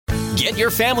Get your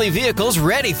family vehicles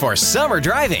ready for summer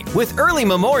driving with early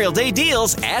Memorial Day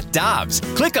deals at Dobbs.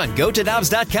 Click on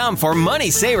GoToDobbs.com for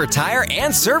money saver tire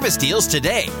and service deals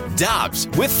today. Dobbs,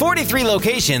 with 43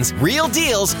 locations, real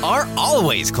deals are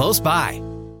always close by.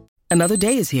 Another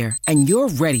day is here, and you're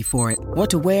ready for it. What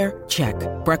to wear? Check.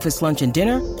 Breakfast, lunch, and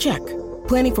dinner? Check.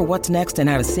 Planning for what's next and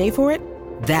how to save for it?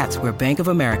 That's where Bank of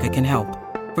America can help.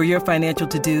 For your financial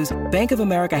to-dos, Bank of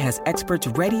America has experts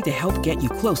ready to help get you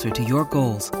closer to your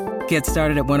goals. Get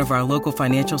started at one of our local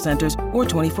financial centers or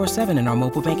 24/7 in our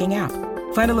mobile banking app.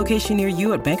 Find a location near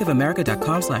you at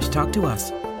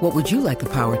bankofamerica.com/talktous. What would you like the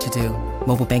power to do?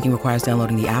 Mobile banking requires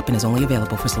downloading the app and is only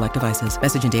available for select devices.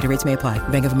 Message and data rates may apply.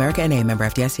 Bank of America N.A., member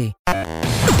FDIC.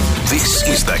 This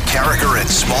is the Carricker and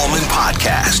Smallman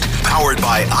podcast, powered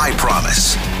by I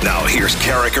Promise. Now here's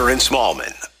Carricker and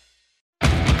Smallman.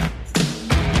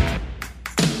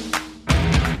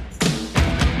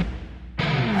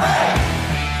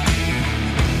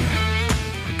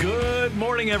 Good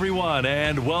morning, everyone,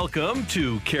 and welcome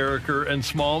to Carricker and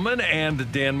Smallman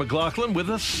and Dan McLaughlin with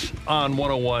us on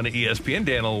 101 ESPN.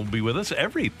 Dan will be with us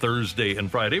every Thursday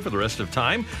and Friday for the rest of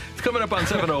time. It's coming up on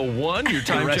 7:01. Your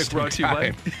time check brought to you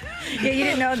by... Yeah, you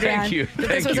didn't know, Dan. Thank you.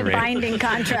 This was a binding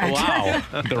contract. Wow.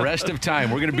 The rest of time.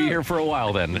 We're going to be here for a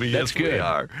while then. Yes, That's good. we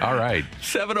are. All right.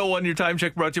 7:01, your time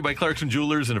check brought to you by Clarkson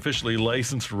Jewelers, an officially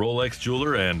licensed Rolex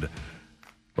jeweler, and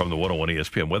from the 101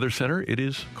 ESPN Weather Center, it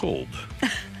is cold.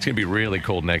 It's going to be really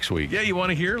cold next week. Yeah, you want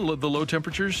to hear the low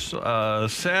temperatures?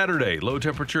 Saturday, low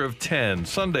temperature of 10.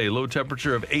 Sunday, low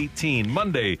temperature of 18.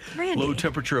 Monday, Randy. low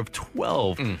temperature of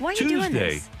 12. Why are you doing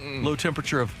Tuesday, this? low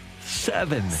temperature of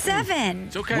 7. 7.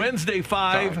 It's okay. Wednesday,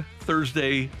 5.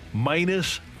 Thursday,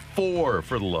 -4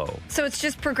 for the low. So it's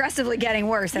just progressively getting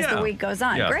worse as Yeah. the week goes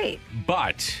on. Yeah. Great.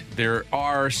 But there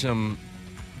are some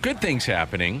good things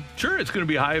happening. Sure, it's going to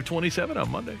be a high of 27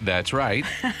 on Monday. That's right.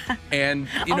 And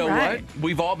you know All right. what?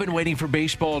 We've all been waiting for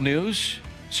baseball news.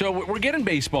 So we're getting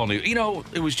baseball news. You know,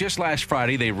 it was just last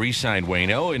Friday they re-signed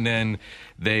Waino, and then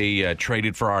they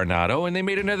traded for Arenado, and they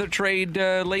made another trade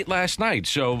late last night.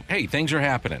 So, hey, things are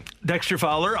happening. Dexter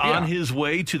Fowler on his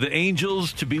way to the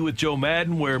Angels to be with Joe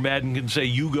Madden, where Madden can say,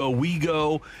 you go, we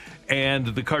go. And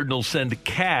the Cardinals send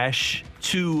cash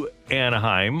to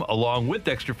Anaheim along with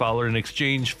Dexter Fowler in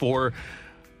exchange for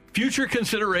future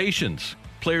considerations.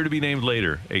 Player to be named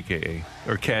later, a.k.a.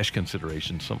 or cash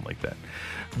considerations, something like that.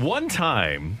 One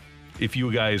time, if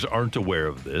you guys aren't aware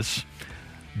of this,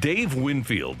 Dave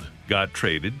Winfield got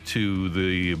traded to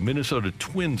the Minnesota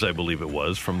Twins, I believe it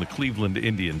was, from the Cleveland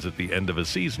Indians at the end of a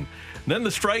season. Then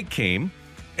the strike came,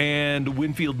 and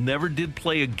Winfield never did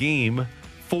play a game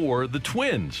for the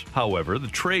Twins. However, the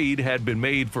trade had been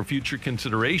made for future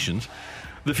considerations.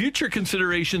 The future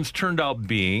considerations turned out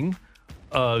being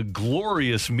a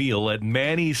glorious meal at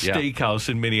Manny's Steakhouse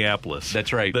in Minneapolis.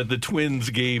 That's right. That the Twins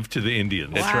gave to the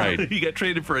Indians. That's right. He got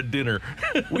traded for a dinner.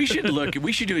 We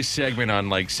should do a segment on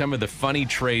like some of the funny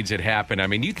trades that happened. I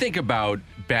mean, you think about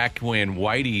back when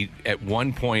Whitey at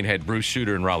one point had Bruce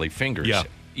Sutter and Raleigh Fingers. Yeah.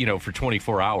 You know, for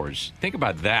 24 hours. Think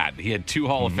about that. He had 2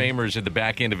 Hall of Famers at the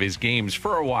back end of his games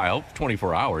for a while,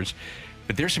 24 hours.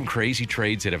 But there's some crazy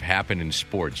trades that have happened in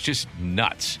sports. Just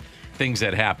nuts things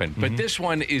that happen. But this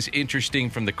one is interesting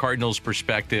from the Cardinals'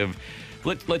 perspective.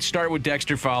 Let's start with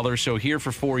Dexter Fowler. So here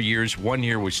for 4 years. 1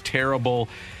 year was terrible.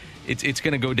 It's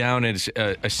going to go down as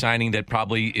a signing that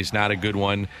probably is not a good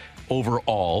one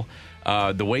overall.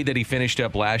 The way that he finished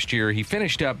up last year, he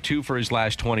finished up 2 for his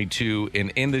last 22.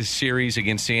 And in this series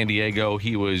against San Diego,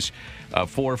 he was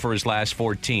 4 for his last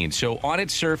 14. So on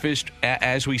its surface,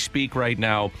 as we speak right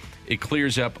now, it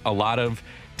clears up a lot of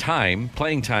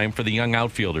playing time for the young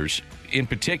outfielders. In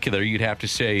particular, you'd have to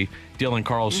say Dylan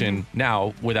Carlson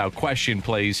now, without question,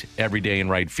 plays every day in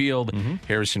right field.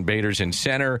 Harrison Bader's in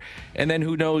center. And then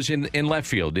who knows in left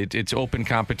field. It's open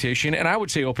competition. And I would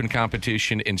say open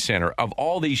competition in center. Of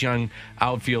all these young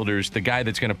outfielders, the guy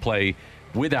that's going to play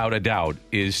without a doubt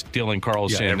is Dylan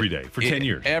Carlson. Yeah, every day for 10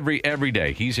 years. Every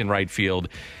day. He's in right field.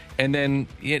 And then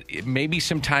maybe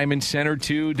some time in center,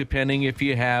 too, depending if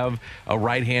you have a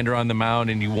right-hander on the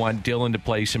mound and you want Dylan to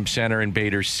play some center and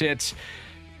Bader sits.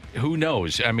 Who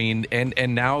knows? I mean,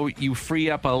 and now you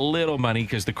free up a little money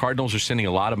because the Cardinals are sending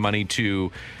a lot of money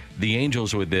to the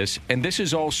Angels with this. And this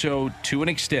is also, to an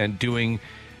extent, doing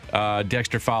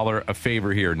Dexter Fowler a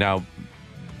favor here. Now,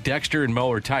 Dexter and Mo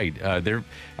are tight.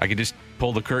 I could just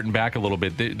pull the curtain back a little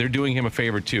bit. They're doing him a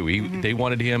favor too. They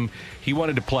wanted him. He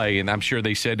wanted to play, and I'm sure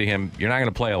they said to him, "You're not going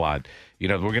to play a lot. You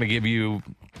know, we're going to give you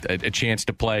a chance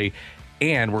to play,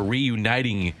 and we're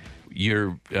reuniting.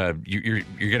 You're going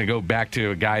to go back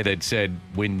to a guy that said,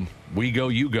 when we go,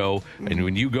 you go, and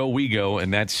when you go, we go,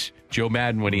 and that's Joe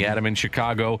Madden when he had him in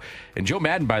Chicago. And Joe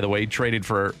Madden, by the way, traded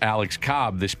for Alex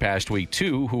Cobb this past week,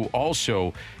 too, who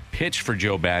also pitched for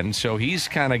Joe Madden. So he's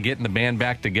kind of getting the band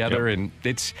back together, and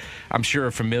it's, I'm sure,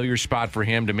 a familiar spot for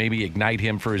him to maybe ignite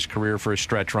him for his career for a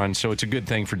stretch run. So it's a good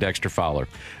thing for Dexter Fowler.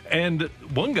 And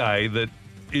one guy that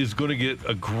is going to get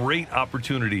a great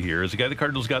opportunity here is a guy the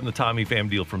Cardinals got in the Tommy Pham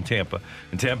deal from Tampa.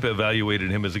 And Tampa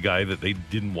evaluated him as a guy that they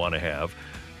didn't want to have.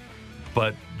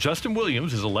 But Justin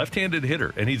Williams is a left-handed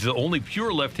hitter, and he's the only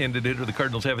pure left-handed hitter the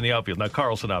Cardinals have in the outfield. Now,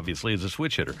 Carlson, obviously, is a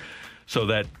switch hitter, so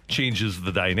that changes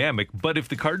the dynamic. But if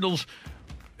the Cardinals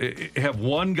have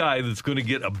one guy that's going to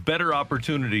get a better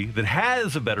opportunity, that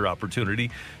has a better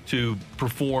opportunity to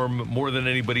perform more than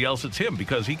anybody else, it's him,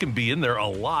 because he can be in there a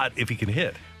lot if he can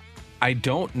hit. I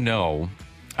don't know.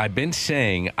 I've been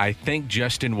saying I think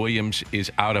Justin Williams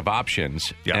is out of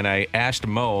options, and I asked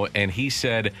Mo, and he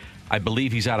said, I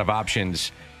believe he's out of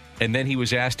options. And then he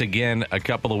was asked again a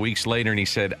couple of weeks later, and he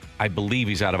said, I believe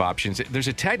he's out of options. There's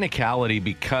a technicality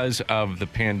because of the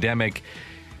pandemic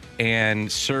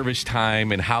and service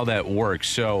time and how that works.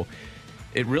 So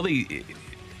it really,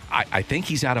 I think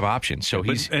he's out of options. So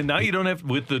and now you don't have,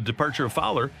 with the departure of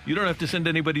Fowler, you don't have to send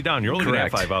anybody down. You're only going to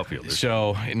have 5 outfielders.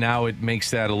 So now it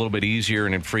makes that a little bit easier,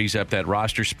 and it frees up that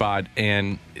roster spot.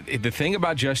 And the thing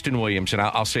about Justin Williams, and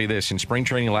I'll say this, in spring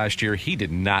training last year, he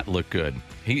did not look good.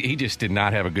 He just did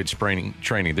not have a good spring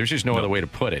training. There's just no other way to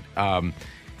put it.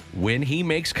 When he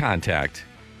makes contact,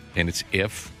 and it's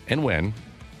if and when,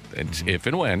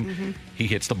 he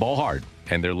hits the ball hard.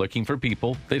 And they're looking for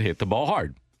people that hit the ball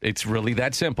hard. It's really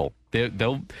that simple.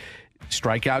 They'll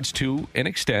strikeouts to an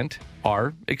extent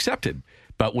are accepted.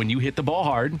 But when you hit the ball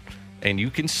hard and you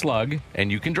can slug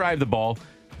and you can drive the ball,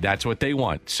 that's what they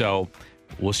want. So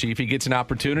we'll see if he gets an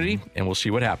opportunity, and we'll see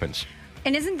what happens.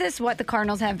 And isn't this what the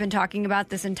Cardinals have been talking about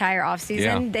this entire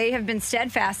offseason? Yeah. They have been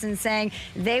steadfast in saying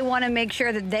they want to make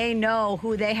sure that they know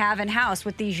who they have in-house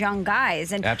with these young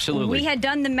guys. And absolutely, we had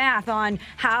done the math on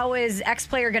how is X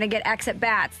player going to get X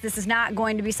at-bats. This is not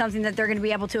going to be something that they're going to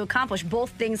be able to accomplish. Both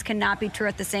things cannot be true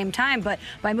at the same time. But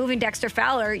by moving Dexter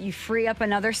Fowler, you free up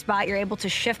another spot. You're able to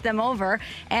shift them over.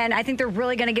 And I think they're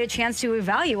really going to get a chance to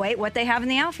evaluate what they have in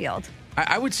the outfield.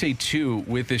 I would say, too,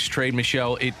 with this trade,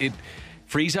 Michelle, it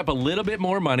frees up a little bit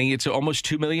more money. It's almost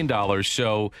 $2 million.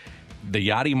 So the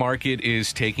Yachty market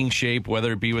is taking shape,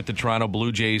 whether it be with the Toronto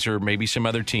Blue Jays or maybe some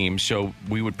other teams. So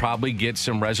we would probably get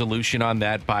some resolution on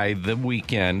that by the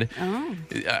weekend. Oh.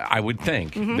 I would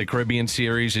think. Mm-hmm. The Caribbean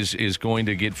Series is going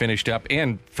to get finished up.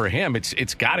 And for him,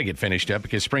 it's got to get finished up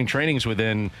because spring training is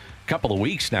within a couple of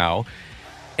weeks now.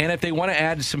 And if they want to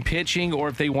add some pitching, or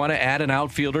if they want to add an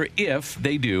outfielder, if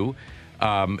they do,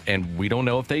 and we don't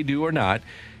know if they do or not,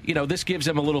 this gives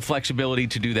them a little flexibility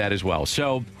to do that as well.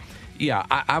 So, yeah,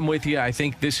 I'm with you. I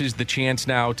think this is the chance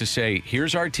now to say,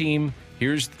 here's our team,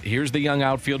 here's the young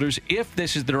outfielders. If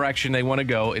this is the direction they want to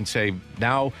go, and say,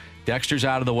 now Dexter's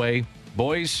out of the way,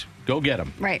 boys, go get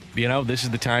him. Right. This is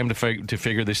the time to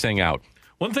figure this thing out.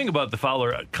 One thing about the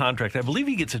Fowler contract, I believe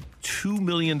he gets a $2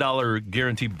 million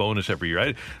guaranteed bonus every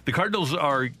year. The Cardinals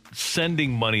are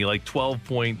sending money like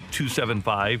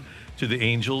 $12.275 to the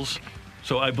Angels.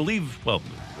 So I believe, well,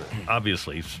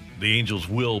 obviously, the Angels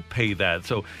will pay that.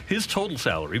 So his total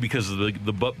salary, because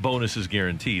the bonus is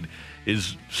guaranteed,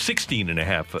 is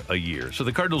 $16.5 a year. So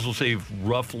the Cardinals will save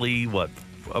roughly,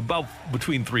 about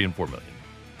between $3 and $4 million.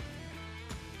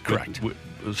 Correct.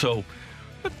 So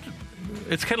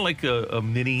it's kind of like a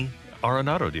mini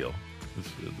Arenado deal.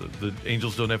 The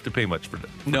Angels don't have to pay much for that.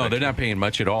 No, they're not paying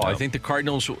much at all. No. I think the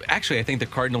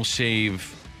Cardinals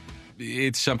save,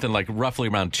 it's something like roughly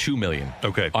around $2 million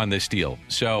on this deal.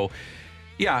 So,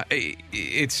 yeah,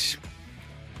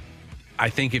 I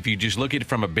think if you just look at it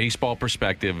from a baseball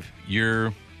perspective,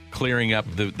 you're clearing up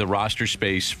the roster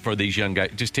space for these young guys.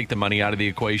 Just take the money out of the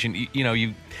equation.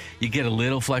 You get a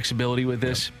little flexibility with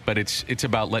this, but it's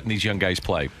about letting these young guys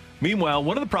play. Meanwhile,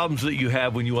 one of the problems that you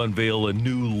have when you unveil a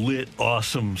new lit,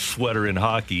 awesome sweater in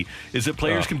hockey is that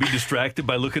players can be distracted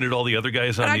by looking at all the other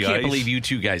guys on the ice. I can't believe you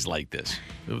two guys like this.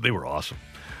 They were awesome.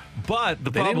 But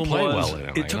the problem was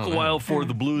it took a while for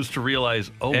the Blues to realize,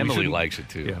 Emily likes it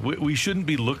too. Yeah, we shouldn't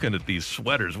be looking at these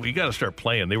sweaters. We got to start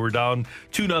playing. They were down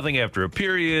 2-0 after a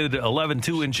period,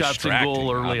 11-2 in shots and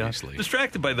goal early on.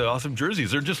 Distracted by the awesome jerseys.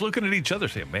 They're just looking at each other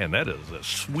saying, man, that is a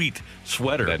sweet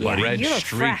sweater. That red you look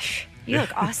streak. Fresh. You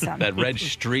look awesome. That red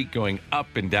streak going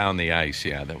up and down the ice.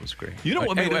 Yeah, that was great. You know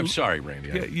what made I'm sorry,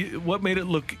 Randy. What made it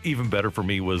look even better for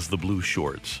me was the blue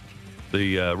shorts.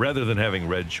 Rather than having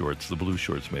red shorts, the blue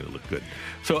shorts made it look good.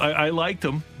 So I liked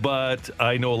them, but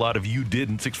I know a lot of you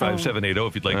didn't. 65780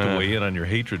 if you'd like to weigh in on your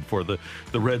hatred for the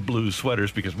red-blue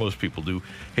sweaters, because most people do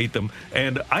hate them.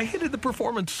 And I hated the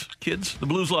performance, kids. The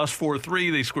Blues lost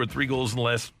 4-3. They scored 3 goals in the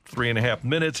last 3.5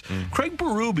 minutes. Craig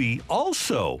Berube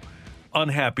also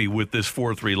unhappy with this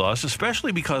 4-3 loss,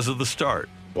 especially because of the start.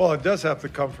 Well, it does have to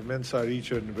come from inside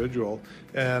each individual.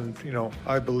 And,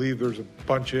 I believe there's a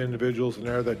bunch of individuals in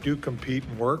there that do compete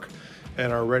and work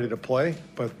and are ready to play,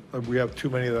 but we have too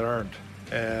many that aren't.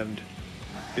 And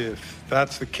if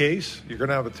that's the case, you're going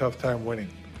to have a tough time winning,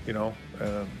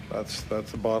 and that's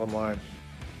the bottom line.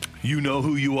 You know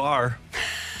who you are.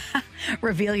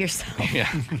 Reveal yourself. Yeah.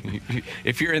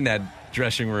 If you're in that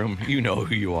dressing room, you know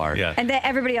who you are. Yeah. And that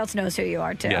everybody else knows who you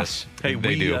are, too. Yes. Hey,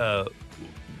 they do.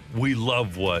 We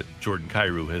love what Jordan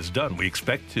Kyrou has done. We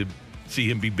expect to see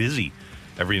him be busy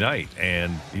every night,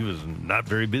 and he was not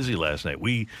very busy last night.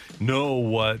 We know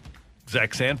what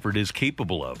Zach Sanford is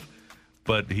capable of,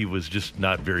 but he was just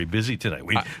not very busy tonight.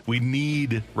 We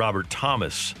need Robert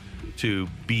Thomas to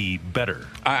be better.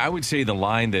 I would say the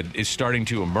line that is starting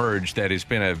to emerge that has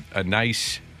been a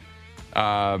nice,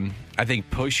 I think,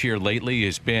 push here lately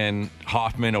has been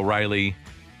Hoffman, O'Reilly,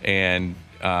 and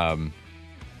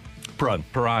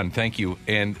Perron, thank you.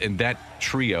 And that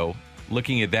trio,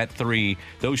 looking at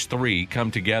those three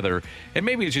come together. And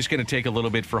maybe it's just going to take a little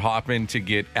bit for Hoffman to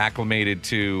get acclimated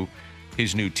to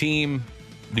his new team,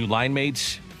 new line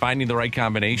mates, finding the right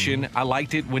combination. I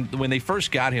liked it. When they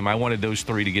first got him, I wanted those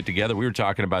three to get together. We were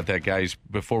talking about that, guys,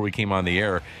 before we came on the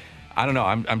air. I don't know.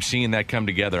 I'm seeing that come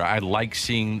together. I like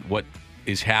seeing what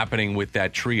is happening with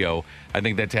that trio. I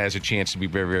think that has a chance to be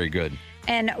very, very good.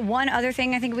 And one other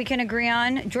thing I think we can agree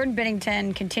on, Jordan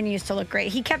Binnington continues to look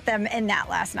great. He kept them in that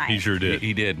last night. He sure did.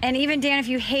 He did. And even, Dan, if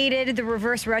you hated the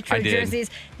reverse retro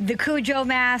jerseys, the Cujo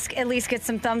mask at least gets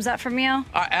some thumbs up from you?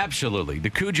 Absolutely.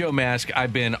 The Cujo mask,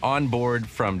 I've been on board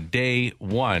from day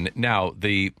one. Now,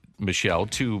 Michelle,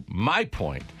 to my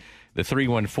point, the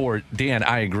 314, Dan,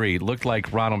 I agree, looked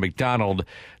like Ronald McDonald.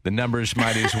 The numbers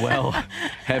might as well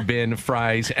have been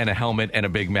fries and a helmet and a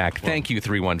Big Mac. Thank you,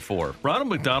 314. Ronald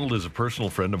McDonald is a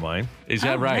personal friend of mine. Is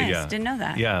that right? Nice. Yeah. Didn't know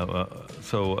that. Yeah.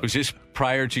 Was this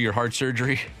prior to your heart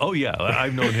surgery? Oh, yeah.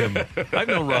 I've known him. I've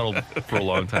known Ronald for a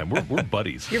long time. We're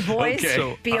buddies. Your boys? Okay.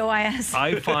 So, BOIS?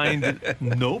 I find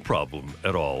no problem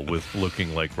at all with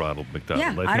looking like Ronald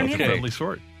McDonald. Yeah, I I don't think it's a either. friendly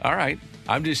sort. All right.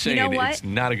 I'm just saying it's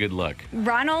not a good look.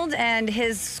 Ronald and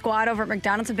his squad over at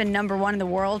McDonald's have been number one in the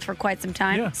world for quite some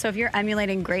time. Yeah. So if you're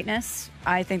emulating greatness,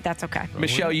 I think that's okay.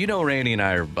 Michelle, you know Randy and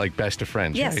I are like best of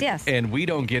friends, Yes, right? yes. And we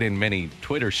don't get in many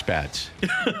Twitter spats.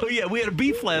 Oh, yeah. We had a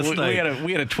beef last night.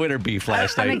 We had a Twitter beef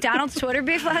last A night. McDonald's Twitter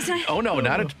beef last night? Oh, no,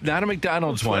 not a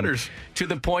McDonald's one. Sweaters. To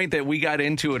the point that we got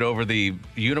into it over the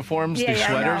uniforms, the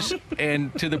sweaters,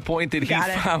 and to the point that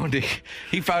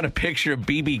he found a picture of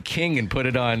B.B. King and put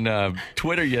it on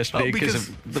Twitter yesterday because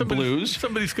of the Blues.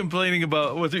 Somebody's complaining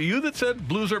about, was it you that said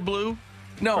Blues are blue?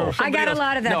 No. I got a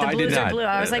lot of that. No, the I Blues did are not. blue.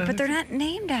 I was like, but they're not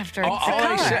named after it. It's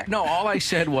a color. All I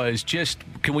said was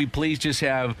can we please just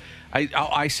have...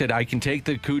 I said, I can take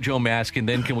the Cujo mask, and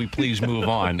then can we please move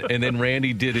on? And then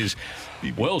Randy did his,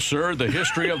 well, sir, the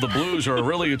history of the Blues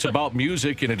it's about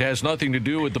music, and it has nothing to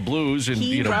do with the Blues. And,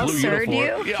 He blue well-served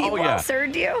uniform. you? Yeah, He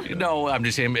well-served you? No, I'm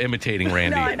just imitating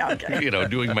Randy. No, I know. Okay.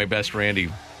 Doing my best Randy.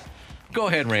 Go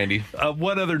ahead, Randy.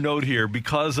 One other note here.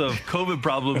 Because of COVID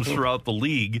problems throughout the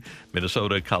league,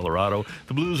 Minnesota, Colorado,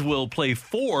 the Blues will play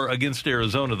 4 against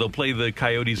Arizona. They'll play the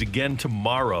Coyotes again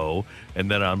tomorrow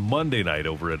and then on Monday night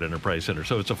over at Enterprise Center.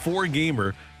 So it's a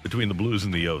 4-gamer between the Blues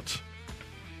and the Yotes.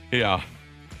 Yeah.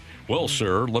 Well,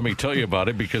 sir, let me tell you about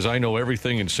it because I know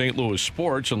everything in St. Louis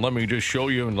sports, and let me just show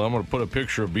you, and I'm going to put a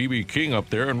picture of B.B. King up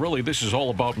there, and really this is all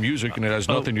about music, and it has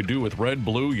nothing to do with red,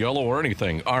 blue, yellow, or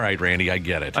anything. All right, Randy, I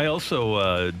get it. I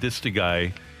also dissed a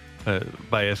guy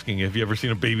by asking, have you ever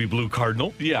seen a baby blue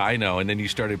cardinal? Yeah, I know, and then you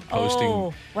started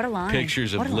posting what a line.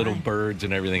 pictures of little birds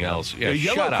and everything else. Yeah, a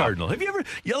yellow shut up. cardinal.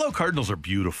 Yellow cardinals are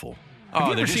beautiful.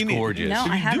 Oh, they're just gorgeous. No,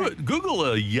 I haven't. Google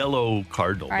a yellow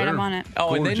cardinal. All right, I'm on it.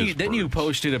 Oh, and then you birds.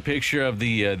 posted a picture of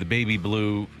the baby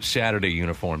blue Saturday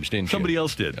uniforms, didn't you? Somebody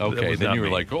else did. That Okay, was then not you were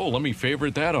me. like, oh, let me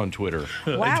favorite that on Twitter.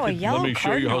 Wow, a yellow Let me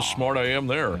show you how cardinal. smart I am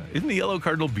there. Isn't the yellow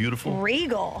cardinal beautiful?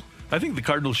 Regal. I think the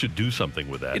Cardinals should do something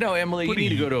with that. Emily, you need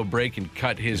to go to a break and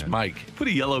cut his mic. Put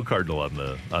a yellow cardinal on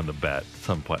the bat at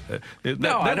some point.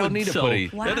 I don't need to put a...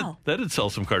 Wow. That'd sell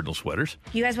some Cardinal sweaters.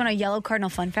 You guys want a yellow cardinal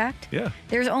fun fact? Yeah.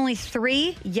 There's only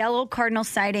 3 yellow cardinal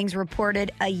sightings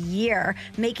reported a year,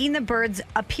 making the bird's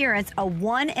appearance a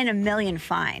 1 in a million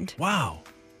find. Wow.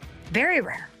 Very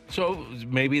rare. So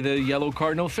maybe the yellow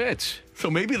Cardinal fits. So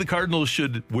maybe the Cardinals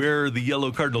should wear the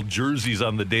yellow Cardinal jerseys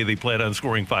on the day they plan on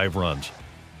scoring 5 runs.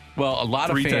 Well, a lot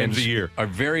of 3 fans times a year. are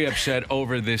very upset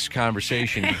over this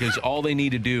conversation because all they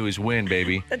need to do is win,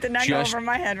 baby. That did not go over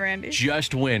my head, Randy.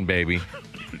 Just win, baby.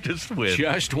 Just win.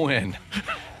 Just win.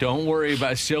 Don't worry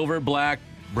about silver, black,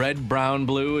 red, brown,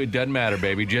 blue. It doesn't matter,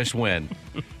 baby. Just win.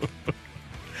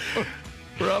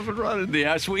 We're off and running.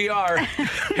 Yes, we are.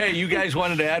 Hey, you guys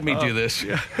wanted to add me to this.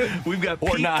 Yeah. We've got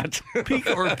Or peak, not. Peak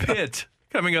or Pit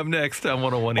coming up next on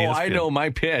 101 ESPN. Oh, I know my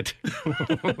pit.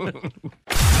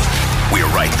 We're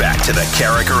right back to the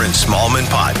Carricker and Smallman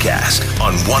podcast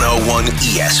on 101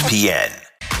 ESPN.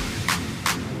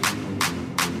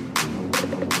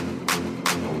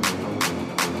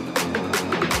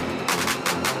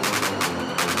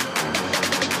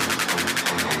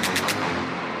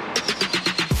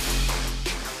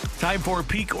 Time for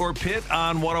Peak or Pit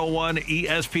on 101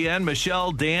 ESPN.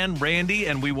 Michelle, Dan, Randy,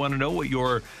 and we want to know what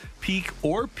your peak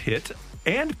or pit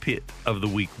and pit of the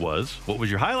week was. What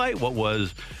was your highlight? What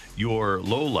was your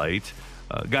low light?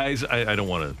 Guys, I don't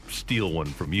want to steal one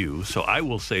from you, so I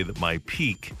will say that my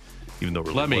peak, even though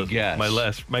Let me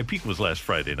guess. my peak was last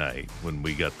Friday night when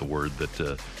we got the word that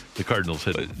the Cardinals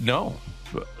had. No.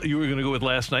 You were going to go with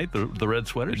last night, the red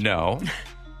sweaters? No.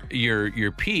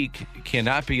 Your peak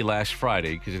cannot be last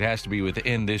Friday because it has to be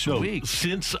within this week.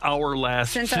 Since our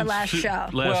last show.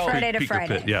 Friday to Peak or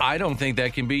Friday. Pit, yeah. I don't think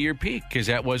that can be your peak because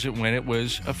that wasn't when it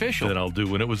was official. Then I'll do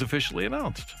when it was officially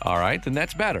announced. All right, then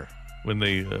that's better. When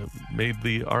they made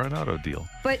the Arenado deal.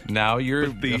 But Now you're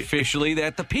officially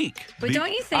at the peak. But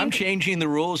don't you think I'm changing the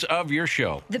rules of your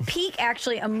show. the peak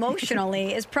actually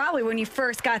emotionally is probably when you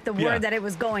first got the word Yeah. that it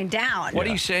was going down? What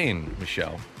are you saying,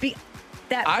 Michelle?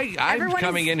 I'm Everyone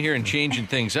coming is- in here and changing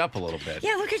things up a little bit.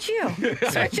 Yeah, look at you.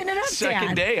 Switching it up, Second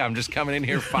Dan. day, I'm just coming in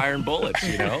here firing bullets,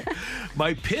 you know?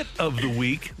 My pit of the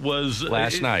week was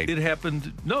Last night. It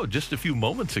happened just a few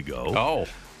moments ago. Oh.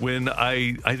 When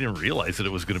I didn't realize that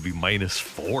it was going to be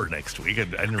 -4 next week. I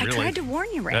didn't realize. tried to warn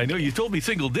you, Randy. I know you told me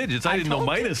single digits. I didn't know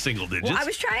told you. minus single digits. Well, I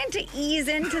was trying to ease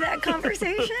into that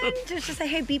conversation just to say,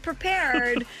 hey, be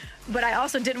prepared. But I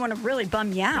also didn't want to really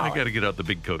bum you out. I got to get out the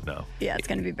big coat now. Yeah, it's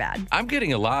going to be bad. I'm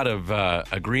getting a lot of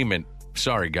agreement,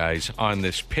 sorry guys, on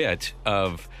this pit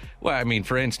of, well, I mean,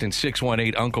 for instance,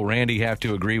 618 Uncle Randy have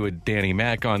to agree with Danny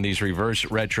Mac on these reverse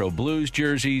retro Blues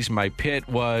jerseys. My pit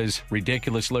was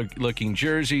ridiculous looking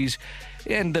jerseys,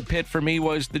 and the pit for me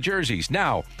was the jerseys.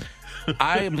 Now,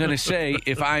 I am going to say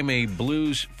if I'm a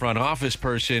Blues front office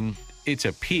person, it's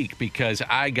a peak because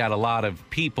I got a lot of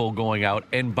people going out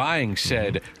and buying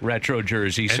said retro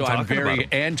jerseys. And So I'm talking about very 'em.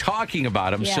 and talking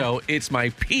about them. Yeah. So it's my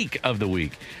peak of the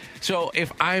week. So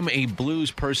if I'm a Blues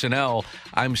personnel,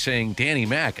 I'm saying, Danny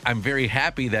Mac, I'm very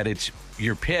happy that it's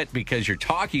your pit because you're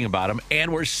talking about them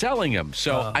and we're selling them.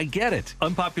 So I get it.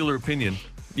 Unpopular opinion,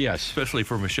 Yes. especially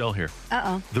for Michelle here.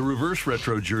 Uh-oh. The reverse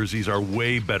retro jerseys are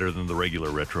way better than the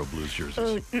regular retro Blues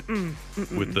jerseys.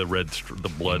 With the red, the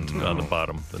blood on the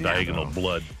bottom, the diagonal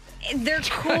blood. They're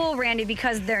cool, Randy,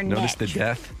 because they're Notice the niche.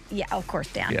 death? Yeah, of course,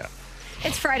 Dan. Yeah.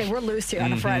 It's Friday. We're loose here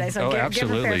on a Friday, so Oh, get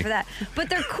absolutely. prepared for that.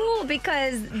 But they're cool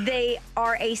because they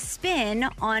are a spin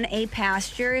on a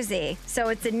past jersey. So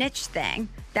it's a niche thing.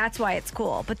 That's why it's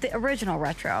cool. But the original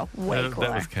retro, way cooler.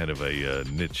 That was kind of a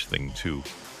niche thing, too.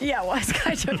 Yeah, it was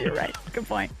kind of. You're right. Good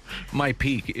point. My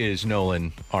peak is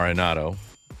Nolan Arenado,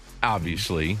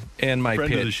 obviously. And my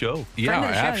Friend pit. of the show. Yeah, Friend of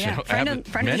the show, absolutely. yeah. Friend of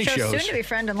the Many show, shows. soon to be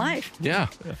friend in life. Yeah.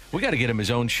 We got to get him his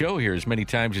own show here as many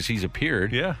times as he's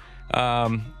appeared. Yeah.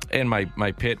 And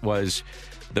my pit was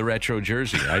the retro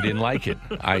jersey. I didn't like it.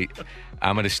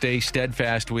 I'm going to stay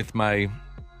steadfast with my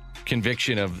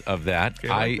conviction of that. Okay,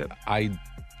 I like that. I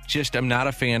just am not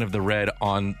a fan of the red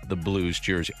on the Blues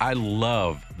jersey. I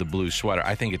love the blue sweater.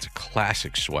 I think it's a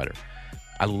classic sweater.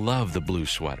 I love the blue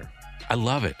sweater. I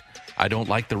love it. I don't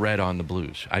like the red on the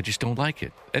Blues. I just don't like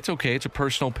it. That's okay. It's a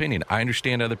personal opinion. I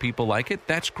understand other people like it.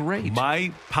 That's great.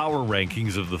 My power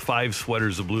rankings of the 5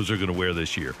 sweaters the Blues are going to wear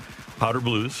this year. Powder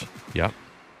blues, Yep.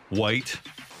 white,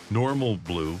 normal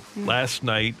blue, last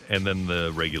night, and then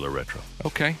the regular retro.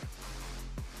 Okay.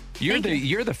 You're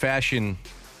Thank the fashion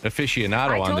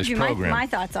aficionado I on told this you program. my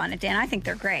thoughts on it, Dan. I think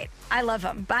they're great. I love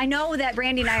them. But I know that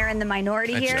Randy and I are in the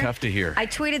minority That's here. tough to hear. I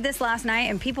tweeted this last night,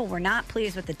 and people were not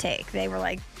pleased with the take. They were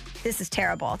like, this is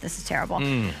terrible. This is terrible.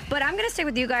 But I'm going to stay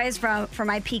with you guys for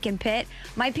my peak and pit.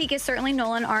 My peak is certainly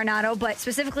Nolan Arenado, but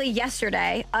specifically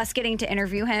yesterday, us getting to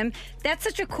interview him. That's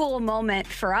such a cool moment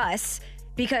for us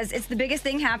because it's the biggest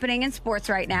thing happening in sports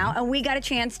right now, and we got a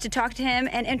chance to talk to him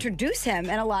and introduce him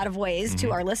in a lot of ways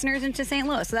to our listeners and to St.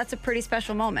 Louis. So that's a pretty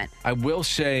special moment. I will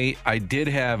say I did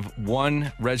have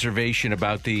one reservation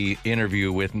about the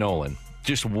interview with Nolan.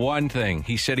 Just one thing.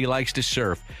 He said he likes to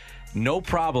surf. No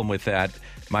problem with that.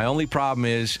 My only problem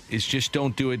is just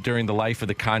don't do it during the life of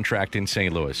the contract in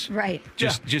St. Louis. Right.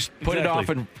 Just put it off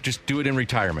and just do it in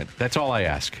retirement. That's all I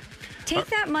ask. Take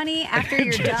that money after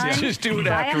you're done. Just do it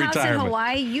buy after a house retirement. in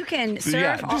Hawaii. You can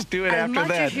surf just do it as after much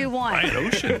that. as you want. By an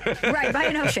ocean. Right, by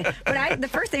an ocean. But the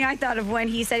first thing I thought of when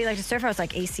he said he liked to surf, I was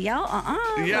like, ACL?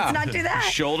 Let's not do that.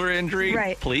 Shoulder injury?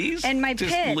 Right. Please? And my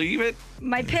just pick, leave it?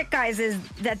 My pick, guys, is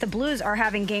that the Blues are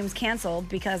having games canceled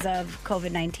because of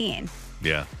COVID-19.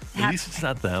 Yeah. At least it's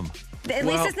not them. At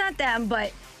least it's not them,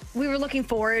 but we were looking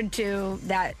forward to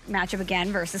that matchup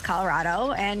again versus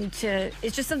Colorado, and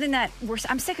it's just something that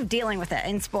I'm sick of dealing with it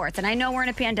in sports. And I know we're in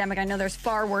a pandemic. I know there's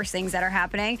far worse things that are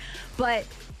happening, but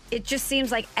it just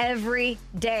seems like every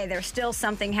day there's still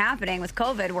something happening with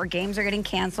COVID where games are getting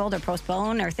canceled or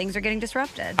postponed or things are getting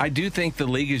disrupted. I do think the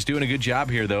league is doing a good job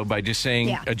here, though, by just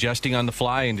saying adjusting on the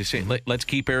fly and just saying let's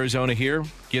keep Arizona here,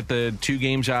 get the 2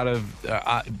 games out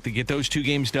of get those 2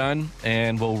 games done,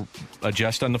 and we'll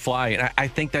adjust on the fly. And I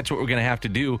think that's what we're going to have to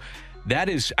do. That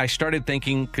is, I started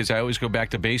thinking, because I always go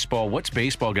back to baseball, what's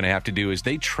baseball going to have to do is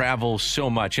they travel so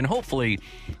much, and hopefully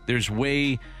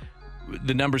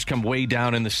the numbers come way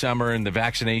down in the summer and the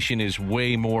vaccination is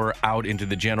way more out into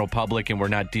the general public and we're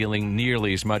not dealing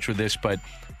nearly as much with this. But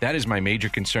that is my major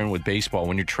concern with baseball.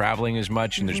 When you're traveling as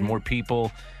much and there's more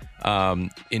people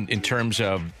in terms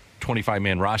of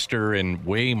 25-man roster and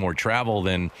way more travel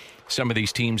than some of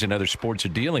these teams and other sports are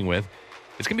dealing with,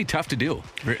 it's going to be tough to do.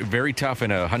 Very tough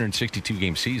in a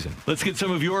 162-game season. Let's get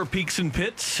some of your peaks and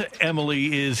pits.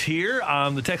 Emily is here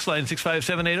on the text line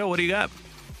 65780. What do you got?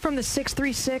 From the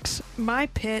 636, my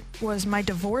pit was my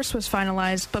divorce was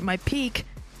finalized, but my peak,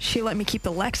 she let me keep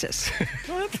the Lexus.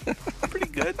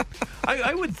 Pretty good.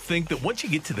 I would think that once you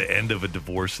get to the end of a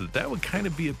divorce, that would kind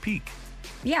of be a peak.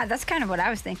 Yeah, that's kind of what I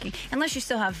was thinking. Unless you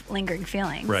still have lingering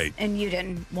feelings. Right. And you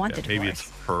didn't want the divorce. Maybe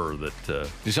it's her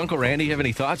that... Does Uncle Randy have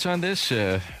any thoughts on this?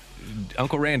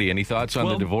 Uncle Randy, any thoughts on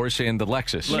the divorce and the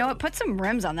Lexus? You know what? Put some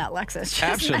rims on that Lexus.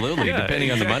 Absolutely,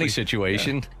 depending on the money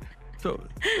situation. Yeah. So,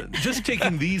 just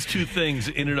taking these 2 things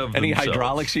in and of any themselves.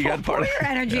 hydraulics you got? Pour your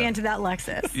energy into that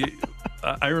Lexus.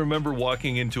 I remember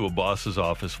walking into a boss's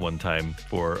office one time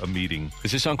for a meeting.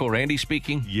 Is this Uncle Randy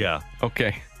speaking? Yeah.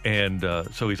 Okay. And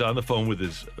so he's on the phone with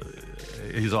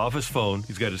his office phone.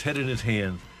 He's got his head in his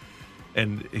hand,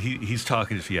 and he's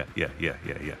talking.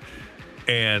 Yeah.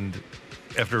 And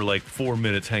after like 4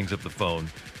 minutes, hangs up the phone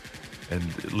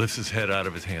and lifts his head out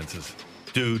of his hand and says,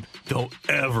 "Dude, don't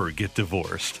ever get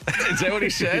divorced." Is that what he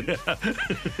said? Yeah.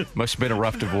 Must have been a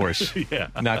rough divorce. Yeah.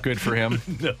 Not good for him?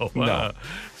 No.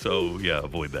 So,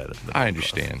 avoid that. I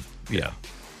understand. Yeah.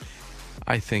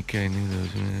 I think I knew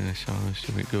those when I saw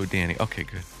this. Go, Danny. Okay,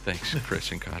 good. Thanks,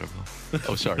 Chris and Cotterville.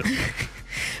 Oh, sorry.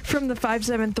 From the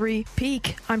 573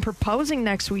 peak, I'm proposing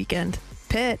next weekend.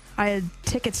 Pitt, I had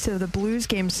tickets to the Blues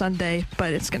game Sunday,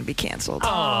 but it's going to be canceled.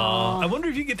 Oh, I wonder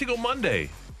if you get to go Monday.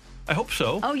 I hope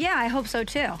so. Oh, yeah, I hope so,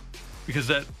 too. Because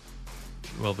the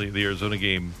Arizona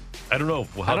game, I don't know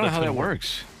how that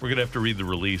works. We're going to have to read the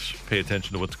release, pay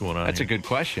attention to what's going on. That's a good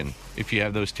question. If you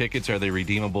have those tickets, are they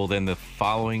redeemable then the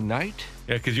following night?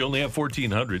 Yeah, because you only have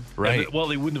 1,400. Right. Well,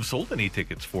 they wouldn't have sold any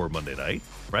tickets for Monday night,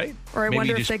 right? Or I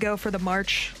wonder if they go for the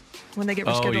March when they get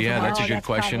rescheduled. Oh, yeah, that's a good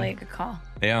question. Probably a good call.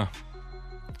 Yeah.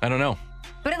 I don't know.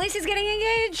 But at least he's getting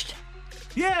engaged.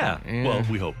 Yeah. Well,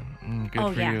 we hope.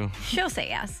 Good for you. She'll say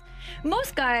yes.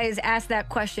 Most guys ask that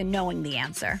question knowing the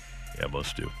answer. Yeah,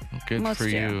 most do. Good most for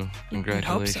do. you.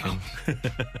 Congratulations.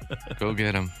 Go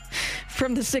get him.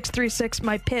 From the 636,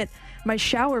 my pit, my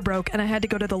shower broke, and I had to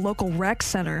go to the local rec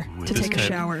center to take a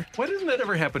shower. Why doesn't that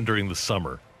ever happen during the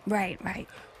summer? Right.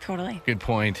 Totally. Good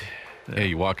point. Yeah,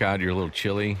 you walk out, you're a little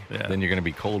chilly, then you're going to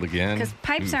be cold again. Because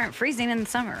pipes aren't freezing in the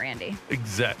summer, Randy.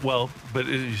 Exactly. Well, but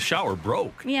his shower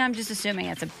broke. Yeah, I'm just assuming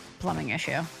it's a plumbing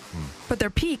issue. But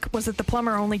their peak was that the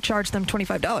plumber only charged them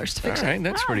 $25 to fix All right,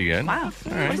 that's pretty good. Wow.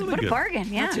 All right. What a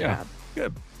bargain. Yeah. Yeah.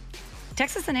 Good.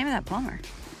 Text us the name of that plumber.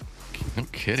 No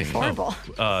kidding. Horrible.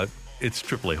 It's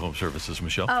AAA Home Services,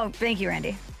 Michelle. Oh, thank you,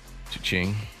 Randy.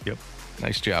 Cha-ching. Yep.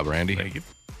 Nice job, Randy. Thank you.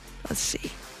 Let's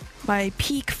see. My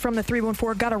peak from the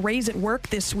 314 got a raise at work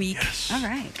this week. Yes. All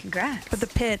right. Congrats. But the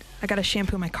pit, I got to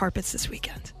shampoo my carpets this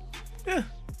weekend. Yeah.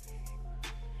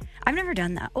 I've never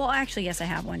done that. Well, actually, yes, I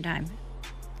have one time.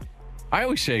 I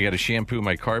always say I got to shampoo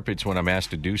my carpets when I'm asked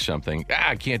to do something.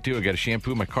 I can't do it. I got to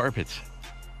shampoo my carpets.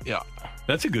 Yeah.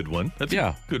 That's a good one. That's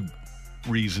a good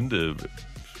reason to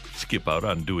skip out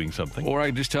on doing something. Or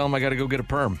I just tell them I got to go get a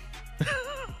perm.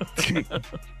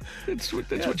 That's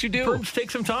what you do. Perms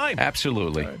take some time.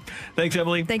 Absolutely. Right. Thanks,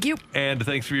 Emily. Thank you. And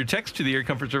thanks for your text to the Air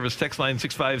Comfort Service text line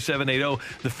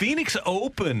 65780. The Phoenix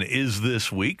Open is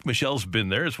this week. Michelle's been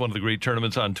there. It's one of the great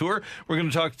tournaments on tour. We're going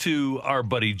to talk to our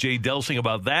buddy Jay Delsing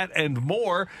about that and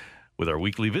more with our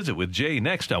weekly visit with Jay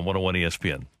next on 101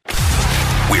 ESPN.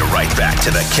 We're right back to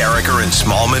the Carragher and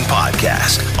Smallman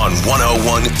podcast on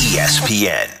 101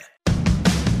 ESPN.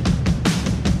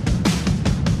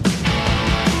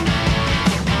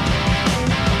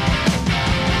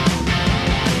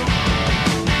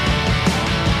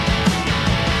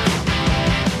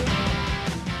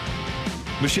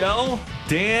 Michelle,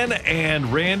 Dan,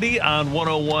 and Randy on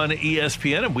 101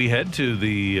 ESPN, and we head to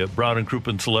the Brown and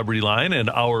Crouppen Celebrity Line and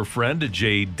our friend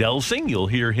Jay Delsing. You'll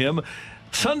hear him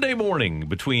Sunday morning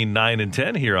between 9 and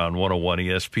 10 here on 101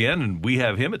 ESPN, and we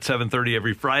have him at 7:30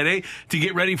 every Friday to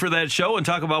get ready for that show and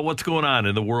talk about what's going on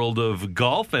in the world of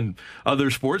golf and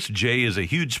other sports. Jay is a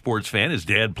huge sports fan. His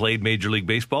dad played Major League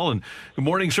Baseball. And good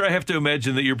morning, sir. I have to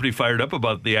imagine that you're pretty fired up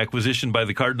about the acquisition by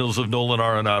the Cardinals of Nolan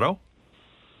Arenado.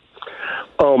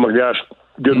 Oh my gosh!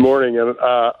 Good morning, and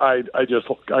I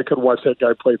could watch that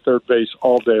guy play third base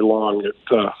all day long.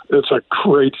 It's a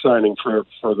great signing for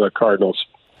the Cardinals.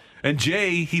 And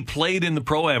Jay, he played in the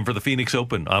Pro-Am for the Phoenix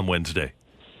Open on Wednesday.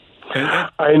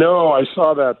 I know, I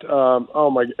saw that.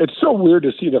 It's so weird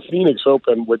to see the Phoenix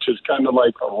Open, which is kind of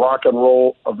like a rock and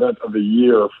roll event of the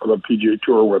year for the PGA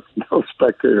Tour with no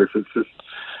spectators. It's just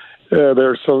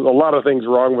there's a lot of things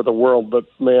wrong with the world, but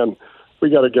man, we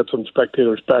got to get some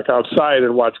spectators back outside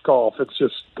and watch golf. It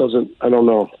just doesn't, I don't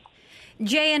know.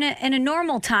 Jay, in a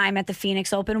normal time at the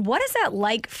Phoenix Open, what is that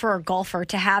like for a golfer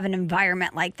to have an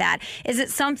environment like that? Is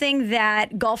it something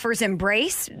that golfers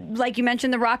embrace, like you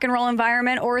mentioned, the rock and roll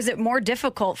environment, or is it more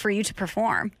difficult for you to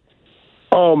perform?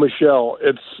 Oh, Michelle,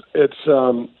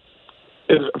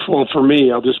 well, for me,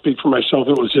 I'll just speak for myself.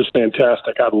 It was just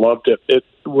fantastic. I loved it. It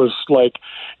was like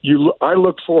I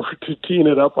looked forward to teeing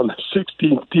it up on the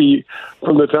 16th tee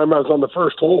from the time I was on the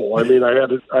first hole. I mean, I had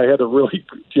to really,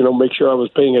 make sure I was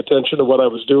paying attention to what I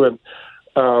was doing.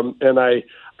 And I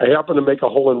happened to make a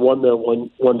hole in one there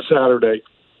one Saturday,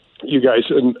 you guys,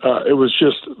 and it was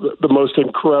just the most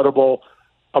incredible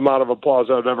amount of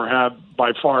applause I've ever had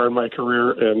by far in my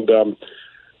career. And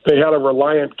they had a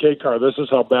Reliant K car. This is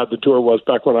how bad the tour was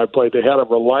back when I played. They had a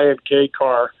Reliant K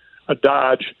car, a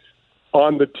Dodge,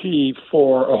 on the tee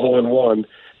for a hole-in-one,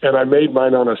 and I made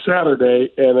mine on a Saturday,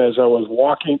 and as I was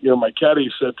walking, my caddy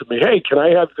said to me, "Hey, can I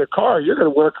have the car? You're going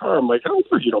to win a car." I'm like, "Oh,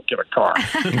 you don't get a car.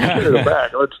 Get in the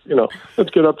back.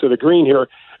 Let's get up to the green here."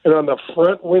 And on the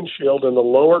front windshield in the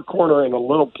lower corner in a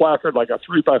little placard, like a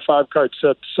 3x5 card,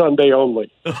 said "Sunday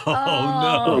only."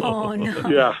 Oh, no.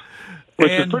 Yeah.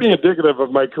 Which is pretty indicative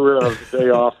of my career. I was a day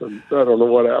off, and I don't know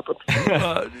what happened.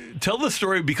 Tell the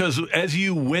story, because as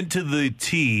you went to the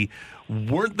tee,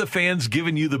 weren't the fans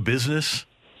giving you the business?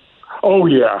 Oh,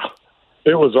 yeah.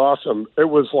 It was awesome. It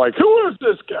was like, who is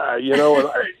this guy?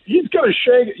 And he's got a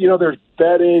shake. There's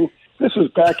betting. This was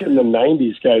back in the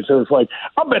 90s, guys. It was like,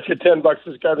 I'll bet you $10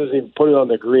 this guy doesn't even put it on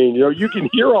the green. You can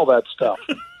hear all that stuff.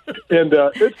 And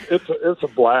it's a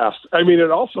blast. I mean,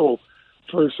 it also,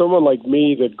 for someone like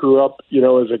me that grew up,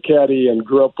 as a caddy and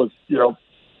grew up with,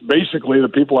 basically the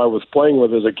people I was playing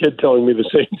with as a kid telling me the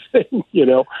same thing,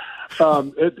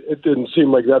 it didn't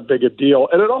seem like that big a deal.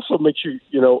 And it also makes you,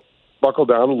 buckle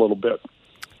down a little bit.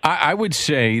 I would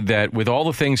say that with all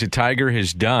the things that Tiger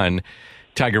has done,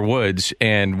 Tiger Woods,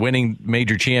 and winning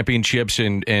major championships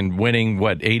and winning,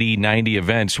 80, 90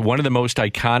 events, one of the most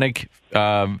iconic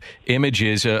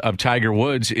images of Tiger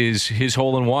Woods is his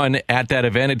hole-in-one at that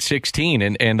event at 16,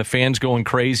 and the fans going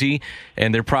crazy,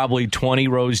 and they're probably 20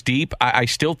 rows deep. I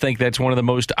still think that's one of the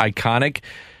most iconic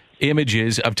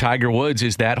images of Tiger Woods,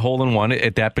 is that hole-in-one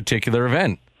at that particular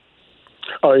event.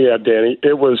 Oh, yeah, Danny.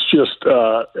 It was just,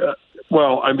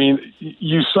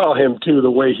 you saw him, too,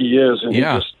 the way he is, and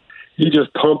he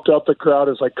just pumped up the crowd.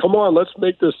 It's like, come on, let's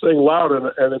make this thing loud.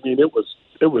 And I mean, it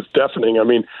was deafening. I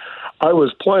mean, I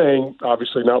was playing,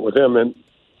 obviously not with him, and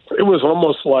it was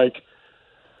almost like,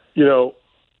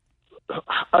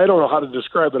 I don't know how to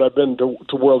describe it. I've been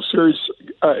to World Series.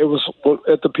 It was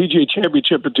at the PGA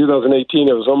Championship in 2018.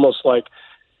 It was almost like,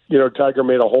 Tiger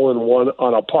made a hole-in-one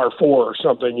on a par 4 or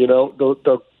something.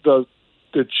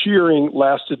 The cheering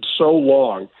lasted so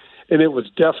long. And it was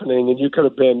deafening, and you could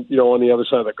have been, on the other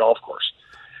side of the golf course.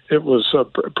 It was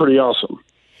pretty awesome.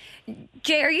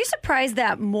 Jay, are you surprised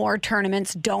that more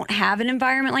tournaments don't have an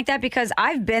environment like that? Because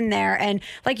I've been there, and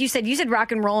like you said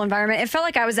rock and roll environment. It felt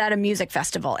like I was at a music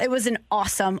festival. It was an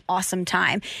awesome, awesome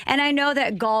time. And I know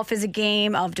that golf is a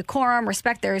game of decorum,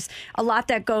 respect. There's a lot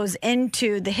that goes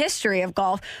into the history of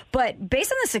golf. But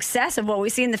based on the success of what we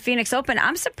see in the Phoenix Open,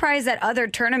 I'm surprised that other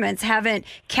tournaments haven't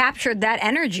captured that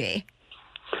energy.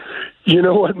 You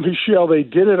know what, Michelle? They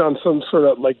did it on some sort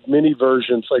of like mini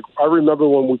versions. Like I remember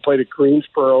when we played at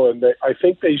Greensboro, and I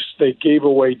think they gave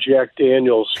away Jack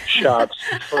Daniels shots,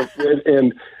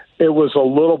 and it was a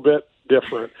little bit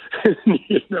different.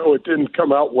 It didn't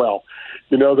come out well.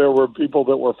 There were people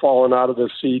that were falling out of the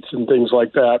seats and things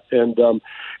like that. And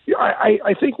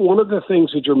I think one of the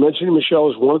things that you're mentioning,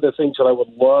 Michelle, is one of the things that I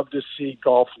would love to see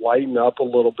golf lighten up a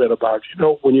little bit about.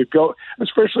 When you go,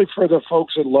 especially for the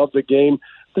folks that love the game,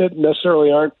 that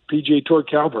necessarily aren't PGA Tour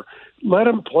caliber. Let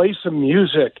them play some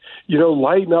music,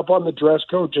 lighten up on the dress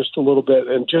code just a little bit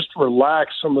and just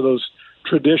relax some of those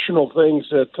traditional things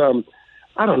that,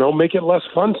 make it less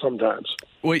fun sometimes.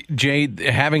 Wait, Jay,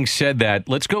 having said that,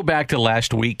 let's go back to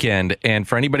last weekend. And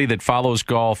for anybody that follows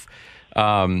golf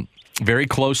very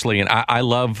closely, and I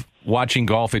love watching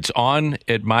golf, it's on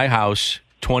at my house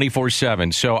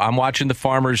 24/7. So I'm watching the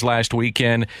Farmers last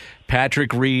weekend.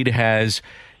 Patrick Reed has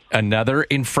another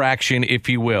infraction, if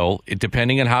you will,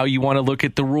 depending on how you want to look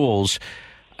at the rules.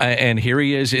 And here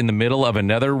he is in the middle of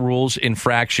another rules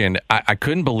infraction. I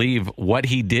couldn't believe what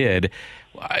he did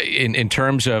in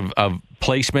terms of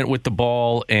placement with the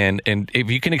ball. And if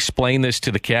you can explain this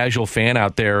to the casual fan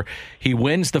out there, he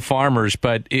wins the Farmers,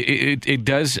 but it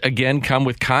does, again, come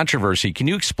with controversy. Can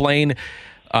you explain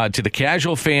to the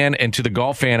casual fan and to the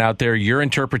golf fan out there your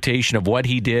interpretation of what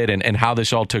he did and how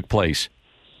this all took place?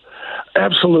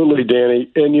 Absolutely, Danny.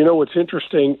 And what's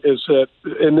interesting is that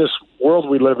in this world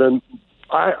we live in,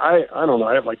 I don't know,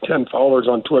 I have like 10 followers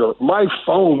on Twitter. My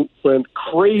phone went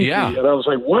crazy, and I was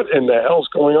like, what in the hell's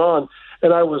going on?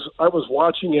 And I was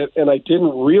watching it, and I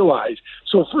didn't realize.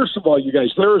 So first of all, you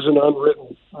guys, there is an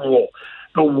unwritten rule.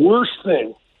 The worst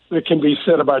thing that can be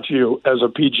said about you as a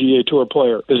PGA Tour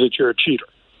player is that you're a cheater.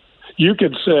 You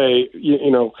could say,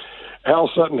 Hal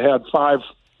Sutton had 5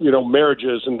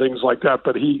 marriages and things like that.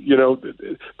 But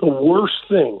the worst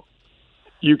thing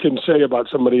you can say about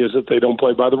somebody is that they don't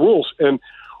play by the rules. And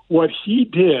what he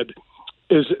did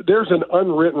is there's an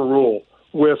unwritten rule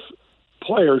with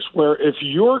players where if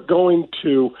you're going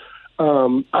to,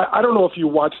 I don't know if you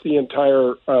watched the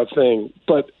entire thing,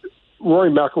 but Rory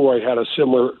McIlroy had a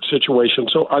similar situation.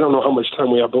 So I don't know how much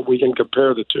time we have, but we can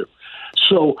compare the two.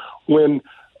 So when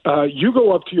you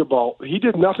go up to your ball. He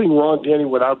did nothing wrong, Danny,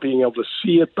 without being able to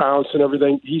see it bounce and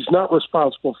everything. He's not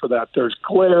responsible for that. There's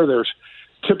glare. There's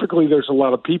a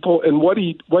lot of people. And what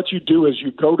you do is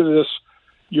you go to this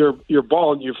your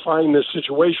ball and you find this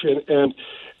situation, and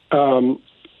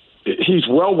he's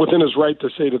well within his right to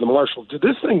say to the marshal, "Did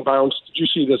this thing bounce? Did you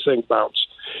see this thing bounce?"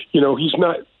 He's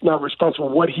not responsible.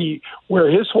 Where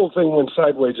his whole thing went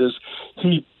sideways is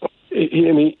he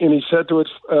said to his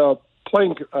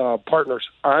playing partners,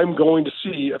 "I'm going to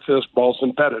see if this ball's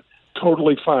embedded."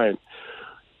 Totally fine.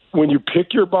 When you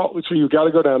pick your ball, so you got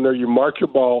to go down there, you mark your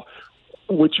ball.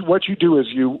 What you do is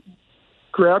you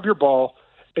grab your ball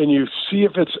and you see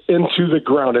if it's into the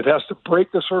ground. It has to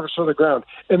break the surface of the ground.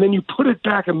 And then you put it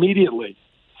back immediately.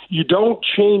 You don't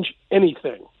change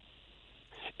anything.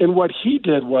 And what he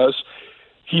did was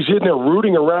he's in there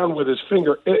rooting around with his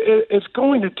finger. It's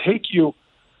going to take you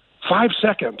 5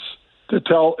 seconds to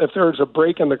tell if there's a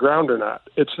break in the ground or not.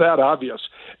 It's that obvious.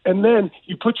 And then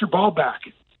you put your ball back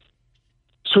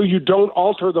so you don't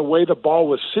alter the way the ball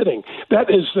was sitting. That's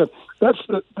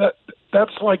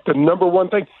like the number one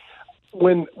thing.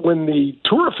 When the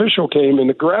tour official came and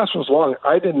the grass was long,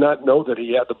 I did not know that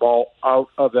he had the ball out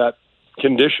of that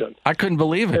condition. I couldn't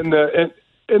believe it. And the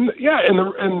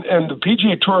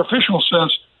PGA Tour official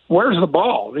says, "Where's the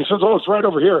ball?" And he says, "Oh, it's right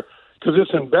over here because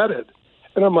it's embedded."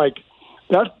 And I'm like,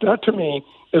 That to me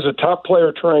is a top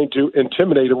player trying to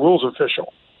intimidate a rules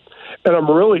official. And I'm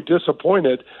really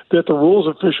disappointed that the rules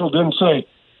official didn't say,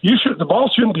 the ball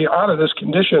shouldn't be out of this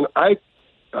condition. I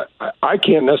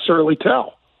can't necessarily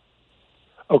tell.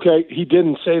 Okay, he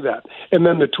didn't say that. And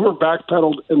then the tour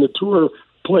backpedaled and the tour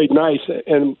played nice.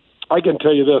 And I can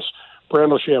tell you this,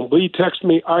 Brandel Chamblee texted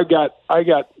me. I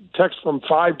got texts from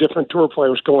 5 different tour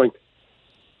players going,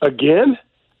 "Again?"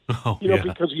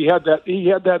 Because he had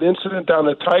that incident down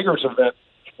at Tigers event.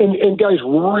 And guys,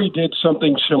 Rory did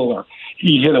something similar.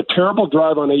 He hit a terrible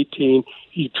drive on 18.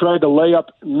 He tried to lay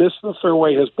up, missed the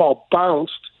fairway. His ball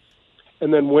bounced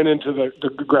and then went into the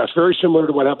grass. Very similar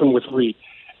to what happened with Reed.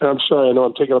 And I'm sorry, I know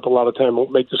I'm taking up a lot of time. I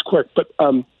won't make this quick. But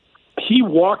he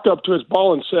walked up to his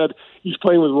ball and said, he's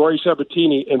playing with Rory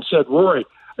Sabatini, and said, Rory,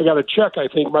 I got to check. I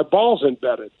think my ball's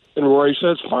embedded. And Rory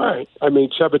says, fine. I mean,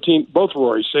 Sabatini, both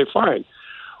Rorys say fine.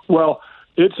 Well,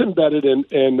 it's embedded in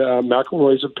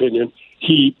McIlroy's opinion.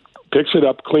 He picks it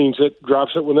up, cleans it,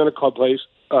 drops it within a club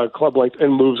length,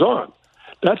 and moves on.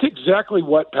 That's exactly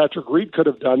what Patrick Reed could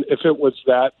have done if it was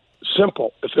that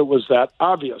simple, if it was that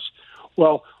obvious.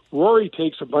 Well, Rory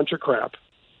takes a bunch of crap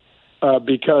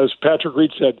because Patrick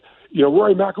Reed said,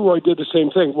 Rory McIlroy did the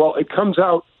same thing. Well, it comes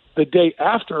out the day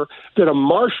after that a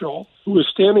marshal who was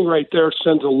standing right there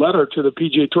sends a letter to the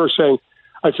PGA Tour saying,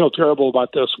 I feel terrible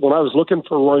about this. When I was looking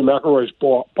for Rory McIlroy's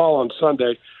ball on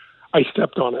Sunday, I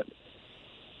stepped on it.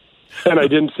 And I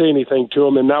didn't say anything to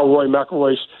him. And now Rory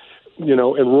McIlroy's,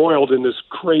 embroiled in this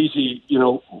crazy,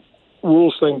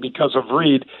 rules thing because of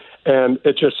Reed. And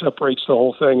it just separates the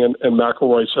whole thing. And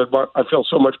McIlroy said, well, I feel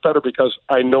so much better because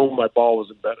I know my ball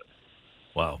was embedded.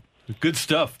 Wow. Good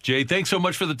stuff, Jay. Thanks so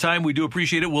much for the time. We do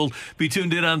appreciate it. We'll be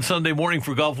tuned in on Sunday morning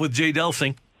for Golf with Jay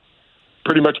Delsing.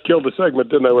 Pretty much killed the segment,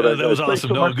 didn't I? That was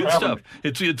awesome. No, good stuff.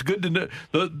 It's good to know.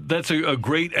 That's a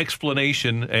great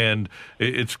explanation, and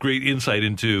it's great insight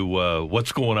into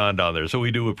what's going on down there. So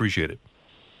we do appreciate it.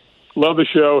 Love the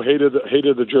show. Hated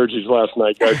the jerseys last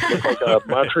night, guys. Looked like a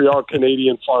Montreal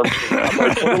Canadian farm team.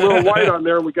 Put a little white on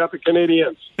there. We got the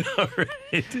Canadiens. All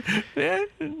right. Yeah,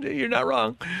 you're not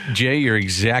wrong. Jay, you're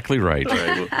exactly right. All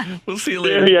right, we'll see you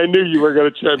later. Danny, I knew you were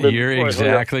going to chime in. You're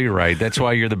exactly right. That's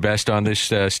why you're the best on this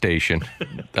station.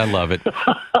 I love it.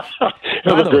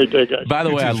 Have a great day, guys. By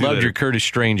the way, I loved your Curtis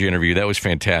Strange interview. That was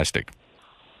fantastic.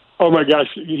 Oh my gosh,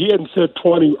 he hadn't said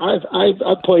 20.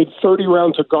 I've played 30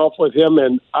 rounds of golf with him,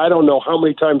 and I don't know how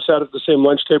many times sat at the same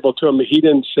lunch table to him. He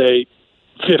didn't say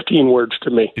 15 words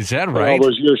to me. Is that right? All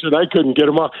those years, and I couldn't get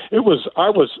him off.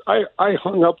 I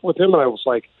hung up with him, and I was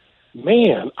like,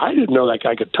 man, I didn't know that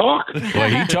guy could talk. Well,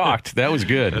 he talked. That was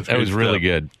good. That was really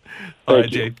good. All right,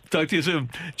 Jay. Talk to you soon.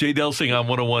 Jay Delsing on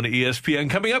 101 ESPN.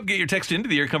 Coming up, get your text into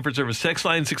the Air Comfort Service text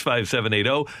line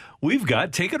 65780. We've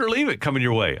got Take It or Leave It coming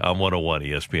your way on 101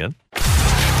 ESPN.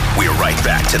 We're right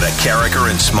back to the Carragher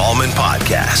and Smallman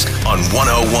podcast on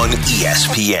 101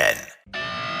 ESPN.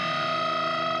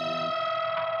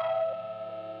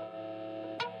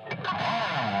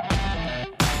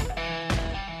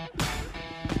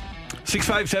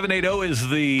 $65780 is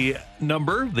the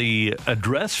number, the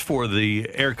address for the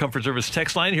Air Comfort Service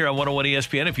text line here on 101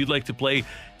 ESPN. If you'd like to play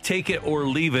Take It or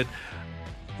Leave It,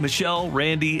 Michelle,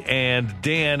 Randy, and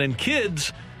Dan and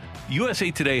kids,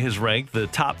 USA Today has ranked the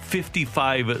top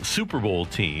 55 Super Bowl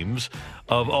teams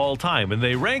of all time, and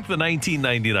they ranked the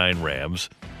 1999 Rams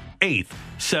 8th,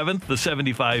 7th, the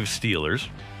 75 Steelers,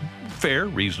 fair,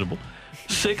 reasonable,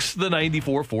 6th, the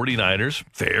 94 49ers,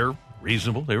 fair,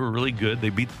 reasonable. They were really good. They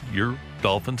beat your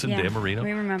Dolphins and Dan Marino.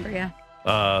 We remember, yeah.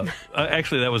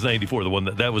 Actually, that was 94. The one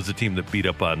that was the team that beat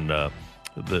up on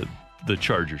the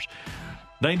Chargers.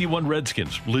 91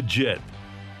 Redskins, legit.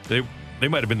 They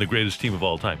might have been the greatest team of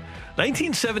all time.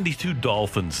 1972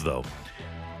 Dolphins, though.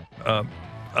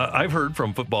 I've heard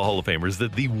from Football Hall of Famers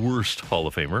that the worst Hall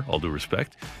of Famer, all due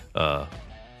respect,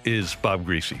 is Bob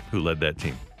Griese, who led that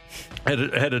team.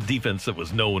 Had a defense that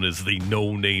was known as the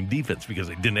no-name defense because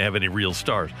they didn't have any real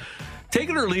stars. Take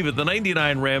it or leave it, the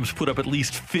 99 Rams put up at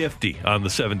least 50 on the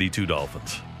 72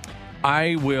 Dolphins.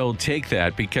 I will take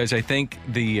that because I think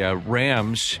the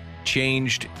Rams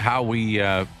changed how we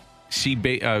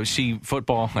see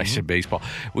football. I said baseball.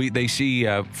 They see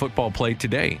football played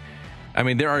today. I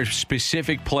mean, there are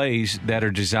specific plays that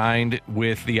are designed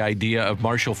with the idea of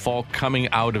Marshall Faulk coming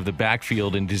out of the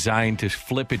backfield and designed to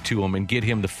flip it to him and get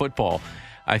him the football.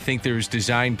 I think there's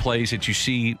design plays that you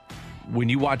see when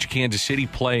you watch Kansas City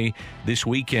play this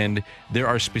weekend. There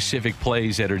are specific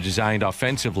plays that are designed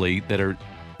offensively that are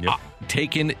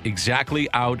taken exactly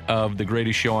out of The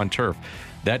Greatest Show on Turf.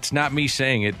 That's not me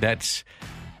saying it. That's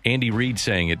Andy Reid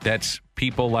saying it. That's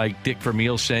people like Dick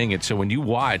Vermeil saying it. So when you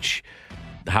watch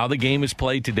how the game is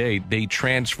played today, they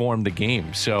transform the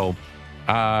game. So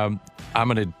I'm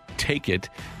going to take it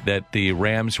that the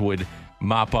Rams would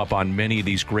mop up on many of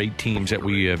these great teams that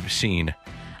we have seen.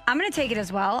 I'm going to take it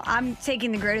as well. I'm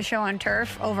taking The Greatest Show on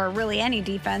Turf over really any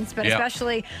defense, but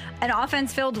especially an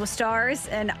offense filled with stars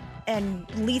and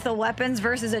lethal weapons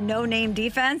versus a no-name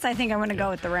defense. I think I'm going to go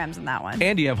with the Rams in that one.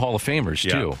 And you have Hall of Famers,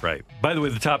 too. Yeah, right. By the way,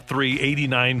 the top three,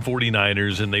 89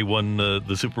 49ers, and they won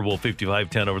the Super Bowl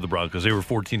 55-10 over the Broncos. They were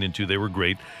 14-2. They were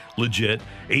great. Legit.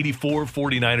 84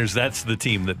 49ers, that's the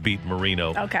team that beat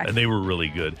Marino. Okay. And they were really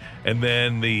good. And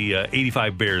then the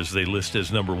 85 Bears, they list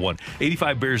as number one.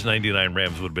 85 Bears, 99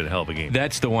 Rams would have been a hell of a game.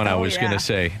 That's the one I was going to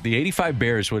say. The 85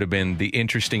 Bears would have been the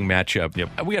interesting matchup.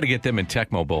 Yep. We got to get them in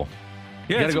Tecmo Bowl.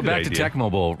 You got to go back to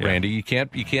Tecmo Bowl, Randy. You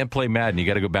can't play Madden. You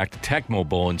got to go back to Tecmo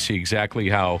Bowl and see exactly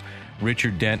how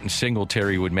Richard Dent and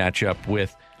Singletary would match up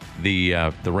with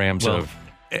the Rams of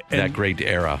that great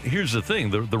era. Here's the thing: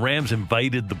 the Rams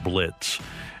invited the blitz.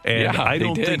 And I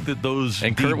don't think that those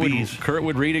DBs... Kurt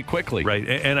would read it quickly. Right,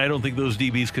 and I don't think those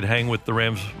DBs could hang with the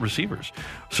Rams receivers.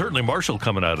 Certainly Marshall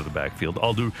coming out of the backfield.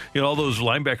 All those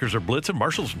linebackers are blitzing.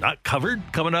 Marshall's not covered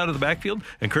coming out of the backfield.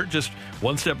 And Kurt just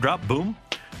one-step drop, boom.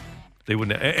 They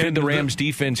wouldn't... Could the Rams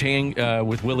defense hang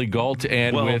with Willie Gault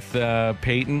and with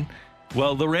Peyton?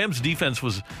 Well, the Rams defense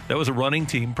was a running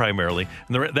team primarily,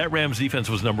 and that Rams defense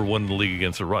was number 1 in the league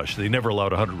against the rush. They never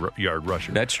allowed a 100-yard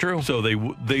rusher. That's true. So they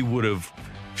would have...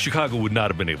 Chicago would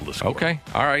not have been able to score. Okay.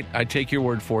 All right. I take your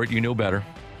word for it. You know better.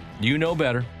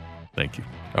 Thank you.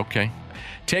 Okay.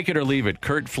 Take it or leave it.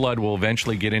 Curt Flood will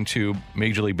eventually get into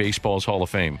Major League Baseball's Hall of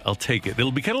Fame. I'll take it.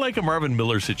 It'll be kind of like a Marvin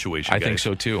Miller situation, I think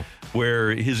so, too.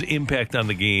 Where his impact on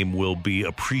the game will be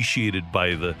appreciated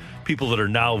by the people that are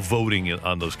now voting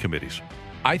on those committees.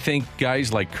 I think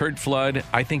guys like Curt Flood,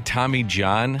 I think Tommy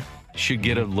John should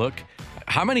get a look.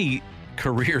 How many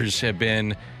careers have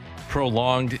been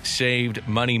prolonged, saved,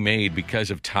 money made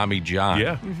because of Tommy John?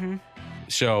 Yeah. Mm-hmm.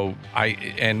 So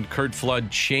and Curt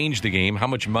Flood changed the game. How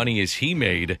much money has he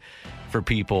made for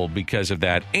people because of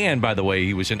that? And by the way,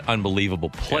 he was an unbelievable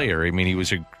player. I mean, he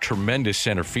was a tremendous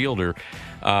center fielder.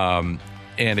 And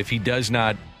if he does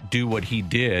not do what he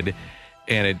did,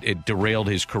 and it derailed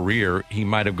his career, he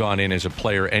might have gone in as a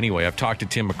player anyway. I've talked to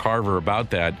Tim McCarver about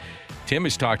that. Tim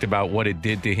has talked about what it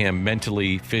did to him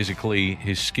mentally, physically.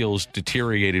 His skills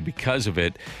deteriorated because of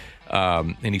it.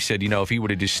 And he said, if he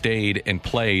would have just stayed and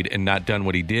played and not done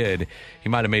what he did, he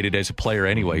might have made it as a player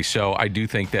anyway. So I do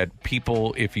think that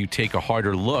people, if you take a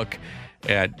harder look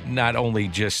at not only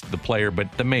just the player,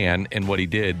 but the man and what he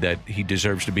did, that he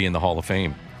deserves to be in the Hall of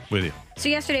Fame. With you. So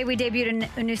yesterday we debuted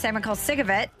a new segment called Sick of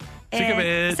It.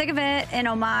 Sick of It in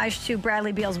homage to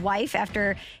Bradley Beal's wife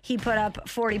after he put up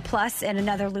 40-plus in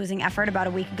another losing effort about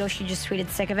a week ago. She just tweeted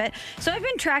sick of it. So I've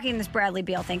been tracking this Bradley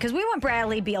Beal thing because we want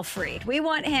Bradley Beal freed. We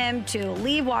want him to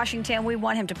leave Washington. We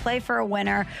want him to play for a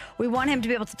winner. We want him to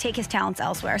be able to take his talents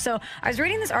elsewhere. So I was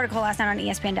reading this article last night on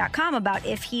ESPN.com about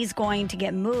if he's going to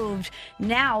get moved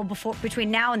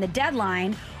between now and the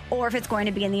deadline, or if it's going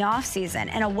to be in the offseason.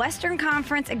 And a Western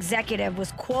Conference executive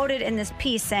was quoted in this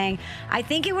piece saying, I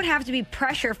think it would have to be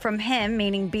pressure from him,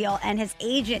 meaning Beal, and his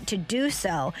agent to do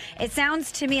so. It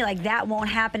sounds to me like that won't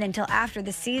happen until after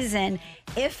the season,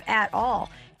 if at all.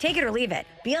 Take it or leave it.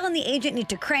 Beal and the agent need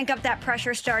to crank up that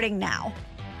pressure starting now.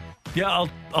 Yeah,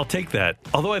 I'll take that.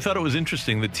 Although I thought it was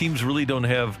interesting that teams really don't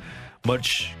have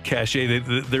much cachet.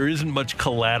 There isn't much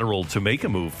collateral to make a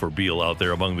move for Beal out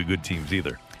there among the good teams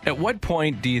either. At what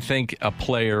point do you think a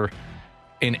player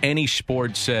in any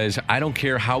sport says, I don't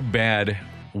care how bad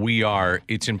we are,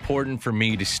 it's important for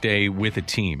me to stay with a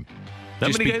team?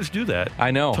 Not many guys do that.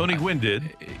 I know. Tony Gwynn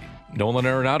did. Nolan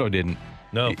Arenado didn't.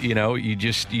 No.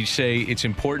 You say it's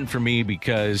important for me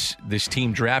because this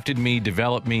team drafted me,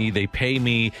 developed me, they pay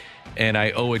me, and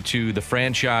I owe it to the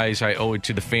franchise, I owe it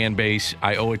to the fan base,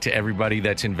 I owe it to everybody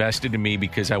that's invested in me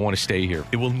because I want to stay here.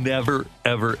 It will never,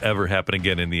 ever, ever happen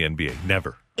again in the NBA.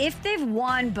 Never. If they've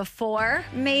won before,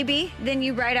 maybe, then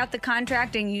you write out the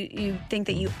contract and you think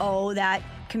that you owe that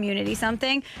community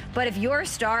something. But if you're a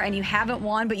star and you haven't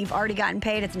won, but you've already gotten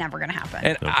paid, it's never going to happen.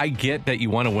 And I get that you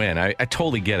want to win. I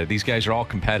totally get it. These guys are all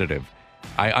competitive.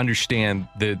 I understand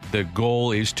the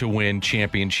goal is to win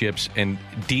championships, and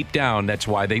deep down, that's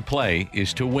why they play,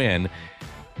 is to win.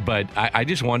 But I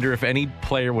just wonder if any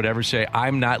player would ever say,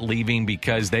 I'm not leaving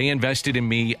because they invested in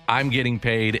me, I'm getting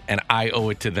paid, and I owe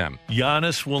it to them.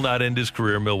 Giannis will not end his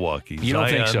career in Milwaukee. You don't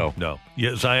think so? No.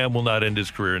 Yeah, Zion will not end his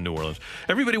career in New Orleans.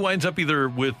 Everybody winds up either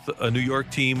with a New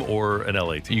York team or an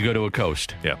LA team. You go to a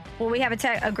coast. Yeah. Well, we have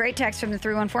a great text from the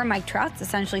 314. Mike Trout's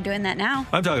essentially doing that now.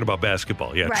 I'm talking about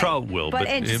basketball. Yeah, right. Trout will, but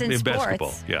in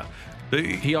basketball. Yeah.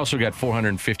 He also got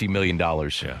 $450 million.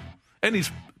 Yeah. And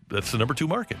that's the number 2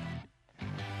 market.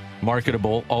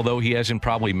 Marketable, although he hasn't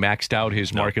probably maxed out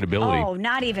his marketability. Oh,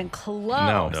 not even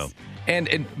close. No. And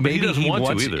maybe he doesn't want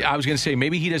to either. I was going to say,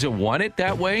 maybe he doesn't want it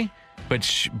that way,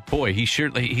 but boy,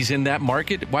 he's in that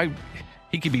market. Why?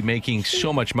 He could be making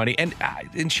so much money.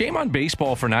 And shame on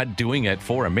baseball for not doing it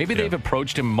for him. Maybe they've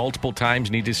approached him multiple times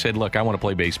and he just said, look, I want to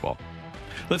play baseball.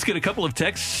 Let's get a couple of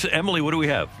texts. Emily, what do we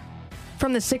have?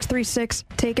 From the 636,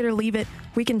 take it or leave it.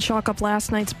 We can chalk up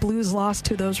last night's Blues loss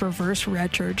to those reverse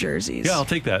retro jerseys. Yeah, I'll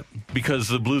take that because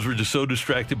the Blues were just so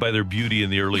distracted by their beauty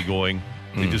in the early going.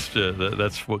 They just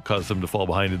that's what caused them to fall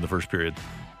behind in the first period.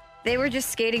 They were just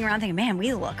skating around thinking, man,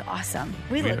 we look awesome.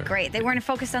 We look great. They weren't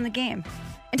focused on the game.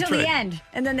 until That's the right. end.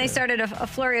 And then they started a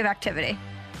flurry of activity.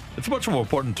 It's much more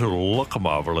important to look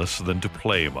marvelous than to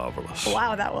play marvelous.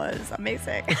 Wow, that was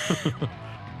amazing.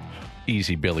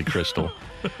 Easy, Billy Crystal.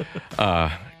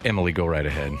 Emily, go right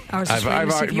ahead. I was just waiting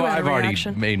to see if you had a I've already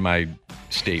reaction. made my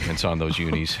statements on those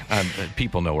unis.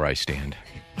 People know where I stand.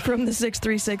 From the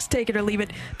 636, take it or leave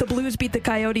it. The Blues beat the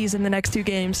Coyotes in the next 2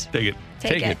 games. Take it.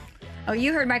 Take it. Oh,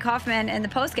 you heard Mike Hoffman in the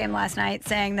postgame last night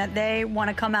saying that they want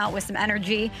to come out with some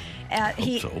energy.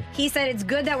 He said it's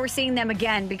good that we're seeing them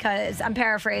again because, I'm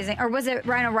paraphrasing, or was it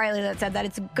Ryan O'Reilly that said that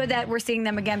it's good that we're seeing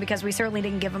them again because we certainly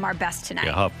didn't give them our best tonight.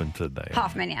 Yeah, Hoffman said that.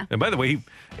 Hoffman, yeah. And by the way,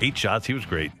 8 shots. He was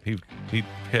great. He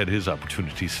had his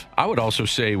opportunities. I would also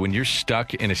say when you're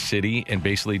stuck in a city and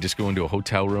basically just go into a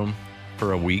hotel room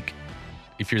for a week,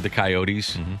 if you're the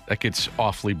Coyotes, that gets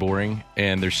awfully boring,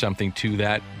 and there's something to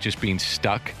that, just being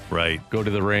stuck. Right. Go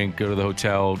to the rink, go to the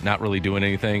hotel, not really doing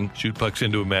anything. Shoot pucks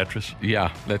into a mattress.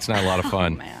 Yeah, that's not a lot of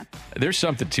fun. Man. There's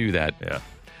something to that. Yeah.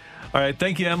 All right.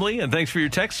 Thank you, Emily, and thanks for your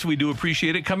texts. We do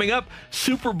appreciate it. Coming up,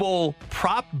 Super Bowl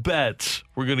prop bets.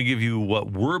 We're going to give you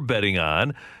what we're betting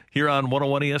on here on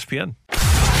 101 ESPN.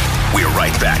 We're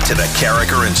right back to the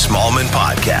Carricker and Smallman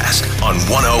podcast on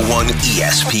 101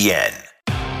 ESPN.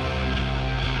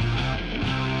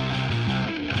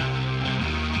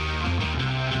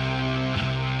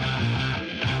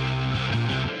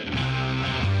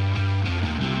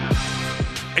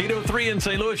 In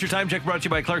St. Louis, your time check brought to you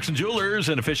by Clarkson Jewelers,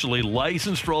 an officially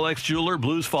licensed Rolex jeweler.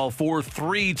 Blues fall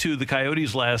 4-3 to the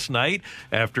Coyotes last night.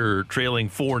 After trailing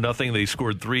 4-0, they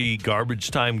scored 3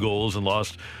 garbage time goals and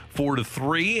lost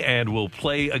 4-3, and will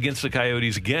play against the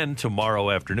Coyotes again tomorrow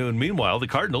afternoon. Meanwhile, the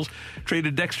Cardinals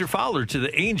traded Dexter Fowler to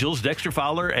the Angels. Dexter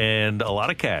Fowler and a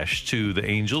lot of cash to the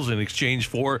Angels in exchange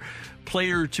for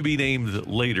player to be named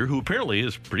later, who apparently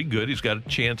is pretty good. He's got a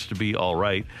chance to be all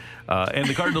right. And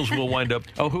the Cardinals will wind up...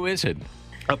 Oh, who is it?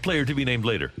 A player to be named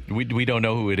later. We don't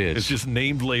know who it is. It's just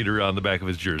named later on the back of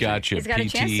his jersey. Gotcha. He's got a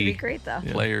chance to be great, though.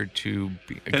 Player to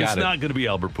be... And it's not going to be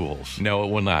Albert Pujols. No, it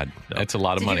will not. No. That's a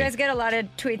lot of Did money. you guys get a lot of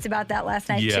tweets about that last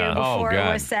night, too, before it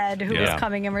was said who was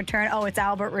coming in return? Oh, it's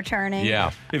Albert returning.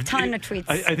 Yeah. A ton of tweets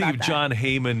I think about if that. John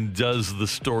Heyman does the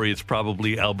story, it's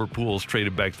probably Albert Pujols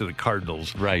traded back to the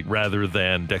Cardinals, right, rather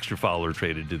than Dexter Fowler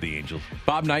traded to the Angels.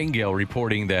 Bob Nightingale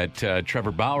reporting that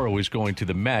Trevor Bauer was going to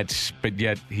the Mets, but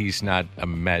yet he's not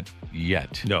a Met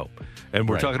yet. No. And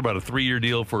we're talking about a 3-year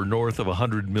deal for north of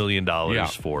 $100 million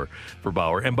for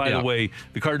Bauer. And by the way,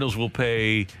 the Cardinals will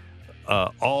pay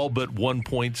all but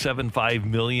 $1.75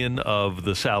 million of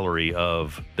the salary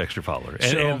of Dexter Fowler,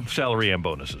 and salary and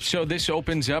bonuses. So this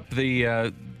opens up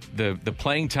the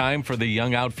playing time for the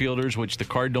young outfielders, which the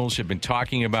Cardinals have been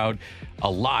talking about a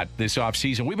lot this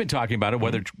offseason. We've been talking about it,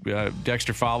 whether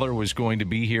Dexter Fowler was going to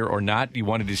be here or not. You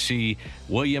wanted to see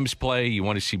Williams play. You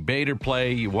want to see Bader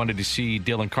play. You wanted to see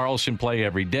Dylan Carlson play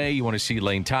every day. You want to see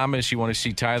Lane Thomas. You want to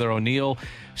see Tyler O'Neill.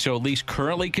 So at least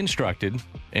currently constructed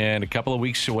and a couple of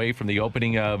weeks away from the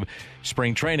opening of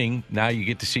spring training, now you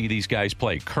get to see these guys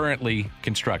play. Currently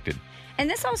constructed. And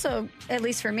this also, at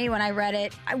least for me, when I read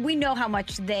it, we know how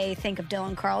much they think of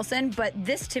Dylan Carlson, but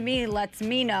this to me lets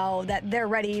me know that they're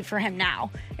ready for him now.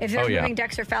 If they're moving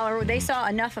Dexter Fowler, they saw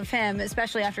enough of him,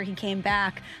 especially after he came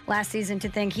back last season, to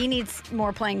think he needs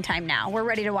more playing time now. We're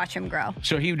ready to watch him grow.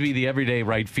 So he would be the everyday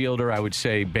right fielder. I would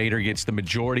say Bader gets the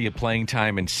majority of playing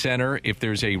time in center. If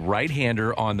there's a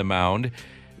right-hander on the mound,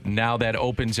 now that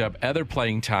opens up other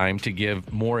playing time to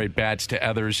give more at-bats to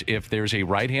others. If there's a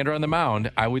right-hander on the mound,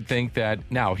 I would think that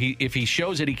now if he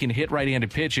shows that he can hit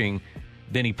right-handed pitching,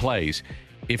 then he plays.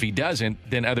 If he doesn't,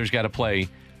 then others got to play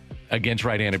against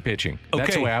right-handed pitching.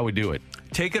 That's the way I would do it.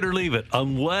 Take it or leave it.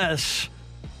 Unless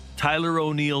Tyler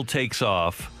O'Neill takes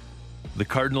off, the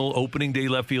Cardinal opening day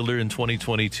left fielder in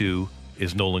 2022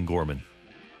 is Nolan Gorman.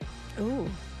 Ooh.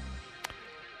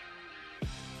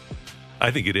 I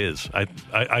think it is.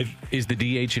 Is the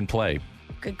DH in play?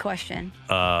 Good question.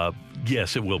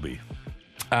 Yes, it will be.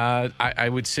 I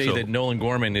would say that Nolan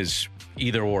Gorman is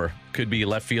either or. Could be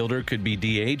left fielder, could be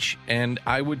DH, and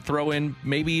I would throw in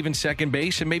maybe even second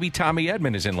base, and maybe Tommy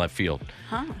Edman is in left field.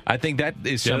 Huh. I think that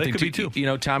is something that could be too. You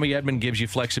know, Tommy Edman gives you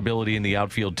flexibility in the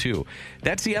outfield too.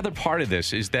 That's the other part of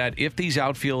this, is that if these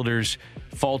outfielders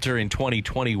falter in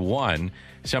 2021,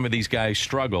 some of these guys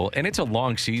struggle, and it's a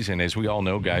long season, as we all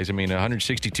know, guys. I mean,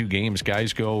 162 games,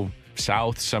 guys go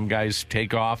south, some guys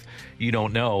take off, you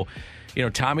don't know. You know,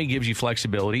 Tommy gives you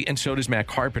flexibility, and so does Matt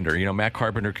Carpenter. You know, Matt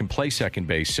Carpenter can play second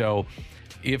base. So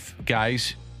if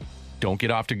guys don't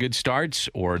get off to good starts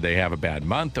or they have a bad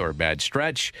month or a bad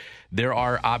stretch, there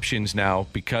are options now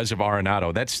because of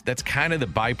Arenado. That's kind of the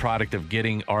byproduct of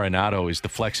getting Arenado is the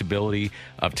flexibility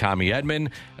of Tommy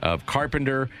Edman, of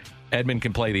Carpenter. Edman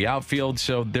can play the outfield,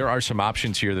 so there are some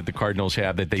options here that the Cardinals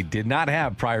have that they did not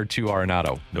have prior to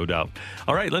Arenado. No doubt.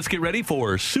 All right, let's get ready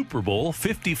for Super Bowl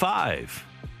 55.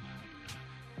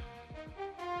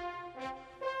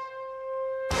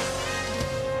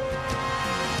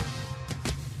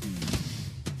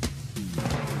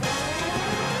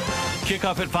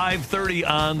 Kickoff at 5:30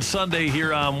 on Sunday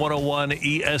here on 101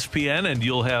 ESPN, and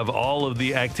you'll have all of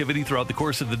the activity throughout the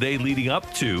course of the day leading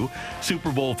up to Super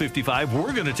Bowl 55.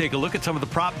 We're going to take a look at some of the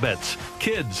prop bets.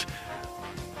 Kids,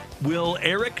 will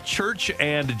Eric Church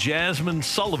and Jasmine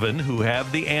Sullivan, who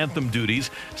have the anthem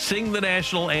duties, sing the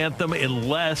national anthem in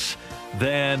less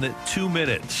than 2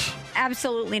 minutes?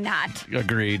 Absolutely not.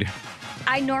 Agreed.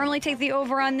 I normally take the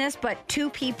over on this, but 2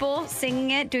 people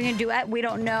singing it, doing a duet, we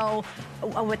don't know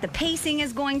what the pacing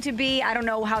is going to be. I don't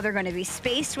know how they're going to be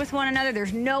spaced with one another.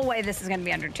 There's no way this is going to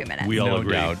be under 2 minutes. We all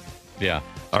agree. Doubt. Yeah,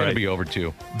 it's going to be over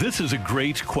 2. This is a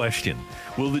great question.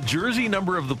 Will the jersey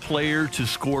number of the player to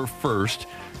score first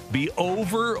be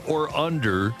over or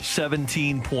under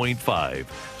 17.5?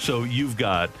 So you've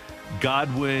got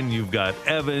Godwin, you've got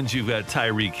Evans, you've got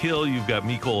Tyreek Hill, you've got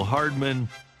Mecole Hardman.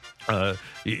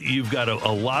 You've got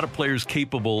a lot of players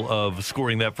capable of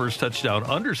scoring that first touchdown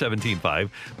under 17.5,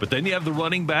 but then you have the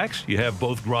running backs. You have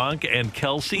both Gronk and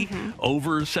Kelsey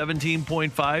over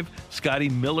 17.5. Scotty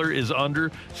Miller is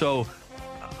under. So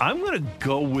I'm going to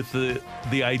go with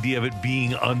the idea of it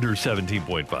being under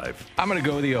 17.5. I'm going to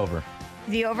go with the over.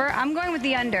 The over? I'm going with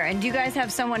the under. And do you guys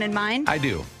have someone in mind? I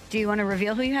do. Do you want to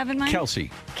reveal who you have in mind?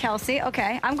 Kelsey. Kelsey,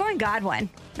 okay. I'm going Godwin,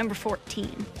 number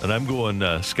 14. And I'm going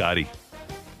Scotty.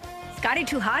 Scotty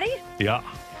Tuhati? Yeah.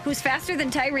 Who's faster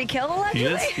than Tyreek Hill,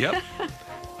 allegedly? He is, yep.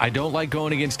 I don't like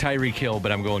going against Tyreek Hill,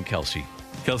 but I'm going Kelsey.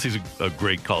 Kelsey's a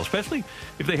great call, especially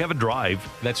if they have a drive.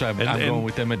 That's why I'm going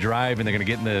with them a drive, and they're going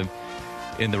to get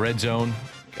in the red zone.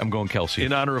 I'm going Kelsey.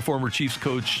 In honor of former Chiefs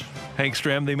coach Hank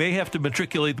Stram, they may have to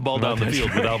matriculate the ball down the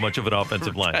field without much of an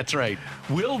offensive line. That's right.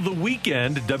 Will The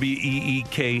Weeknd,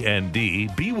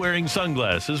 Weeknd, be wearing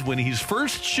sunglasses when he's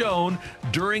first shown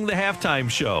during the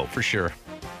halftime show? For sure.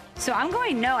 So I'm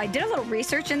going no. I did a little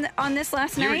research on this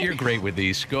last night. You're great with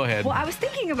these. Go ahead. Well, I was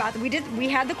thinking about that. We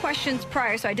had the questions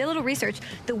prior, so I did a little research.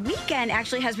 The Weeknd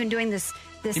actually has been doing this.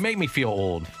 You make me feel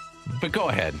old, but go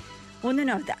ahead. Well,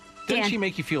 no. Doesn't she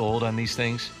make you feel old on these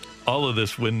things? All of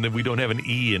this when we don't have an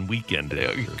E in weekend.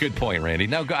 Good point, Randy.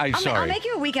 Now, sorry. I'll make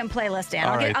you a weekend playlist, Dan.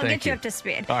 I'll get you up to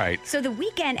speed. All right. So The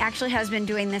Weeknd actually has been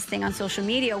doing this thing on social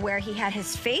media where he had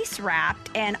his face wrapped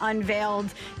and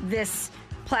unveiled this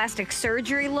plastic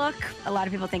surgery look. A lot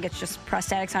of people think it's just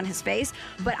prosthetics on his face,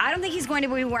 but I don't think he's going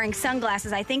to be wearing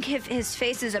sunglasses. I think if his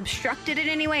face is obstructed in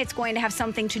any way, it's going to have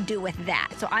something to do with that.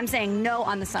 So I'm saying no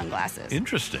on the sunglasses.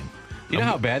 Interesting. You know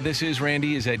how bad this is,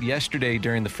 Randy? Is that yesterday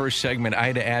during the first segment, I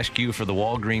had to ask you for the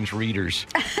Walgreens readers.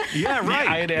 Yeah, right.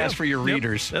 I had to ask for your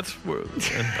readers. That's where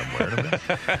I'm wearing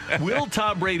them. Will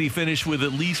Tom Brady finish with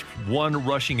at least 1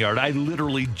 rushing yard? I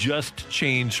literally just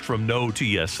changed from no to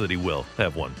yes that he will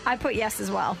have 1. I put yes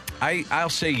as well. I'll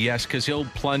say yes because he'll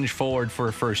plunge forward for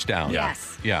a first down.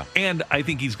 Yes. Yeah. And I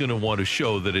think he's going to want to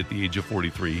show that at the age of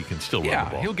 43 he can still run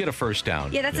the ball. He'll get a first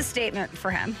down. Yeah, that's a statement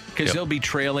for him. Because they'll be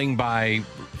trailing by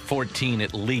 14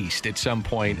 at least at some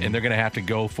point, and they're going to have to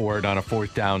go for it on a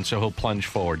 4th down, so he'll plunge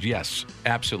forward. Yes,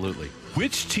 absolutely.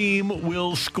 Which team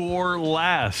will score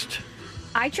last?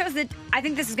 I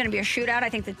think this is going to be a shootout. I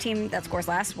think the team that scores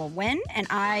last will win, and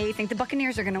I think the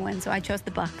Buccaneers are going to win, so I chose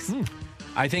the Bucs.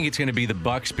 I think it's going to be the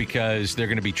Bucs because they're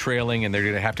going to be trailing, and they're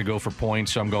going to have to go for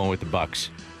points, so I'm going with the Bucs.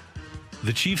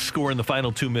 The Chiefs score in the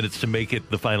final 2 minutes to make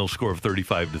it the final score of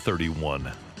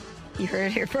 35-31. You heard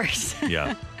it here first.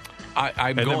 Yeah.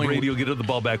 And then Brady will get the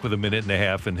ball back with a minute and a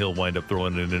half, and he'll wind up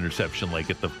throwing an interception like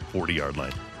at the 40-yard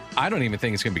line. I don't even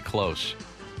think it's going to be close.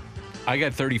 I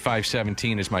got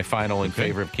 35-17 as my final in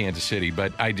favor of Kansas City,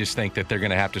 but I just think that they're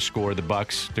going to have to score the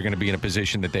Bucs. They're going to be in a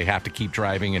position that they have to keep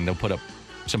driving, and they'll put up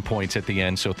some points at the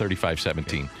end, so 35-17.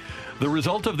 Okay. The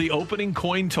result of the opening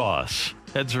coin toss,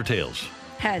 heads or tails?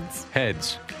 Heads.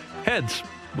 Heads.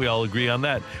 We all agree on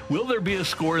that. Will there be a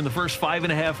score in the first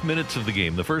 5.5 minutes of the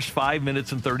game, the first 5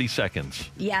 minutes and 30 seconds?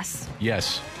 Yes.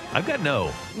 I've got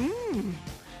no.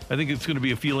 I think it's going to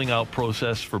be a feeling out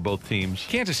process for both teams.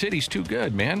 Kansas City's too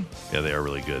good, man. Yeah, they are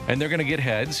really good. And they're going to get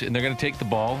heads, and they're going to take the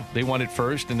ball. They want it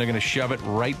first, and they're going to shove it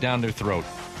right down their throat.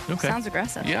 Okay. Sounds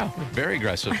aggressive. Yeah, very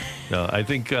aggressive. No, I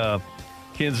think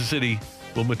Kansas City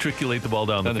will matriculate the ball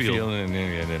down the field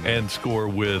and and score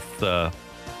with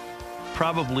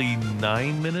probably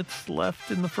 9 minutes left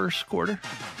in the first quarter.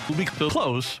 It'll be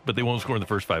close, but they won't score in the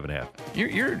first 5.5.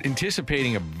 You're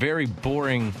anticipating a very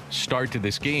boring start to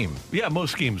this game. Yeah,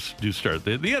 most games do start.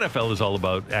 The NFL is all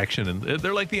about action, and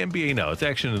they're like the NBA now. It's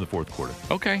action in the fourth quarter.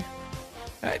 Okay.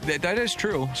 That is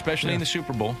true, especially in the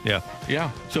Super Bowl. Yeah.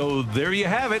 Yeah. So there you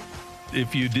have it.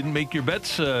 If you didn't make your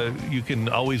bets, you can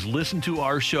always listen to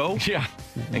our show. Yeah,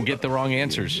 and get the wrong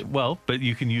answers. Well, but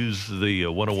you can use the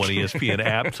 101 ESPN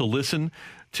app to listen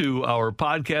to our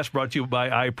podcast brought to you by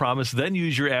I Promise. Then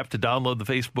use your app to download the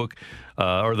Facebook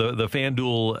or the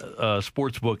FanDuel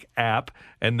Sportsbook app,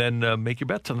 and then make your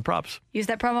bets on the props. Use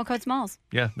that promo code SMALLS.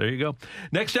 Yeah, there you go.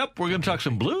 Next up, we're going to talk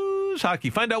some Blues hockey.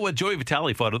 Find out what Joey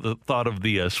Vitale thought of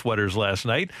the sweaters last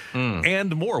night,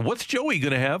 and more. What's Joey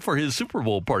going to have for his Super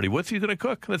Bowl party? What's he going to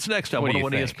cook? That's next on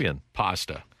 101 ESPN.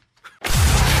 Pasta.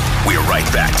 We're right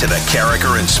back to the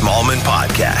Carragher and Smallman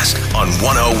podcast on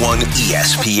 101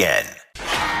 ESPN.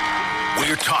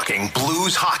 We're talking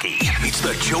Blues hockey. It's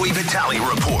the Joey Vitale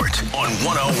Report on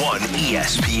 101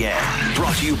 ESPN.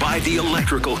 Brought to you by The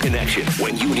Electrical Connection.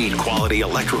 When you need quality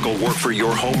electrical work for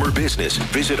your home or business,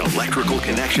 visit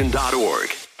electricalconnection.org.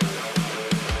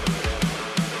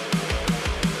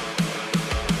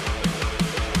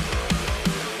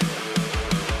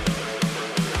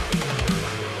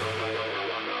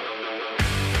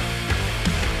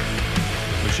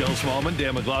 Michelle Smallman,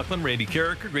 Dan McLaughlin, Randy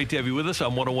Carragher. Great to have you with us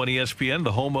on 101 ESPN,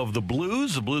 the home of the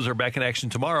Blues. The Blues are back in action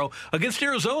tomorrow against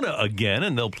Arizona again,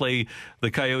 and they'll play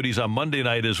the Coyotes on Monday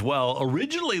night as well.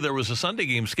 Originally, there was a Sunday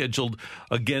game scheduled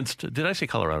against, did I say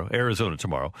Colorado? Arizona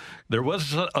tomorrow. There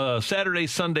was a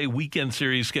Saturday-Sunday weekend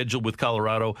series scheduled with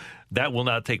Colorado. That will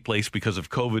not take place because of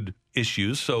COVID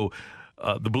issues, so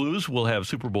the Blues will have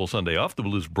Super Bowl Sunday off. The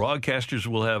Blues broadcasters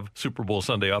will have Super Bowl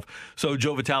Sunday off. So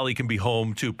Joe Vitale can be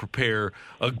home to prepare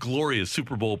a glorious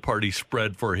Super Bowl party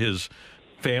spread for his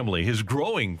family, his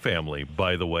growing family,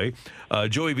 by the way.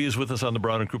 Joey V is with us on the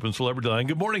Brown and Crouppen Celebrity Line.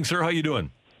 Good morning, sir. How you doing?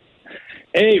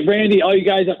 Hey, Randy, all you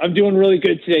guys, I'm doing really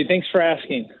good today. Thanks for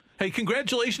asking. Hey,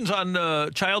 congratulations on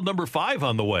child number 5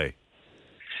 on the way.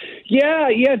 Yeah,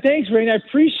 thanks, Randy. I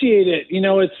appreciate it. You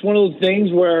know, it's one of those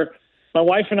things where my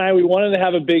wife and I, we wanted to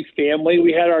have a big family.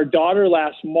 We had our daughter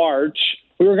last March.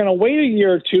 We were going to wait a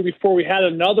year or two before we had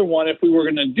another one if we were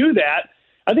going to do that.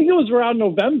 I think it was around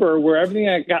November where everything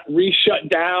got shut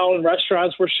down,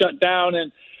 restaurants were shut down,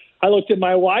 and I looked at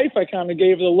my wife. I kind of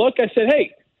gave her the look. I said,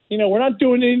 hey, you know, we're not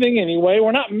doing anything anyway.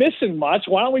 We're not missing much.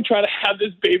 Why don't we try to have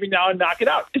this baby now and knock it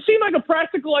out? It seemed like a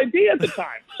practical idea at the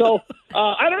time. So,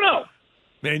 I don't know.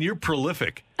 Man, you're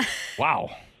prolific. Wow.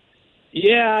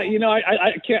 Yeah, you know,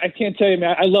 I can't tell you,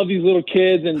 man. I love these little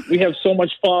kids, and we have so much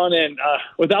fun. And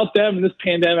without them in this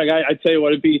pandemic, I tell you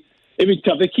what, it'd be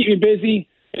tough. They keep me busy.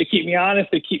 They keep me honest.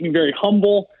 They keep me very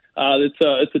humble. It's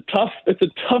a tough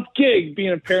gig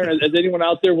being a parent, as anyone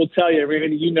out there will tell you.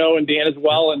 Randy, you know, and Dan as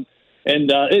well. And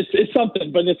it's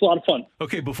something, but it's a lot of fun.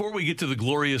 Okay, before we get to the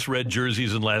glorious red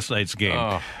jerseys in last night's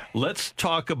game, let's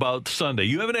talk about Sunday.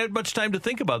 You haven't had much time to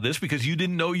think about this because you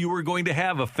didn't know you were going to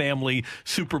have a family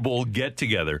Super Bowl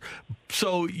get-together.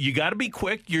 So you got to be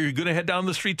quick. You're going to head down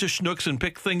the street to Schnucks and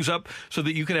pick things up so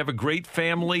that you can have a great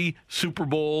family Super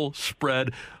Bowl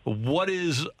spread. What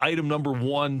is item number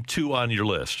 1, 2 on your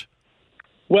list?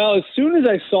 Well, as soon as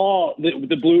I saw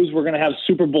the Blues were going to have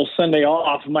Super Bowl Sunday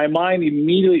off, my mind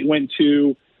immediately went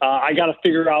to I got to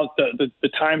figure out the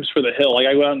times for the hill. Like,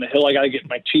 I go out on the hill, I got to get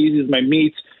my cheeses, my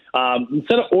meats.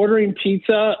 Instead of ordering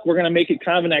pizza, we're going to make it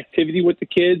kind of an activity with the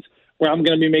kids where I'm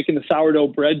going to be making the sourdough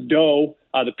bread dough,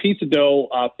 the pizza dough,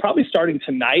 probably starting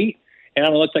tonight. And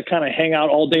I'm going to let that kind of hang out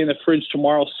all day in the fridge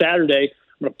tomorrow, Saturday.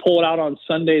 I'm going to pull it out on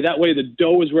Sunday. That way the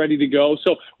dough is ready to go.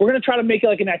 So we're going to try to make it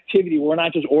like an activity. We're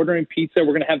not just ordering pizza.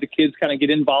 We're going to have the kids kind of get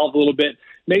involved a little bit,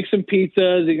 make some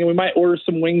pizzas. You know, we might order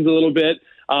some wings a little bit.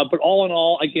 But all in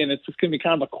all, again, it's just going to be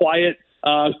kind of a quiet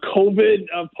COVID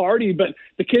party. But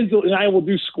the kids and I will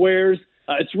do squares.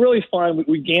 It's really fun.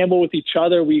 We gamble with each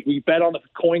other. We bet on the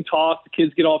coin toss. The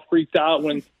kids get all freaked out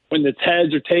when it's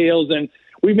heads or tails. And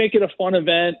we make it a fun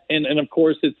event, and of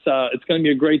course, it's going to be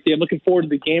a great day. I'm looking forward to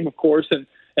the game, of course, and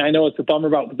I know it's a bummer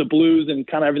about the Blues and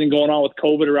kind of everything going on with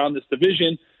COVID around this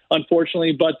division,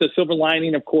 unfortunately. But the silver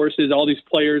lining, of course, is all these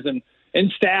players and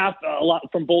staff, a lot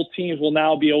from both teams, will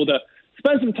now be able to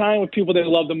spend some time with people they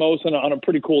love the most on a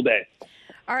pretty cool day.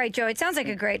 All right, Joe, it sounds like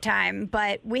a great time,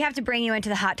 but we have to bring you into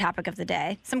the hot topic of the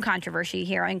day. Some controversy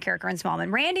here on Carragher and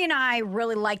Smallman. Randy and I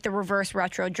really like the reverse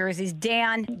retro jerseys.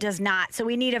 Dan does not, so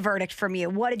we need a verdict from you.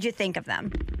 What did you think of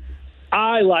them?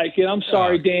 I like it. I'm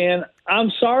sorry, Dan.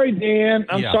 I'm sorry, Dan.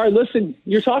 I'm Yeah. sorry. Listen,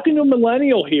 you're talking to a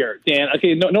millennial here, Dan.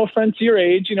 Okay, no offense to your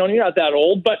age. You're not that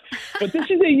old, but this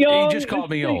is a young. You just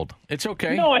called me old. It's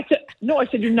okay. No, I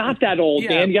said you're not that old, Yeah.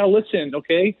 Dan. You gotta listen,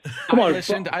 okay? Come on.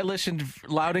 I listened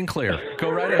loud and clear. Go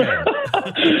right ahead.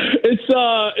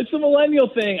 It's a millennial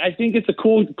thing. I think it's a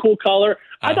cool color.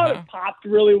 I thought it popped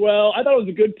really well. I thought it was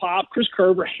a good pop. Chris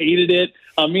Kerber hated it.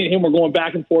 Me and him were going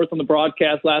back and forth on the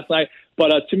broadcast last night.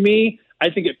 But to me, I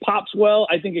think it pops well.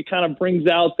 I think it kind of brings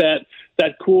out that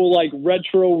cool, like,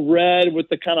 retro red with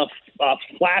the kind of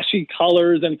flashy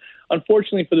colors. And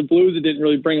unfortunately for the Blues, it didn't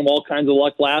really bring them all kinds of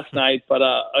luck last night. But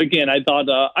again, I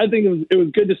think it was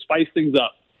good to spice things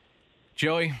up.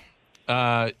 Joey,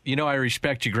 I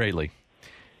respect you greatly.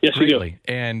 Yes, greatly. you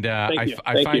do. And Thank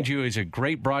I find you as a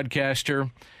great broadcaster.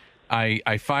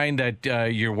 I find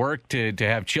that your work to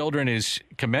have children is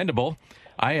commendable.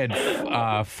 I had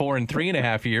 4 and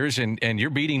 3.5 years, and you're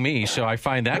beating me, so I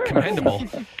find that commendable.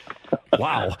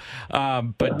 Wow.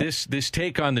 But this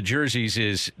take on the jerseys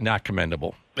is not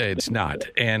commendable. It's not.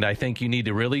 And I think you need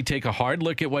to really take a hard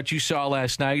look at what you saw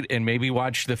last night and maybe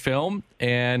watch the film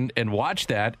and watch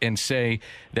that and say,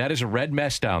 that is a red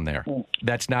mess down there.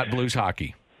 That's not Blues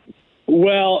hockey.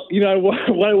 Well,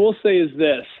 what I will say is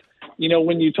this.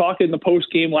 When you talk in the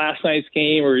post-game, last night's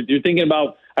game, or you're thinking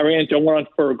about, I went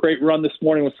for a great run this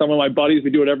morning with some of my buddies.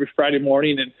 We do it every Friday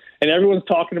morning, and everyone's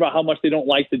talking about how much they don't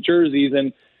like the jerseys.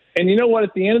 And you know what?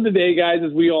 At the end of the day, guys,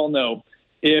 as we all know,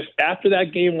 if after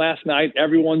that game last night,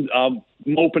 everyone's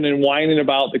moping and whining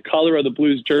about the color of the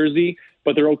Blues jersey,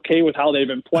 but they're okay with how they've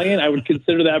been playing, I would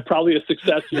consider that probably a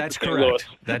success. That's correct.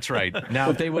 That's right.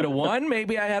 Now, if they would have won,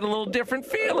 maybe I had a little different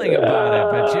feeling about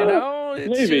it. But,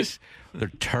 it's just,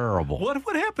 they're terrible.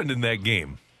 What happened in that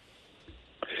game?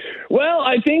 Well,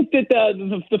 I think that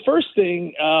the first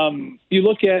thing you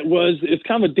look at it's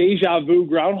kind of a deja vu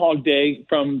Groundhog Day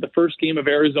from the first game of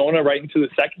Arizona right into the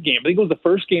second game. I think it was the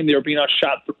first game they were being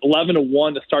outshot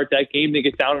 11-1 to start that game. They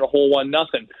get down in a hole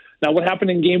 1-0. Now, what happened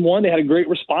in game one? They had a great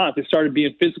response. They started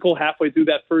being physical halfway through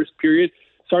that first period,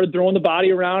 started throwing the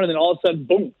body around, and then all of a sudden,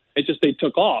 boom, they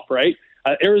took off, right?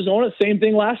 Arizona, same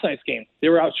thing last night's game. They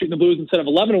were out shooting the Blues instead of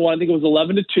 11-1. I think it was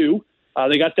 11-2.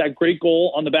 They got that great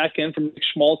goal on the back end from Nick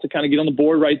Schmaltz to kind of get on the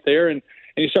board right there. And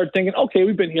you start thinking, okay,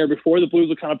 we've been here before. The Blues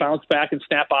will kind of bounce back and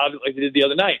snap out of it like they did the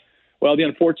other night. Well, the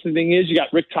unfortunate thing is you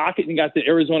got Rick Tocchet and you got the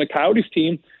Arizona Coyotes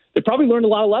team. They probably learned a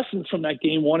lot of lessons from that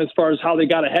game one as far as how they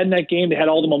got ahead in that game. They had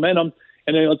all the momentum,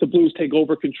 and they let the Blues take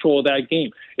over control of that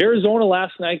game. Arizona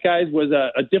last night, guys, was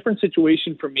a different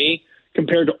situation for me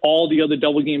compared to all the other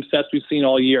double game sets we've seen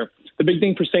all year. The big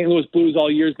thing for St. Louis Blues all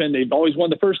year has been they've always won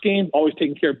the first game, always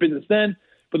taken care of business then.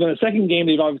 But then the second game,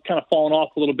 they've always kind of fallen off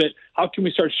a little bit. How can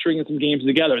we start stringing some games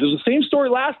together? There was the same story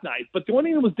last night, but the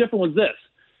only thing that was different was this.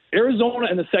 Arizona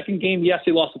in the second game, yes,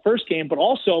 they lost the first game, but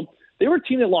also they were a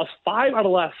team that lost 5 out of the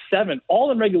last 7,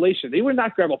 all in regulation. They would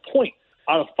not grab a point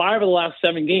out of 5 of the last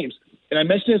 7 games. And I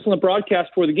mentioned this on the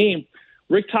broadcast before the game.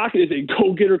 Rick Tocchet is a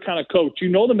go-getter kind of coach. You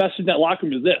know the message in that locker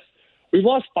room is this. We've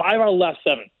lost 5 out of the last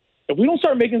 7. If we don't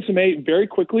start making some hay very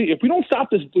quickly, if we don't stop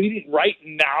this bleeding right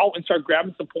now and start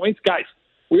grabbing some points, guys,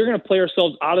 we're going to play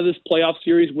ourselves out of this playoff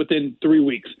series within 3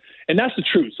 weeks. And that's the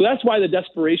truth. So that's why the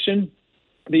desperation,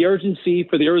 the urgency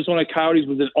for the Arizona Coyotes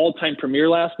was an all-time premiere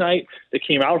last night. They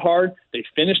came out hard. They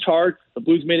finished hard. The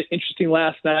Blues made it interesting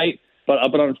last night. But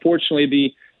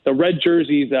unfortunately, the red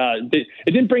jerseys, it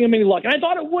didn't bring them any luck. And I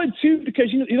thought it would, too,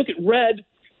 because you look at red.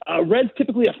 Red's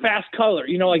typically a fast color.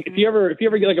 Like if you ever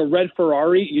get like a red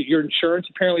Ferrari, your insurance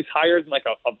apparently is higher than like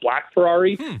a black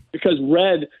Ferrari because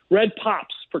red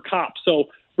pops for cops. So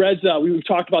reds, we've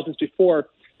talked about this before.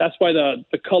 That's why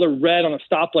the color red on a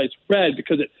stoplight's red,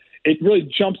 because it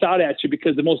really jumps out at you,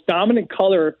 because the most dominant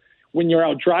color when you're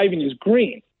out driving is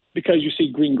green, because you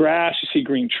see green grass, you see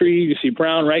green trees, you see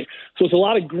brown, right? So it's a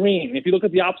lot of green. If you look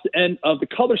at the opposite end of the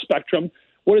color spectrum,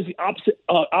 what is the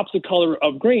opposite color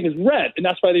of green is red, and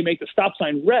that's why they make the stop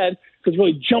sign red, because it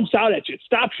really jumps out at you. It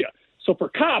stops you. So for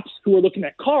cops who are looking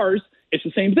at cars, it's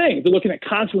the same thing. They're looking at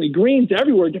constantly greens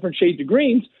everywhere, different shades of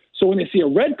greens. So when they see a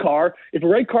red car, if a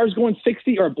red car is going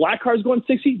 60 or a black car is going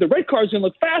 60, the red car is going to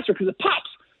look faster because it pops.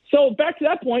 So back to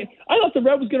that point, I thought the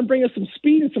red was going to bring us some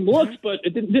speed and some looks, but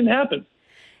it didn't happen.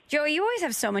 Joey, you always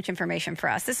have so much information for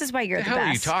us. This is why you're the hell best.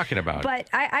 are you talking about? But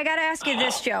I got to ask you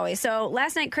this, Joey. So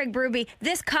last night, Craig Berube,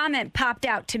 this comment popped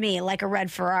out to me like a red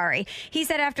Ferrari. He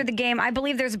said after the game, I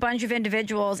believe there's a bunch of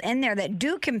individuals in there that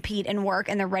do compete and work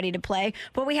and they're ready to play,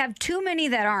 but we have too many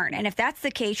that aren't. And if that's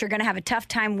the case, you're going to have a tough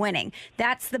time winning.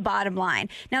 That's the bottom line.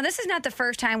 Now, this is not the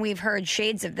first time we've heard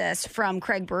shades of this from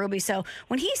Craig Berube. So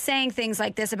when he's saying things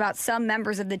like this about some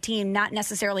members of the team not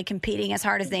necessarily competing as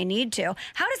hard as they need to,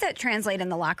 how does that translate in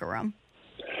the locker room?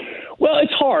 Well,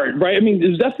 it's hard, right? I mean,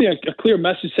 there's definitely a clear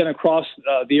message sent across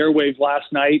the airwaves last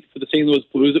night for the St. Louis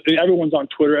Blues. I mean, everyone's on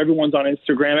Twitter. Everyone's on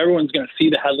Instagram. Everyone's going to see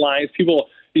the headlines.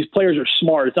 These players are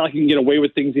smart. It's not like you can get away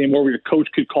with things anymore where your coach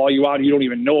could call you out and you don't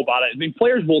even know about it. I mean,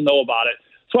 players will know about it.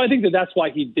 So I think that's why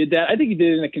he did that. I think he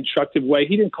did it in a constructive way.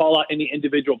 He didn't call out any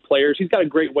individual players. He's got a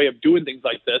great way of doing things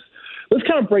like this. Let's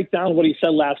kind of break down what he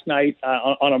said last night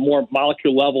on a more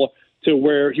molecular level to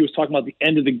where he was talking about the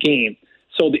end of the game.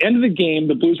 So the end of the game,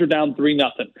 the Blues are down 3-0.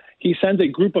 He sends a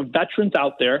group of veterans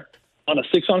out there on a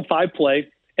 6-on-5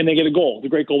 play, and they get a goal. It's a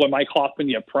great goal by Mike Hoffman.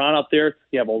 You have Perron out there.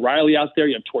 You have O'Reilly out there.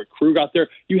 You have Torrey Krug out there.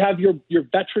 You have your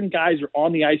veteran guys are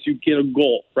on the ice. You get a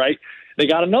goal, right? They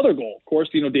got another goal. Of course,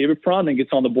 David Perron then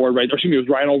gets on the board, right? Or excuse me, it was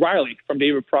Ryan O'Reilly from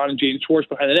David Perron and Jaden Schwartz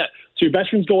behind the net. So your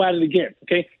veterans go at it again,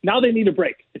 okay? Now they need a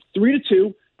break. It's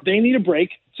 3-2. They need a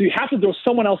break, so you have to throw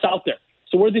someone else out there.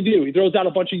 So what does he do? He throws out a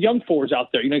bunch of young forwards out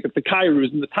there. You got the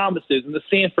Kyrous and the Thomases and the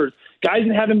Sanfords, guys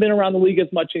that haven't been around the league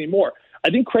as much anymore. I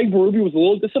think Craig Berube was a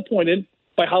little disappointed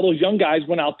by how those young guys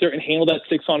went out there and handled that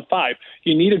 6-on-5.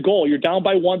 You need a goal. You're down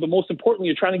by 1, but most importantly,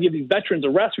 you're trying to give these veterans a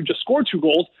rest who just scored 2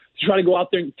 goals to try to go out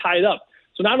there and tie it up.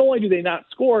 So not only do they not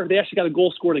score, they actually got a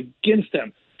goal scored against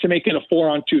them to make it a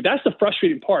 4-on-2. That's the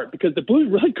frustrating part because the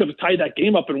Blues really could have tied that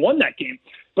game up and won that game.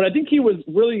 But I think he was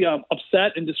really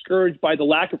upset and discouraged by the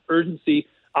lack of urgency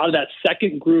out of that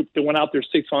second group that went out there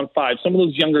 6-on-5, some of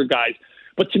those younger guys.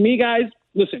 But to me, guys,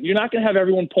 listen, you're not going to have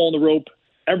everyone pulling the rope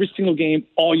every single game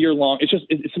all year long.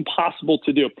 It's impossible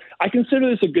to do. I consider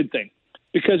this a good thing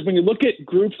because when you look at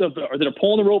groups that are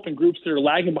pulling the rope and groups that are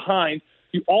lagging behind,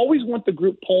 you always want the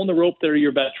group pulling the rope that are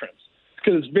your veterans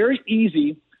because it's very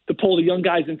easy to pull the young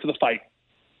guys into the fight.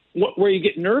 Where you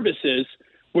get nervous is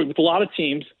with a lot of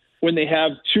teams when they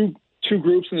have two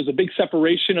groups and there's a big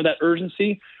separation of that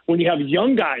urgency. When you have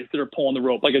young guys that are pulling the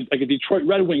rope, like a Detroit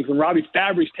Red Wings when Robbie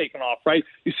Fabry's taking off, right?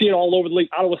 You see it all over the league.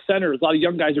 Ottawa Senators, a lot of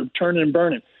young guys are turning and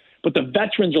burning, but the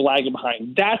veterans are lagging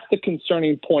behind. That's the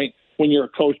concerning point when you're a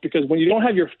coach because when you don't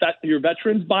have your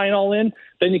veterans buying all in,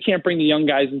 then you can't bring the young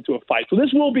guys into a fight. So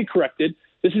this will be corrected.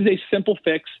 This is a simple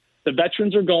fix. The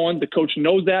veterans are going. The coach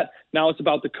knows that. Now it's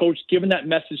about the coach giving that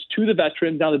message to the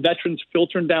veterans. Now the veterans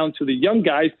filtering down to the young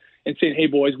guys and saying, hey,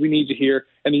 boys, we need you here.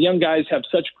 And the young guys have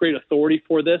such great authority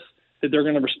for this that they're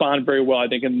going to respond very well, I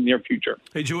think, in the near future.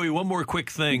 Hey, Joey, one more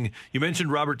quick thing. You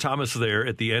mentioned Robert Thomas there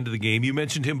at the end of the game. You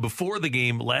mentioned him before the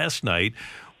game last night.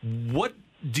 What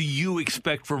do you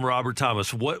expect from Robert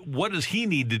Thomas? What does he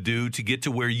need to do to get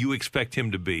to where you expect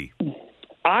him to be?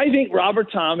 I think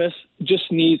Robert Thomas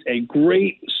just needs a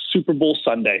great Super Bowl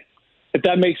Sunday, if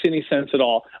that makes any sense at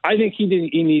all. I think he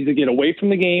needs to get away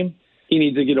from the game. He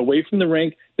needs to get away from the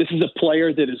rink. This is a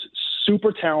player that is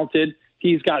super talented.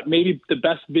 He's got maybe the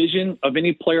best vision of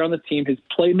any player on the team. His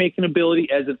playmaking ability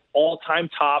as an all-time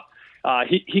top.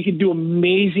 He can do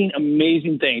amazing,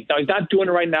 amazing things. Now, he's not doing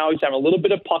it right now. He's having a little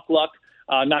bit of puck luck,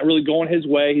 not really going his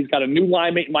way. He's got a new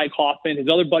line mate, Mike Hoffman. His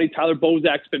other buddy, Tyler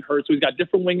Bozak's been hurt, so he's got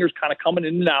different wingers kind of coming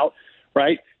in and out,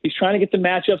 right? He's trying to get the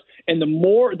matchups, and the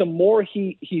more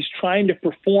he's trying to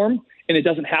perform and it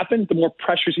doesn't happen, the more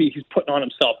pressure he's putting on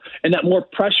himself. And that more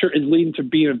pressure is leading to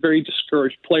being a very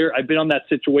discouraged player. I've been on that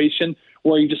situation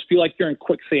where you just feel like you're in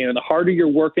quicksand, and the harder you're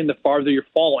working, the farther you're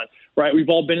falling, right? We've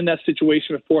all been in that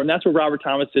situation before, and that's where Robert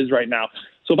Thomas is right now.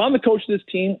 So if I'm the coach of this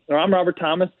team, or I'm Robert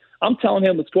Thomas, I'm telling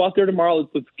him, let's go out there tomorrow,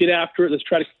 let's get after it, let's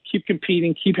try to keep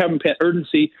competing, keep having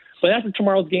urgency. But after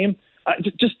tomorrow's game,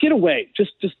 just get away.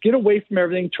 Just get away from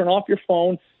everything, turn off your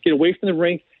phone, get away from the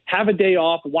rink, have a day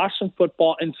off, watch some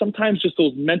football, and sometimes just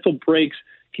those mental breaks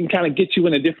can kind of get you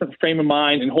in a different frame of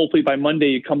mind, and hopefully by Monday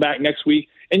you come back next week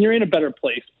and you're in a better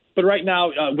place. But right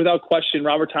now, without question,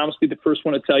 Robert Thomas will be the first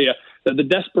one to tell you that the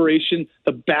desperation,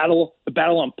 the battle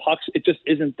on pucks, it just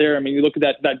isn't there. I mean, you look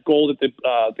at that goal that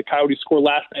the Coyotes scored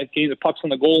last night's game, the puck's on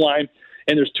the goal line,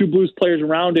 and there's 2 Blues players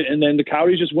around it, and then the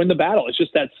Coyotes just win the battle. It's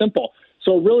just that simple.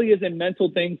 So it really is a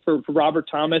mental thing for Robert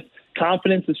Thomas.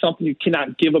 Confidence is something you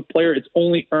cannot give a player. It's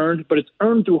only earned, but it's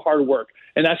earned through hard work.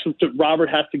 And that's what Robert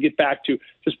has to get back to.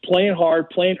 Just playing hard,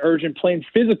 playing urgent, playing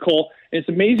physical. And it's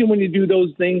amazing when you do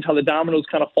those things, how the dominoes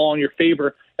kind of fall in your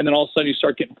favor. and then all of a sudden you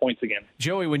start getting points again.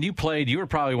 Joey, when you played, you were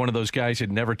probably one of those guys that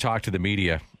never talked to the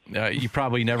media. You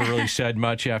probably never really said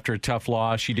much after a tough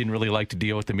loss. You didn't really like to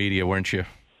deal with the media, weren't you?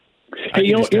 Hey,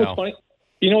 you know what's funny?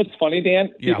 You know what's funny, Dan?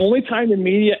 Yeah. The only time the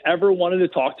media ever wanted to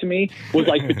talk to me was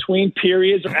like between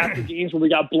periods or after games where we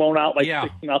got blown out like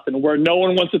 6-0, where no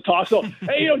one wants to talk. So,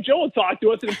 hey, Joe will talk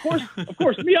to us, and of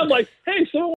course, me, I'm like, hey,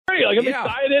 so great, like I'm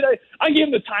excited. I gave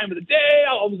him the time of the day.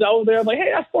 I was out there. I'm like,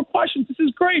 hey, ask more questions. This is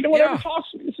great. No one ever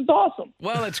talks to me. This is awesome.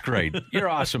 Well, that's great. You're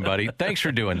awesome, buddy. Thanks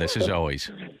for doing this as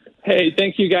always. Hey,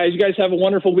 thank you guys. You guys have a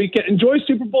wonderful weekend. Enjoy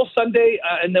Super Bowl Sunday,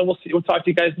 and then we'll talk to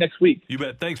you guys next week. You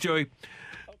bet. Thanks, Joey.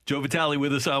 Joe Vitale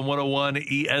with us on 101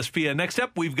 ESPN. Next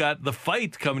up, we've got The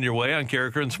Fight coming your way on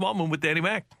Carricker and Smallman with Danny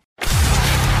Mac.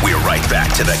 We're right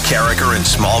back to the Carricker and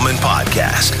Smallman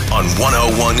podcast on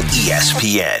 101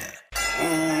 ESPN.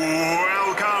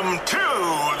 Welcome to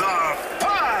The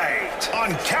Fight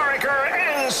on Carricker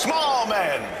and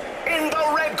Smallman. In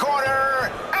the red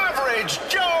corner, Average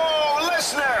Joe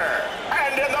Listener.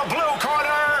 And in the blue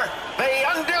corner, the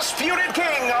undisputed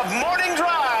king of morning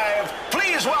drive.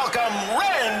 Please welcome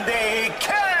Randy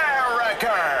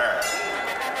Carricker.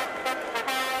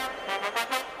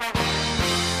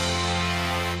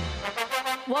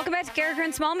 Welcome back to Carricker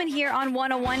and Smallman here on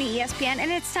 101 ESPN, and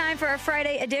it's time for a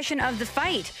Friday edition of The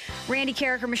Fight. Randy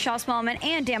Carricker, Michelle Smallman,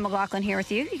 and Dan McLaughlin here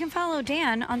with you. You can follow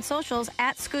Dan on socials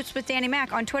at Scoots with Danny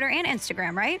Mac on Twitter and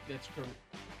Instagram, right?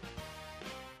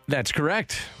 That's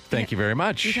correct. Thank you very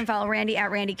much. You can follow Randy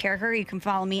at Randy Carricker. You can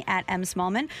follow me at M.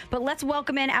 Smallman. But let's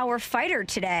welcome in our fighter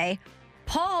today.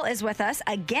 Paul is with us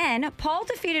again. Paul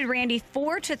defeated Randy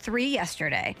 4-3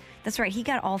 yesterday. That's right. He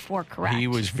got all 4 correct. He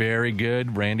was very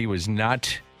good. Randy was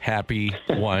not happy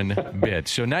one bit.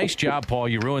 So nice job, Paul.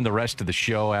 You ruined the rest of the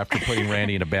show after putting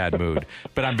Randy in a bad mood.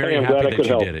 But I'm very happy that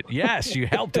you did it. Yes, you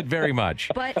helped it very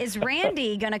much. But is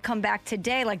Randy going to come back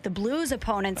today like the Blues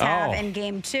opponents have in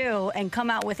Game 2 and come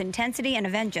out with intensity and a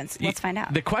vengeance? Let's find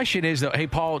out. The question is, though, hey,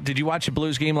 Paul, did you watch the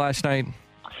Blues game last night?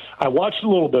 I watched a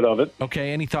little bit of it.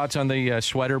 Okay, any thoughts on the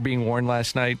sweater being worn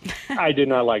last night? I did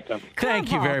not like them.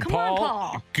 Thank you very much,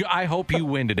 Paul. I hope you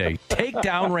win today. Take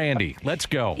down Randy. Let's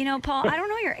go. You know, Paul, I don't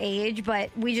know your age,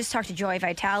 but we just talked to Joey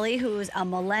Vitale, who's a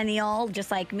millennial just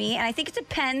like me, and I think it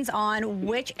depends on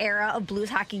which era of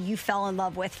Blues hockey you fell in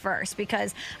love with first,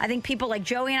 because I think people like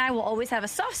Joey and I will always have a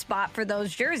soft spot for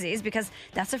those jerseys because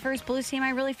that's the first Blues team I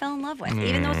really fell in love with,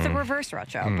 even though it's the reverse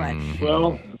retro. But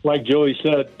well, like Joey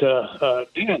said,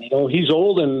 Dan, he's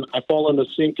old, and I fall in the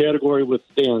same category with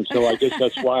Dan, so I guess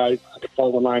that's why I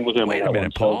fall in line with him. Wait a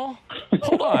minute, Paul.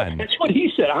 Hold on. That's what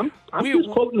he said. I'm just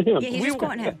quoting him. Yeah, he's just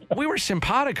quoting him. We were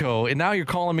simpatico, and now you're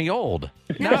calling me old.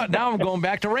 Now I'm going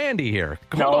back to Randy here.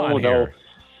 Hold on here.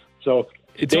 So,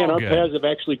 it's Dan, all our good. paths have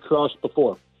actually crossed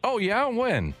before. Oh, yeah?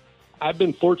 When? I've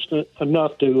been fortunate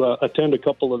enough to attend a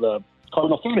couple of the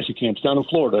Cardinal fantasy camps down in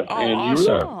Florida. Oh, and awesome.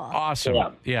 you were there.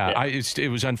 Awesome. Yeah. It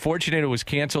was unfortunate it was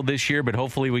canceled this year, but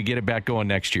hopefully we get it back going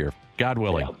next year. God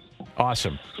willing. Yeah.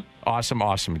 Awesome.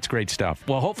 It's great stuff.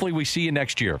 Well, hopefully we see you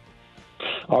next year.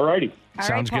 All righty.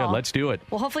 Sounds good. Let's do it.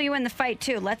 Well, hopefully you win the fight,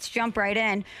 too. Let's jump right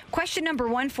in. Question number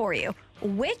 1 for you.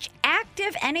 Which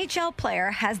active NHL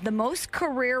player has the most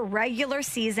career regular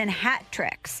season hat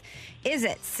tricks? Is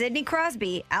it Sidney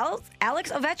Crosby, Alex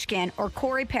Ovechkin, or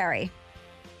Corey Perry?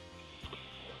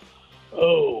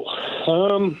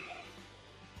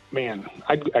 Man,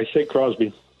 I say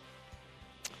Crosby.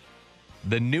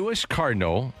 The newest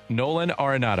Cardinal, Nolan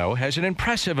Arenado, has an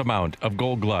impressive amount of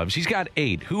gold gloves. He's got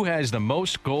 8. Who has the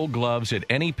most gold gloves at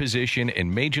any position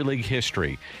in Major League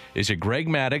history? Is it Greg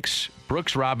Maddux,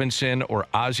 Brooks Robinson, or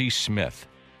Ozzie Smith?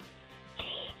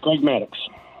 Greg Maddux.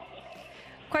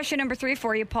 Question number 3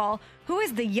 for you, Paul. Who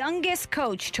is the youngest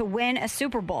coach to win a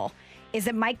Super Bowl? Is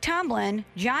it Mike Tomlin,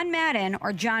 John Madden,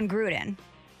 or John Gruden?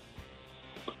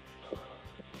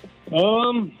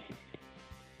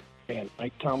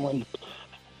 Mike Tomlin.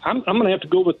 I'm going to have to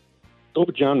go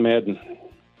with John Madden.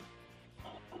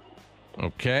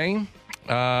 Okay.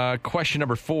 Question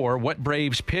number 4. What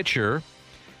Braves pitcher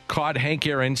caught Hank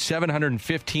Aaron's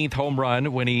 715th home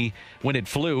run when it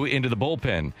flew into the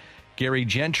bullpen? Gary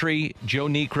Gentry, Joe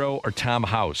Niekro, or Tom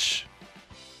House?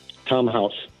 Tom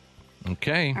House.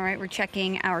 Okay. All right, we're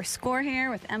checking our score here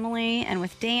with Emily and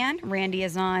with Dan. Randy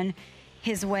is on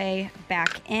his way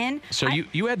back in. So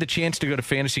you had the chance to go to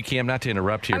fantasy camp, not to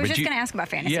interrupt here. I was just going to ask about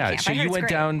fantasy camp. Yeah, so you went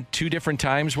down 2 different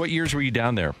times. What years were you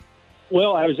down there?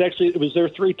 Well, it was there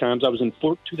 3 times. I was in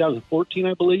 2014,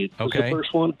 I believe. Was the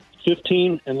first one.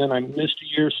 15, and then I missed a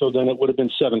year, so then it would have been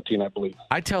 17, I believe.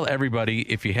 I tell everybody,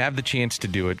 if you have the chance to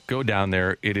do it, go down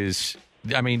there. It is,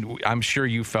 I'm sure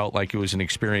you felt like it was an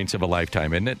experience of a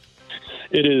lifetime, isn't it?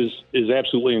 It is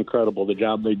absolutely incredible, the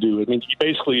job they do. I mean,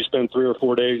 you spend 3 or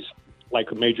 4 days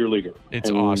like a major leaguer.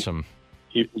 It's awesome.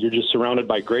 You're just surrounded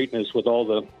by greatness with all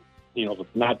the,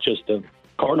 not just the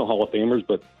Cardinal Hall of Famers,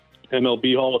 but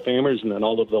MLB Hall of Famers, and then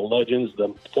all of the legends,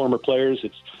 the former players.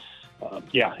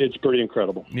 It's pretty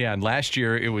incredible. Yeah, and last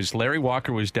year it was Larry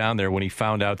Walker was down there when he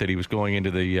found out that he was going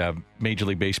into the Major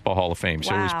League Baseball Hall of Fame.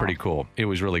 So It was pretty cool. It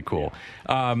was really cool.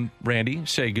 Randy,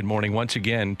 say good morning once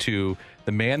again to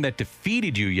the man that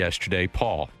defeated you yesterday,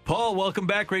 Paul. Paul, welcome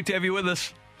back. Great to have you with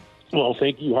us. Well,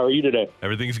 thank you. How are you today?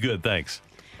 Everything's good, thanks.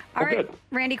 All right, good.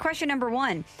 Randy, question number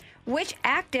 1. Which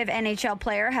active NHL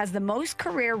player has the most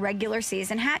career regular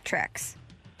season hat tricks?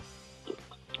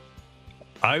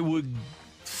 I'm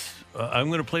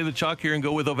going to play the chalk here and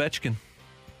go with Ovechkin.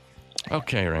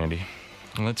 Okay, Randy.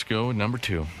 Let's go with number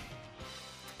 2.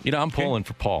 I'm pulling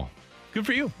for Paul. Good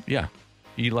for you. Yeah.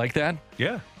 You like that?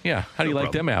 Yeah. Yeah. How do you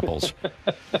like them apples?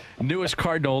 Newest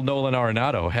Cardinal, Nolan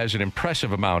Arenado, has an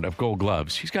impressive amount of Gold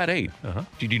Gloves. He's got 8. Uh-huh.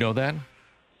 Did you know that?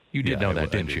 You did know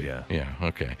that, didn't you? Yeah. Yeah,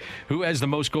 okay. Who has the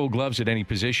most Gold Gloves at any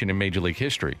position in Major League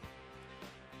history?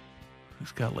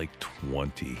 He's got like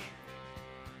 20.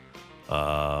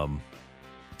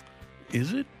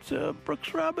 Is it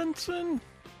Brooks Robinson?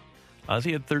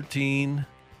 Ozzy had 13.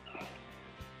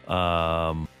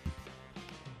 I'll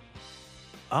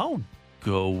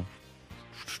go.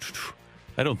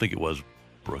 I don't think it was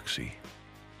Brooksy.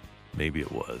 Maybe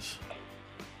it was.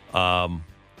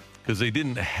 Because they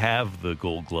didn't have the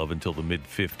Gold Glove until the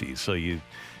mid-50s. So you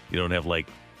don't have like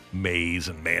Mays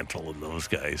and Mantle and those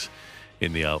guys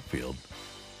in the outfield.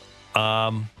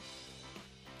 And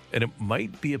it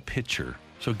might be a pitcher.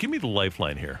 So give me the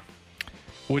lifeline here.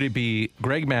 Would it be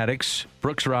Greg Maddux,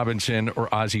 Brooks Robinson,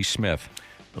 or Ozzie Smith?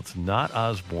 It's not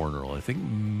Osborne Earl. I think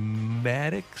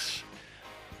Maddux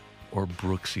or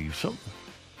Brooksy. So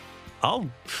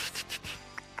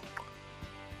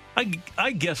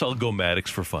I guess I'll go Maddux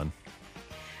for fun.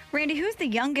 Randy, who's the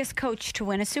youngest coach to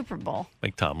win a Super Bowl?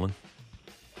 Mike Tomlin.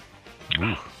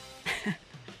 Ooh.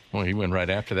 Well, he went right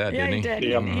after that, didn't he? Yeah, he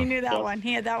did. Yeah. He knew that one.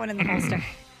 He had that one in the poster.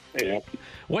 Yeah.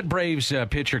 What Braves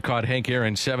pitcher caught Hank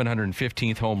Aaron's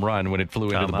 715th home run when it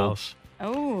flew into the bullpen?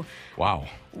 Oh.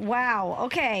 Wow.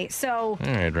 Okay, so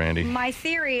All right, Randy. my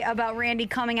theory about Randy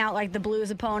coming out like the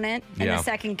Blues opponent in the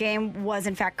second game was,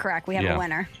 in fact, correct. We have a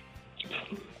winner.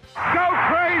 Go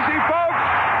crazy, folks!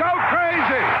 Go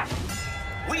crazy!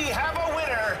 We have a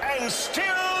winner and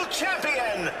still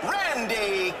champion,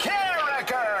 Randy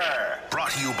Carricker.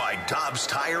 Brought to you by Dobbs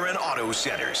Tire and Auto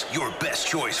Centers. Your best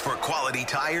choice for quality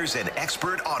tires and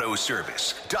expert auto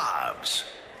service. Dobbs.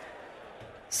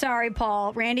 Sorry,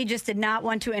 Paul. Randy just did not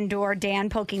want to endure Dan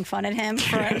poking fun at him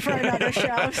for another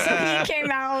show. So he came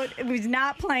out. He was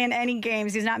not playing any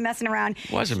games. He was not messing around.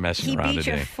 Wasn't messing around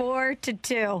today. He beat you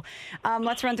 4-2.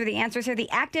 Let's run through the answers here. The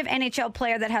active NHL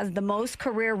player that has the most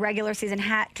career regular season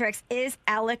hat tricks is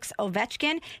Alex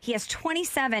Ovechkin. He has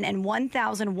 27 in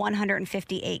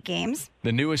 1,158 games.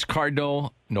 The newest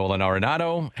Cardinal, Nolan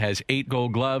Arenado, has 8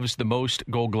 Gold Gloves. The most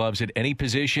Gold Gloves at any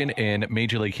position in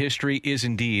Major League history is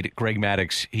indeed Greg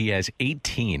Maddux. He has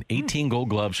 18 Gold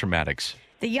Gloves for Maddux.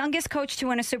 The youngest coach to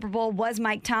win a Super Bowl was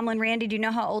Mike Tomlin. Randy, do you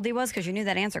know how old he was? Because you knew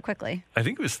that answer quickly. I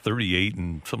think it was 38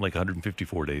 and something like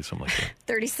 154 days, something like that.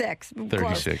 36.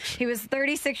 36. Close. He was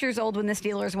 36 years old when the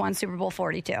Steelers won Super Bowl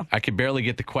 42. I could barely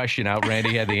get the question out.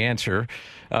 Randy had the answer.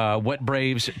 What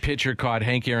Braves pitcher caught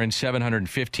Hank Aaron's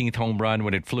 715th home run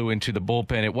when it flew into the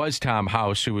bullpen? It was Tom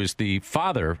House, who is the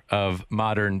father of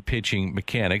modern pitching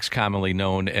mechanics, commonly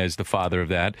known as the father of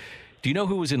that. Do you know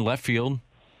who was in left field?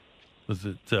 Was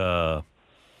it...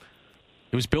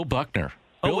 It was Bill Buckner.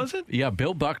 Was it? Yeah,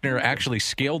 Bill Buckner actually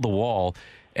scaled the wall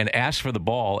and asked for the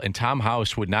ball, and Tom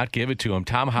House would not give it to him.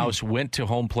 Tom House went to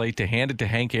home plate to hand it to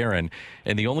Hank Aaron,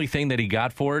 and the only thing that he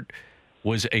got for it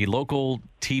was a local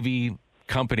TV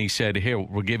company said, "Here,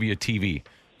 we'll give you a TV."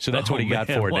 So that's what he got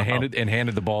for it, and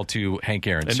handed the ball to Hank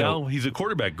Aaron. And now he's a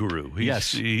quarterback guru.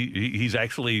 He's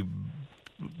actually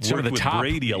some of the top.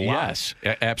 Brady a lot. Yes,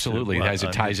 absolutely. As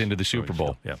it ties into the Super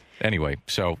Bowl. Yeah. Anyway,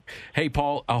 so, hey,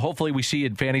 Paul, hopefully we see you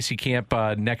at Fantasy Camp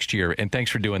next year, and thanks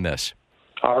for doing this.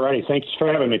 All righty. Thanks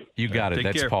for having me. You got it. Take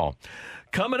That's care. Paul.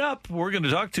 Coming up, we're going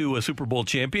to talk to a Super Bowl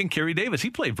champion, Kerry Davis.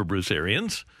 He played for Bruce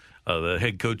Arians, the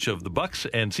head coach of the Bucs,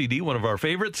 and CD, one of our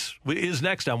favorites, is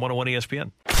next on 101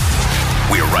 ESPN.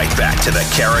 We're right back to the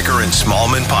Carricker and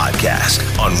Smallman podcast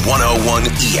on 101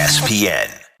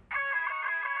 ESPN.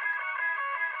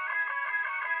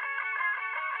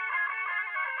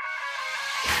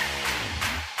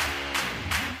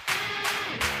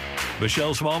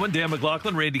 Michelle Smallman, Dan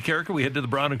McLaughlin, Randy Carricker. We head to the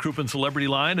Brown and Crouppen Celebrity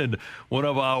Line, and one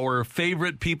of our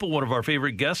favorite people, one of our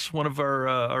favorite guests, one of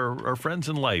our friends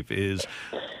in life is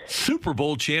Super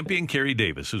Bowl champion Kerry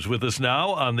Davis, who's with us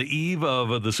now on the eve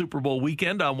of the Super Bowl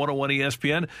weekend on 101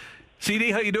 ESPN.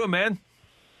 CD, how you doing, man?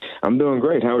 I'm doing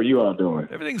great. How are you all doing?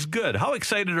 Everything's good. How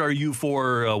excited are you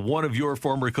for one of your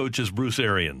former coaches, Bruce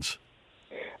Arians?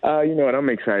 You know what? I'm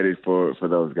excited for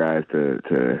those guys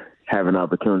to have an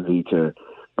opportunity to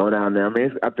go down there. I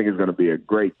mean, I think it's going to be a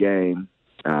great game.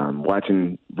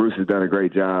 Watching Bruce has done a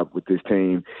great job with this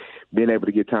team, being able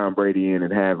to get Tom Brady in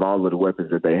and have all of the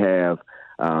weapons that they have.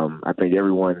 I think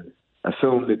everyone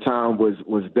assumed that Tom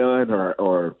was done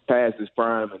or past his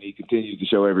prime, and he continues to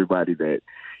show everybody that,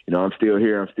 you know, I'm still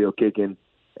here, I'm still kicking.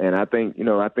 And I think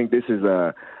this is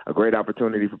a great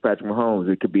opportunity for Patrick Mahomes.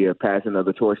 It could be a passing of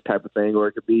the torch type of thing, or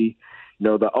it could be, you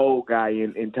know, the old guy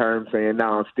in terms saying, no,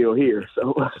 I'm still here.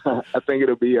 So I think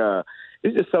it'll be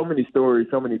it's just so many stories,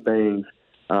 so many things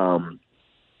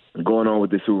going on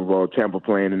with the Super Bowl. Tampa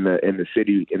playing in the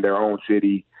city, in their own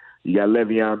city. You got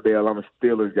Le'Veon Bell. I'm a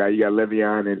Steelers guy. You got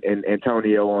Le'Veon and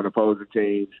Antonio on opposing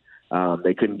teams.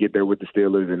 They couldn't get there with the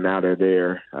Steelers, and now they're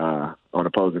there on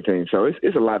opposing teams. So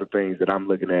it's a lot of things that I'm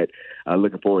looking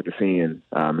forward to seeing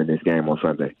in this game on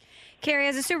Sunday. Kerry,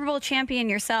 as a Super Bowl champion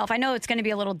yourself, I know it's going to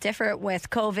be a little different with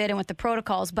COVID and with the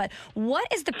protocols, but what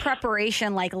is the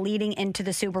preparation like leading into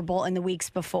the Super Bowl in the weeks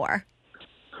before?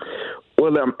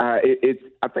 Well,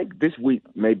 I think this week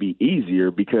may be easier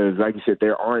because, like you said,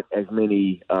 there aren't as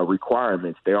many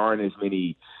requirements. There aren't as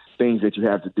many things that you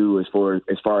have to do as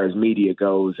far as media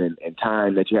goes and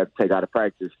time that you have to take out of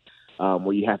practice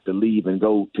where you have to leave and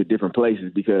go to different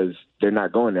places because they're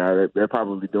not going there. They're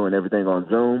probably doing everything on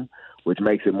Zoom, which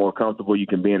makes it more comfortable. You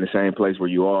can be in the same place where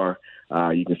you are.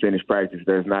 You can finish practice.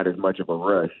 There's not as much of a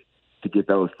rush to get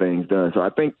those things done. So I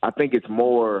think it's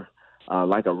more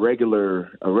like a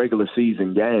regular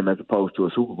season game as opposed to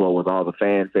a Super Bowl with all the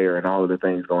fanfare and all of the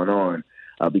things going on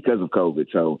because of COVID.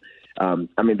 So,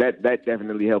 I mean, that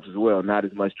definitely helps as well. Not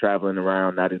as much traveling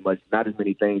around, not as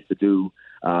many things to do,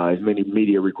 as many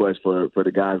media requests for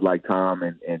the guys like Tom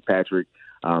and Patrick,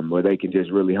 where they can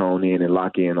just really hone in and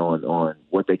lock in on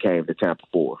what they came to Tampa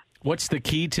for. What's the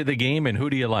key to the game, and who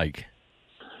do you like?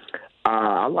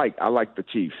 I like the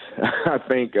Chiefs. I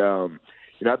think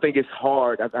I think it's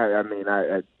hard.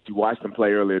 I you watched them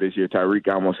play earlier this year. Tyreek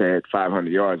almost had 500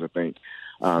 yards. I think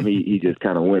he just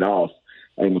kind of went off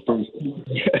in the first.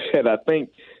 And I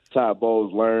think Todd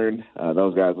Bowles learned.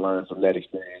 Those guys learned from that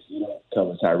experience. You don't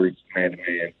cover Tyreek man to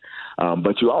man,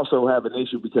 but you also have an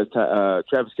issue because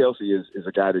Travis Kelce is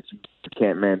a guy that you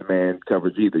can't man to man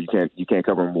coverage either. You can't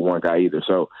cover him with one guy either.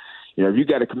 So, you know, if you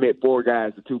got to commit 4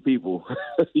 guys to 2 people,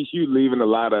 you leaving a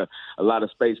lot of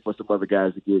space for some other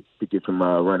guys to get some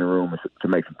running room to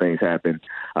make some things happen.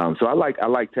 So I like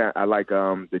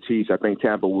the Chiefs. I think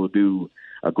Tampa will do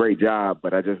a great job,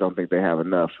 but I just don't think they have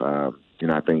enough. I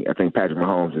think Patrick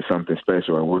Mahomes is something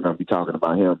special, and we're going to be talking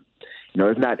about him. You know,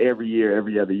 it's not every year,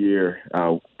 every other year,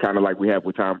 kind of like we have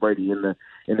with Tom Brady in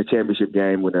the championship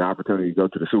game with an opportunity to go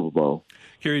to the Super Bowl.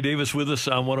 Kerry Davis with us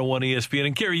on 101 ESPN.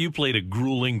 And Kerry, you played a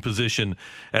grueling position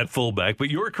at fullback, but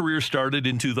your career started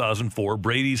in 2004.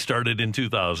 Brady started in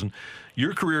 2000.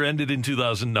 Your career ended in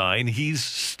 2009. He's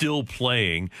still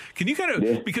playing. Can you kind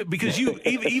of because you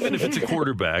even if it's a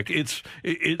quarterback, it's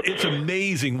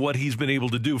amazing what he's been able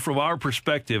to do from our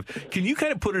perspective. Can you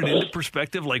kind of put it into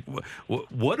perspective? Like,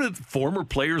 what do former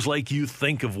players like you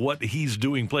think of what he's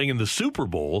doing playing in the Super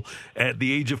Bowl at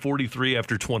the age of 43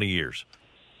 after 20 years?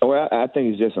 Well, I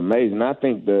think it's just amazing. I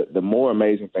think the more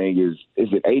amazing thing is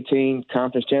it 18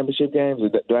 conference championship games?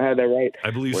 Do I have that right?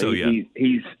 I believe so, yeah.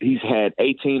 He's had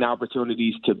 18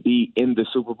 opportunities to be in the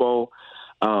Super Bowl.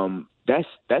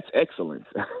 That's excellent.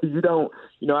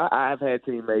 I've had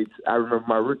teammates. I remember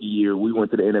my rookie year, we went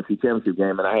to the NFC Championship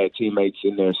game, and I had teammates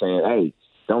in there saying, hey,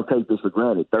 don't take this for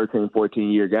granted. 13,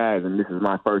 14-year guys, and this is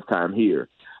my first time here.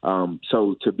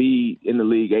 So to be in the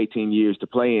league 18 years, to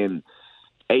play in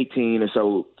 18 or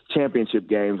so championship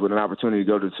games with an opportunity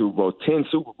to go to the Super Bowl, 10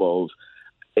 Super Bowls,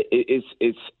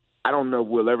 it's I don't know if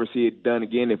we'll ever see it done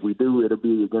again. If we do, it'll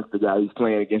be against the guy he's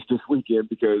playing against this weekend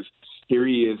because here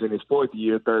he is in his 4th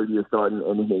year, 3rd year starting,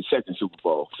 and in his 2nd Super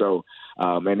Bowl. So,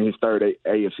 and his 3rd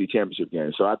AFC Championship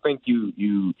game. So I think you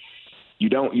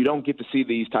don't get to see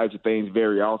these types of things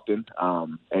very often,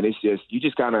 and it's just you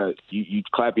just kind of you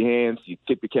clap your hands, you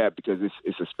tip your cap because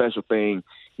it's a special thing,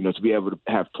 you know, to be able to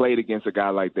have played against a guy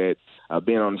like that,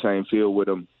 being on the same field with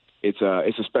him. It's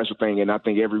a special thing, and I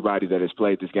think everybody that has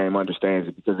played this game understands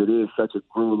it because it is such a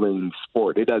grueling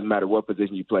sport. It doesn't matter what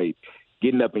position you play.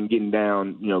 getting up and getting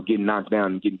down, getting knocked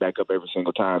down and getting back up every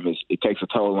single time, it takes a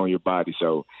toll on your body.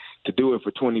 So to do it for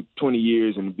 20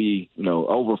 years and be,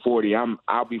 over 40,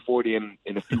 I'll be 40 in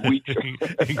a few weeks.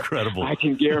 Incredible. I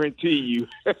can guarantee you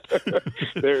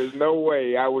there is no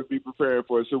way I would be preparing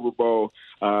for a Super Bowl.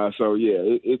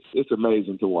 It's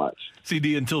amazing to watch.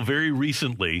 CD, until very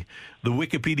recently, the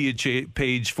Wikipedia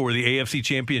page for the AFC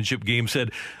Championship game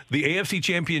said the AFC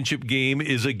Championship game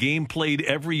is a game played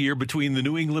every year between the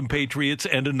New England Patriots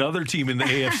and another team in the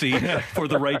AFC for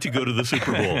the right to go to the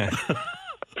Super Bowl.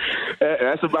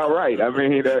 That's about right. I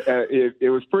mean, it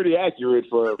was pretty accurate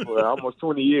for almost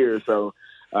 20 years. So,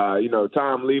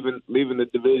 Tom leaving the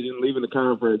division, leaving the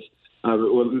conference,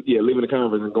 leaving the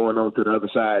conference and going on to the other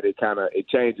side, it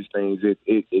changes things.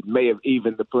 It may have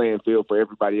evened the playing field for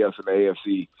everybody else in the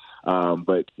AFC.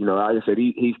 But like I said,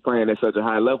 he's playing at such a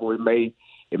high level. It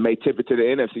may tip it to the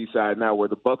NFC side now, where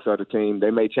the Bucs are the team. They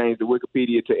may change the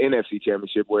Wikipedia to NFC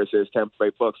Championship, where it says Tampa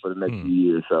Bay Bucs for the next few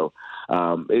years. So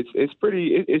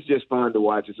it's just fun to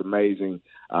watch. It's amazing,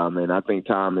 and I think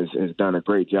Tom has done a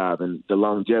great job. And the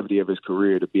longevity of his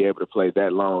career, to be able to play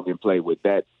that long and play with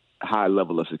that high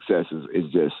level of success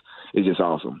is just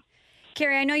awesome.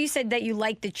 Kerry, I know you said that you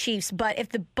like the Chiefs, but if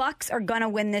the Bucs are going to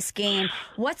win this game,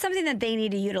 what's something that they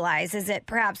need to utilize? Is it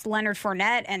perhaps Leonard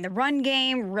Fournette and the run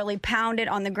game, really pound it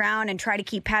on the ground and try to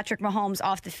keep Patrick Mahomes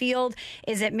off the field?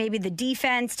 Is it maybe the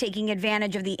defense taking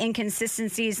advantage of the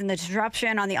inconsistencies and the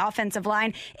disruption on the offensive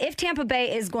line? If Tampa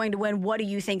Bay is going to win, what do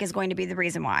you think is going to be the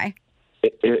reason why?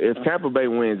 If Tampa Bay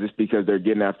wins, it's because they're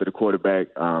getting after the quarterback.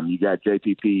 You got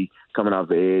JPP coming off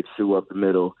the edge, Sue up the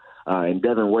middle. And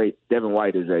Devin White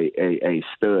is a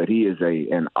stud. He is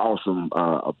an awesome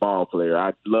ball player.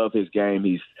 I love his game.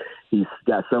 He's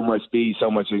got so much speed,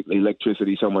 so much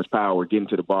electricity, so much power, getting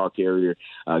to the ball carrier,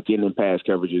 getting in pass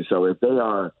coverages. So if they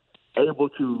are able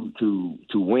to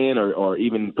win or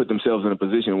even put themselves in a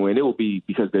position to win, it will be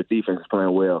because their defense is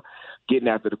playing well, getting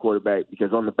after the quarterback.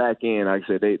 Because on the back end, like I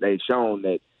said, they've shown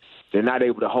that they're not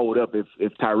able to hold up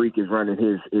if Tyreek is running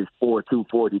his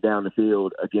 4.240 down the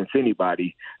field against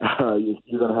anybody.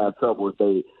 You're going to have trouble if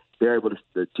the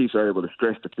Chiefs are able to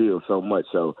stretch the field so much.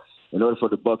 So in order for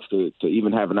the Bucs to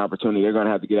even have an opportunity, they're going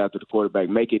to have to get after the quarterback,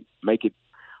 make it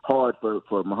hard for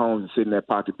Mahomes to sit in that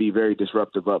pocket, be very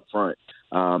disruptive up front.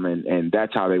 And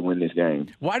that's how they win this game.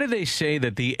 Why do they say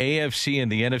that the AFC and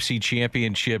the NFC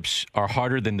championships are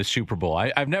harder than the Super Bowl?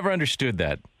 I've never understood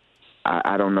that.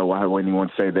 I don't know why anyone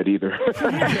say that either.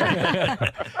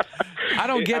 I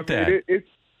don't get that.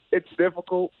 It's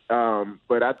difficult,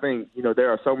 but I think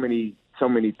there are so many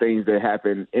things that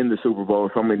happen in the Super Bowl,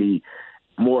 so many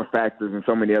more factors and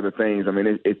so many other things. I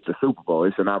mean, it's the Super Bowl.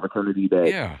 It's an opportunity that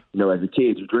as a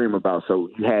kid you dream about. So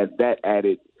you have that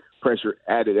added pressure,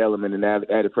 added element, and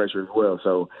added pressure as well.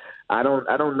 So I don't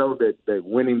know that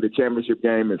winning the championship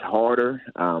game is harder.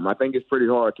 I think it's pretty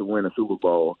hard to win a Super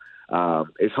Bowl.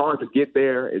 It's hard to get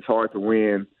there. It's hard to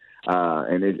win.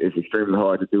 And it's extremely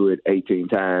hard to do it 18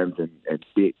 times and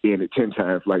being it 10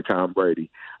 times like Tom Brady.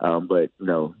 But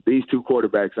these two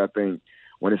quarterbacks, I think,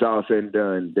 when it's all said and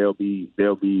done, they'll be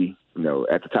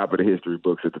at the top of the history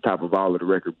books, at the top of all of the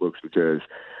record books, because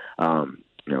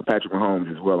Patrick Mahomes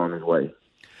is well on his way.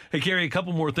 Hey, Kerry, a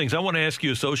couple more things. I want to ask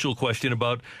you a social question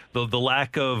about the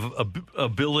lack of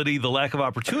ability, the lack of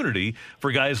opportunity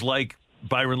for guys like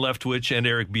Byron Leftwich and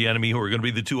Eric Bieniemy, who are going to be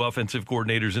the two offensive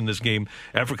coordinators in this game,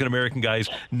 African-American guys,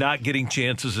 not getting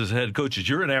chances as head coaches.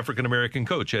 You're an African-American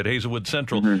coach at Hazelwood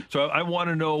Central. Mm-hmm. So I want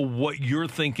to know what you're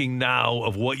thinking now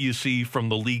of what you see from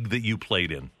the league that you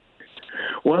played in.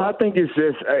 Well, I think it's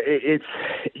just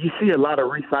you see a lot of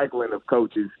recycling of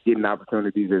coaches getting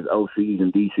opportunities as OCs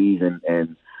and DCs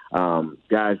and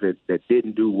guys that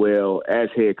didn't do well as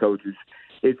head coaches.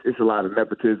 It's a lot of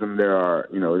nepotism. There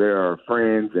are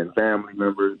friends and family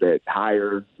members that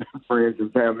hire friends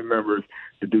and family members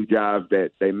to do jobs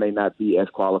that they may not be as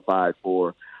qualified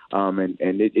for. And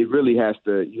it really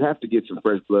you have to get some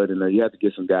fresh blood in there. You have to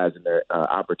get some guys in there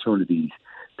opportunities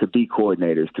to be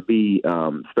coordinators, to be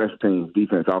special teams,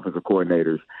 defense, offensive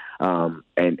coordinators.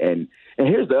 And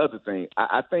here's the other thing.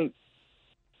 I think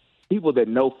people that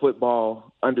know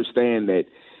football understand that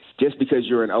just because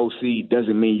you're an OC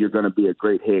doesn't mean you're going to be a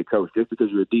great head coach. Just because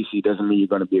you're a DC doesn't mean you're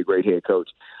going to be a great head coach.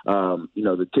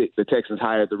 The Texans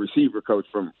hired the receiver coach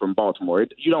from Baltimore.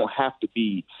 You don't have to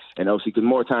be an OC, because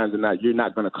more times than not, you're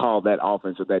not going to call that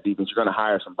offense or that defense. You're going to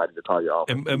hire somebody to call your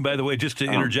offense. And by the way, just to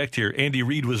interject here, Andy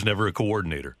Reid was never a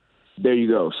coordinator. There you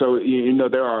go. So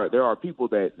there are people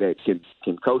that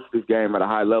can coach this game at a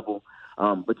high level,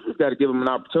 but you just got to give them an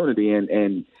opportunity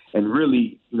and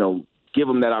really give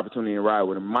them that opportunity and ride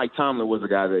with them. Mike Tomlin was a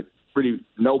guy that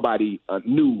nobody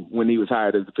knew when he was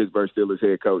hired as the Pittsburgh Steelers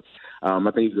head coach. I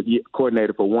think he was a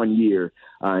coordinator for 1 year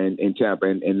in Tampa,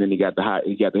 and then he got the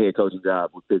head coaching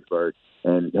job with Pittsburgh,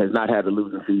 and has not had a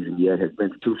losing season yet. Has been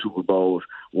to 2 Super Bowls,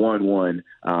 won one,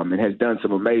 and has done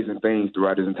some amazing things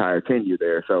throughout his entire tenure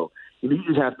there. So you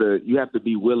just have to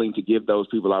be willing to give those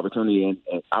people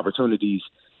opportunities,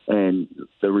 and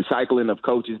the recycling of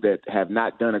coaches that have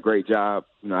not done a great job.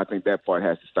 I think that part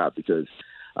has to stop, because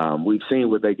we've seen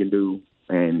what they can do,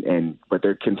 but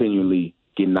they're continually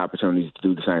getting opportunities to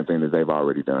do the same thing that they've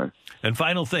already done. And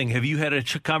final thing, have you had a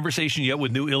conversation yet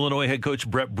with new Illinois head coach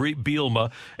Brett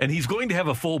Bielema? And he's going to have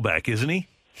a fullback, isn't he?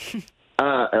 He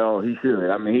should.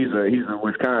 I mean, he's a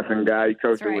Wisconsin guy. He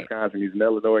coached in Wisconsin. He's an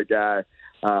Illinois guy,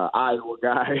 Iowa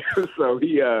guy. So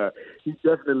he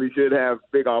definitely should have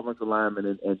big offensive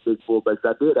linemen and big fullbacks.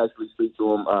 I did actually speak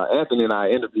to him. Anthony and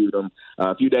I interviewed him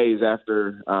a few days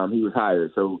after he was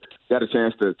hired. So got a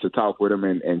chance to talk with him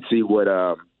and see what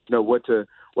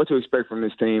what to expect from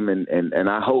this team, and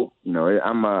I hope,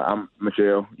 I'm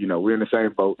Michelle, we're in the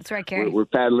same boat. That's right, Carrie. We're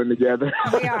paddling together.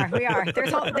 We are.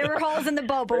 There were holes in the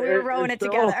boat, but we were rowing it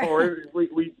together.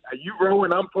 You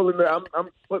rowing, I'm pulling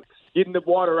getting the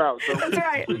water out. So That's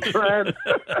right.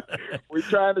 We're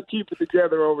trying to keep it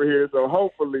together over here. So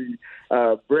hopefully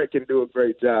Brett can do a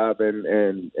great job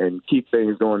and keep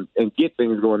things going and get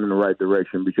things going in the right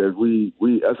direction, because we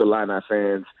us Illini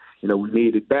fans, we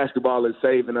need it. Basketball is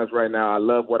saving us right now. I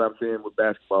love what I'm seeing with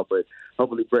basketball, but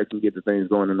hopefully Brett can get the things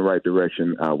going in the right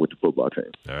direction with the football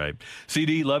team. All right.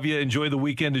 CD, love you. Enjoy the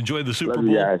weekend. Enjoy the Super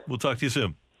Bowl. We'll talk to you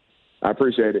soon. I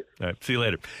appreciate it. All right. See you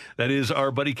later. That is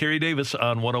our buddy Kerry Davis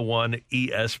on 101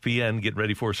 ESPN. Get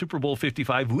ready for Super Bowl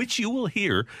 55, which you will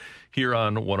hear here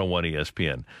on 101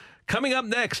 ESPN. Coming up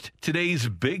next, today's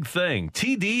big thing,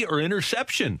 TD or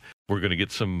interception. We're going to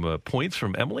get some points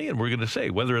from Emily, and we're going to say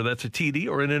whether that's a TD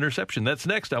or an interception. That's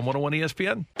next on 101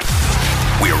 ESPN.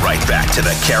 We're right back to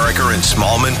the Carragher and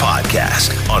Smallman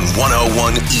podcast on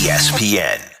 101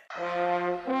 ESPN.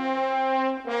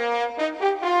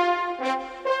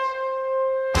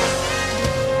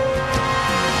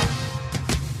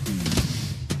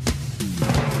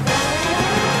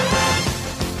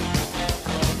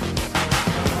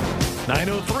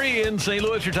 In St.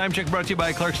 Louis, your time check brought to you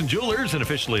by Clarkson Jewelers, an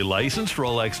officially licensed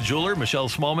Rolex jeweler. Michelle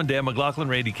Smallman, Dan McLaughlin,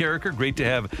 Randy Carragher. Great to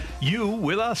have you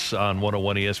with us on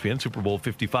 101 ESPN. Super Bowl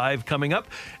 55 coming up,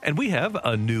 and we have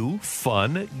a new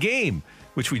fun game,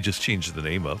 which we just changed the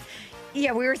name of.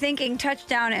 Yeah, we were thinking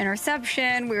touchdown,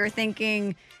 interception. We were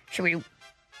thinking, should we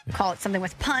call it something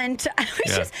with punt?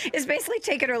 It's basically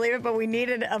take it or leave it, but we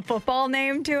needed a football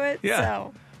name to it. Yeah.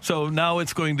 So now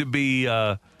it's going to be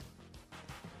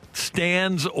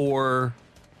stands or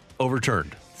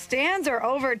overturned. Stands or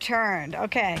overturned.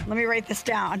 Okay, let me write this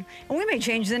down. And we may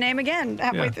change the name again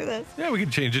halfway through this. Yeah, we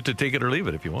can change it to take it or leave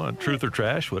it if you want. Truth or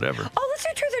trash, whatever. Oh, let's do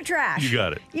truth or trash. You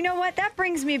got it. You know what? That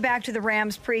brings me back to the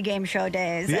Rams pregame show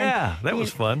days. Yeah, that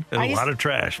was fun. And a lot of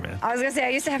trash, man. I was going to say, I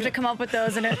used to have to come up with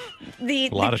those. And a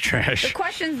lot of trash. The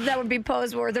questions that would be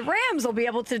posed were, the Rams will be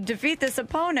able to defeat this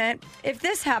opponent if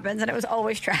this happens, and it was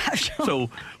always trash. So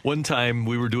one time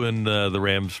we were doing the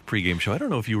Rams pregame show. I don't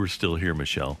know if you were still here,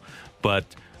 Michelle, but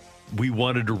we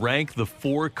wanted to rank the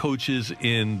 4 coaches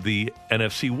in the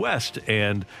NFC West,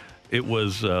 and it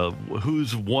was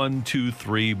who's 1, 2,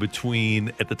 3 between,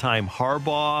 at the time,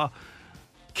 Harbaugh,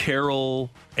 Carroll,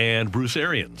 and Bruce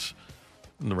Arians.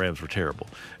 And the Rams were terrible.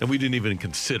 And we didn't even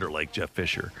consider, Jeff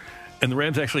Fisher. And the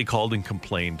Rams actually called and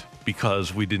complained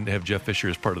because we didn't have Jeff Fisher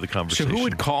as part of the conversation. So who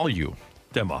would call you?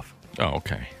 Demoff. Oh,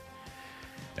 okay.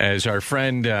 As our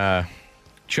friend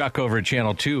Chuck over at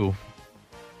Channel 2...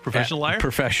 Professional liar?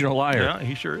 Professional liar. Yeah,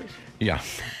 he sure is. Yeah.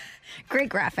 Great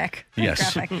graphic.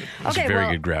 Yes. Graphic. It's a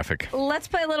very good graphic. Let's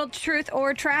play a little truth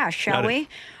or trash, shall we?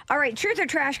 All right, truth or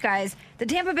trash, guys. The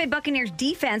Tampa Bay Buccaneers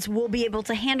defense will be able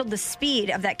to handle the speed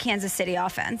of that Kansas City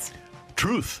offense.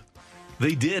 Truth.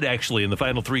 They did, actually, in the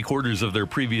final 3 quarters of their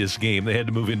previous game. They had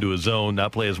to move into a zone,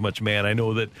 not play as much man. I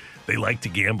know that they like to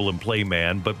gamble and play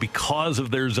man, but because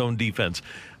of their zone defense,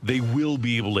 they will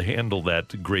be able to handle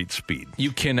that great speed.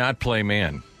 You cannot play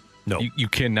man. No. You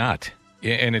cannot.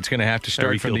 And it's going to have to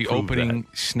start from the opening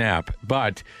snap.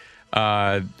 But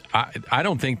I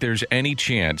don't think there's any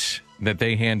chance that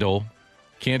they handle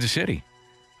Kansas City.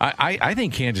 I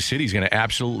think Kansas City's going to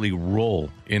absolutely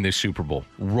roll in this Super Bowl.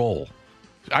 Roll.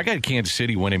 I got Kansas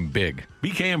City winning big.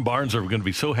 BK and Barnes are going to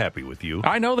be so happy with you.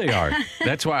 I know they are.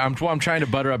 That's why I'm trying to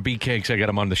butter up BK because I got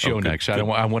him on the show next. I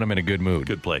want him in a good mood.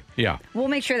 Good play. Yeah. We'll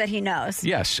make sure that he knows.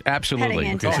 Yes, absolutely.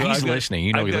 Heading into He's listening.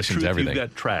 He listens to everything. You've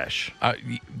got trash.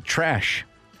 Trash.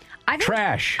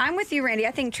 Trash. I'm with you, Randy.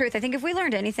 I think truth. I think if we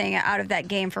learned anything out of that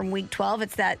game from Week 12,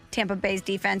 it's that Tampa Bay's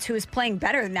defense, who is playing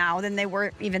better now than they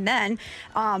were even then,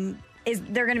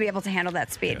 they're going to be able to handle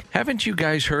that speed. Yeah. Haven't you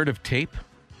guys heard of tape?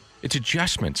 It's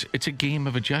adjustments. It's a game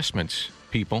of adjustments,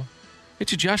 people.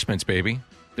 It's adjustments, baby.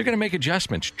 They're going to make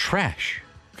adjustments. Trash.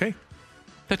 Okay.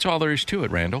 That's all there is to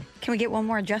it, Randall. Can we get one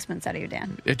more adjustments out of you,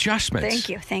 Dan? Adjustments.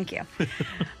 Thank you.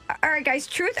 All right, guys,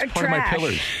 truth or Part trash? of my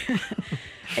pillars.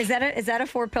 Is that a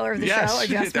 4 pillar of the Yes, show?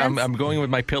 Adjustments? I'm going with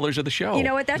my pillars of the show. You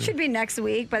know what? That should be next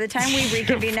week. By the time we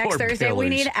reconvene next 4 Thursday, we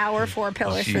pillars. need our 4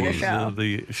 pillars for the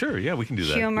show. Sure, yeah, we can do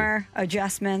that. Humor,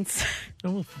 adjustments.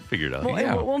 We'll figure it out.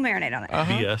 We'll marinate on it.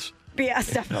 BS.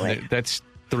 BS, definitely. That's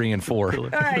 3 and 4. All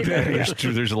right, there you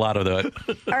go. There's a lot of that.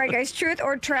 All right, guys, truth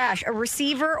or trash? A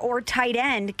receiver or tight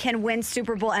end can win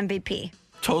Super Bowl MVP.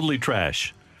 Totally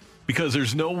trash. Because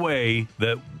there's no way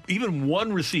that even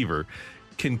one receiver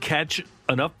can catch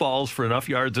enough balls for enough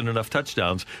yards and enough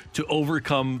touchdowns to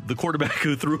overcome the quarterback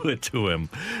who threw it to him.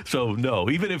 So, no,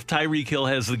 even if Tyreek Hill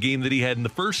has the game that he had in the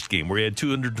first game, where he had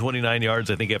 229 yards,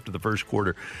 I think, after the first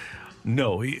quarter,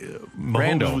 no,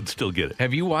 Mahomes would still get it.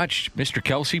 Have you watched Mr.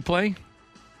 Kelsey play?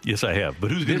 Yes, I have.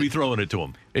 But who's going to be throwing it to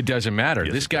him? It doesn't matter.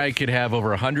 Yes, this guy could have over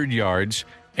 100 yards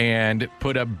and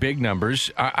put up big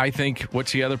numbers. I think,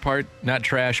 what's the other part? Not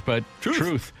trash, but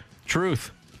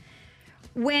truth.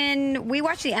 When we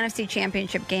watched the NFC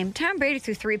Championship game, Tom Brady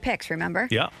threw 3 picks, remember?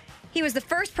 Yeah. He was the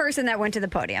first person that went to the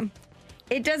podium.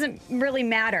 It doesn't really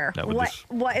matter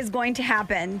what is going to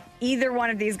happen. Either one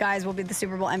of these guys will be the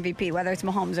Super Bowl MVP, whether it's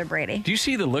Mahomes or Brady. Do you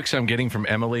see the looks I'm getting from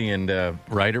Emily and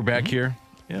Ryder back here?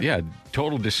 Yeah,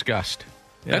 total disgust.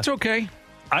 Yeah. That's okay.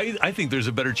 I think there's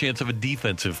a better chance of a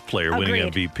defensive player winning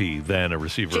MVP than a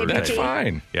receiver. That's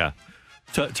fine. Yeah.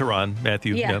 Teron,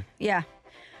 Matthew. Yeah.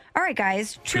 All right,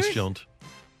 guys. Chris Jones.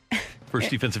 First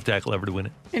defensive tackle ever to win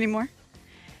it. Any more?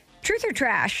 Truth or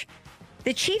trash?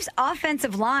 The Chiefs'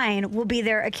 offensive line will be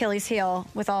their Achilles heel,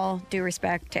 with all due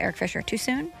respect to Eric Fisher. Too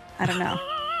soon? I don't know.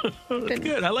 That's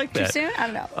good. I like that. Too soon? I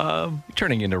don't know. You're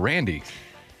turning into Randy.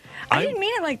 I didn't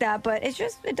mean it like that, but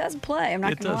it does play. I'm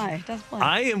not going to lie. It does play.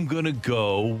 I am going to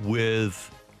go with,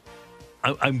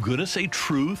 I'm going to say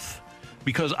truth,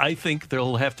 because I think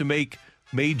they'll have to make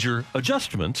major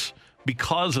adjustments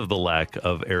because of the lack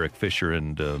of Eric Fisher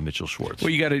and Mitchell Schwartz. Well,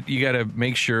 you got to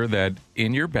make sure that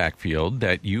in your backfield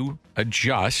that you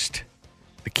adjust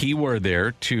the key word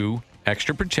there to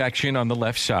extra protection on the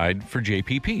left side for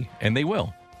JPP, and they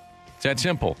will. It's that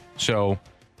simple. So,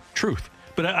 truth.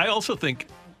 But I also think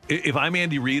if I'm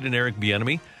Andy Reid and Eric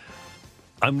Bieniemy,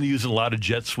 I'm using a lot of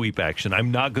jet sweep action.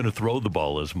 I'm not going to throw the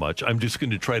ball as much. I'm just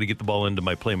going to try to get the ball into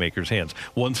my playmakers' hands.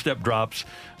 One-step drops,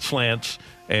 slants,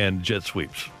 and jet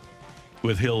sweeps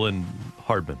with Hill and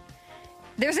Hardman.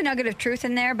 There's a nugget of truth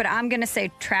in there, but I'm going to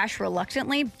say trash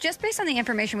reluctantly, just based on the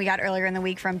information we got earlier in the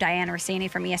week from Diana Rossini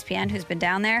from ESPN, who's been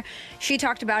down there. She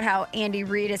talked about how Andy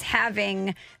Reid is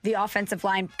having the offensive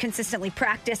line consistently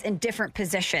practice in different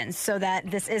positions so that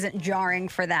this isn't jarring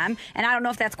for them. And I don't know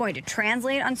if that's going to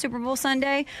translate on Super Bowl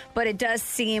Sunday, but it does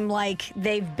seem like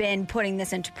they've been putting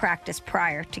this into practice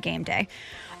prior to game day.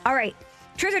 All right,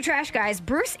 truth or trash, guys.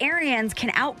 Bruce Arians can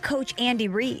outcoach Andy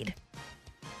Reid.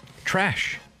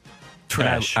 Trash.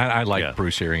 I like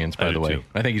Bruce Arians, by the way. Too.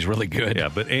 I think he's really good. Yeah,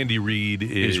 but Andy Reid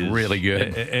is really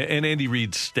good. And Andy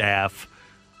Reid's staff,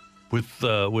 with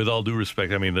all due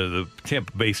respect, I mean, the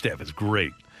Tampa Bay staff is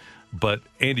great, but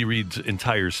Andy Reid's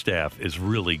entire staff is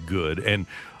really good. And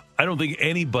I don't think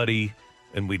anybody,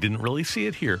 and we didn't really see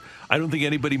it here, I don't think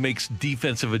anybody makes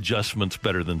defensive adjustments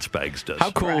better than Spags does.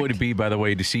 How cool would it be, by the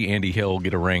way, to see Andy Hill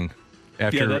get a ring?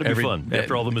 After that'd be fun.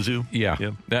 After all the Mizzou? Yeah.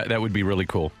 That would be really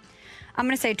cool. I'm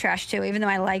going to say trash, too, even though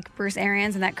I like Bruce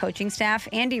Arians and that coaching staff.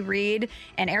 Andy Reid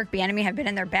and Eric Bieniemy have been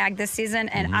in their bag this season,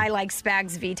 and I like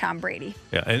Spags v. Tom Brady.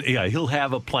 Yeah, and he'll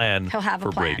have a plan for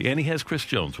plan. Brady. And he has Chris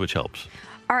Jones, which helps.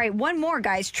 All right, one more,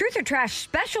 guys. Truth or trash,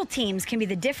 special teams can be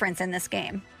the difference in this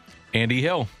game. Andy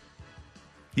Hill.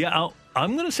 Yeah,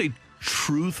 I'm going to say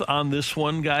truth on this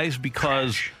one, guys,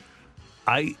 because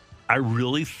I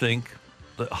really think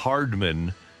that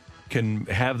Hardman can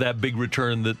have that big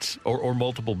return or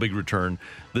multiple big return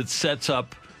that sets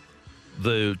up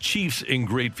the Chiefs in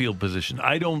great field position.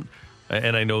 I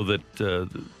know that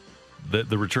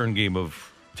the return game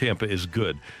of Tampa is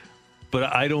good. But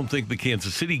I don't think the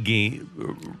Kansas City game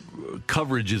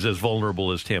coverage is as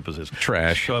vulnerable as Tampa's is.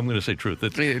 Trash. So I'm going to say truth.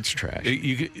 It's trash.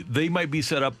 They might be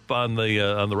set up on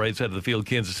the right side of the field,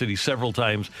 Kansas City, several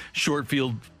times, short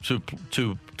field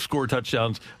to score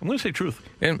touchdowns. I'm going to say truth.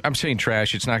 And I'm saying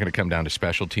trash. It's not going to come down to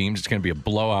special teams. It's going to be a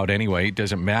blowout anyway. It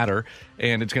doesn't matter.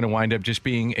 And it's going to wind up just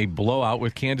being a blowout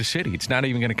with Kansas City. It's not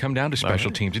even going to come down to special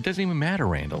teams. It doesn't even matter,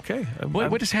 Randall. Okay.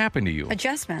 What has happened to you?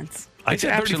 Adjustments. It's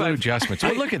absolute adjustments.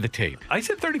 Well, look at the tape. I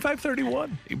said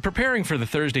 35-31. Preparing for the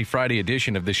Thursday, Friday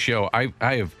edition of this show, I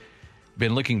have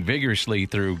been looking vigorously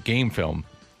through game film,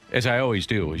 as I always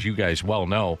do, as you guys well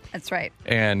know. That's right.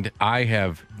 And I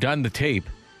have done the tape,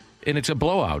 and it's a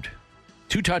blowout.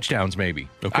 2 touchdowns, maybe.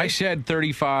 Okay. I said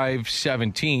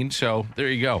 35-17, so there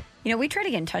you go. You know, we tried to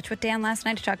get in touch with Dan last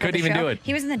night to talk about Couldn't the even show. do it.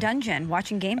 He was in the dungeon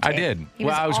watching game tape. I did.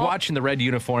 I was watching the red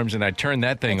uniforms, and I turned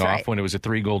that thing That's off right. when it was a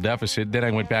 3-goal deficit. Then I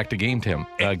went back to game film.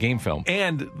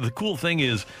 And the cool thing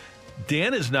is,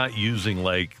 Dan is not using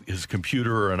like his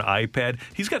computer or an iPad.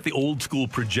 He's got the old school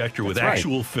projector with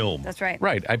actual film. That's right.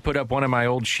 Right. I put up one of my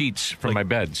old sheets from my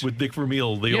beds. With Dick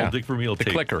Vermeil, the old Dick Vermeil the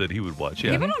tape clicker that he would watch.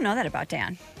 Yeah. People don't know that about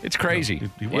Dan. It's crazy.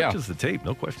 He watches the tape,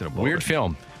 no question about it. Weird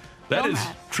film. That is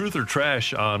Truth or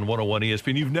Trash on 101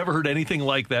 ESPN. You've never heard anything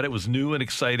like that. It was new and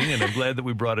exciting, and I'm glad that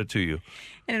we brought it to you.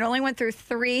 And it only went through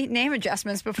 3 name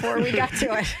adjustments before we got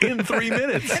to it. In 3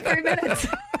 minutes. In 3 minutes.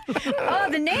 Oh,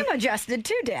 the name adjusted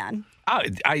too, Dan.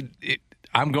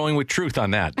 I'm going with truth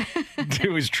on that. It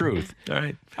was truth. All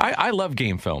right. I love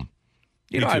game film.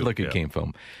 I look at yeah. game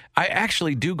film. I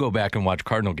actually do go back and watch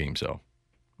Cardinal games, though.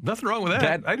 Nothing wrong with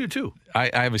that. I do, too. I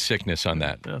have a sickness on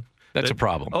that. Yeah. That's a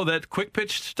problem. Oh, that quick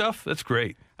pitch stuff? That's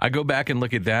great. I go back and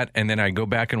look at that, and then I go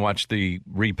back and watch the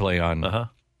replay on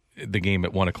the game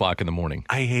at 1 o'clock in the morning.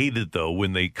 I hate it, though,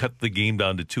 when they cut the game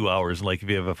down to 2 hours. And like if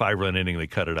you have a 5-run inning, they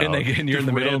cut it out. And you're in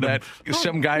the middle of that.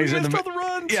 Some guy's in the middle.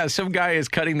 Yeah, some guy is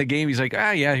cutting the game. He's like,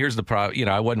 here's the problem.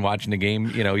 I wasn't watching the game.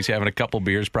 He's having a couple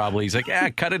beers probably. He's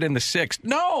like, cut it in the 6th.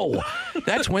 No,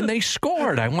 that's when they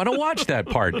scored. I want to watch that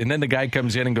part. And then the guy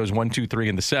comes in and goes 1, 2, 3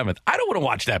 in the 7th. I don't want to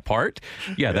watch that part.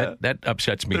 Yeah. That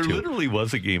upsets me there too. There literally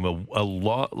was a game,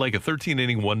 like a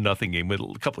 13-inning 1-0 game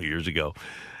a couple of years ago.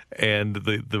 And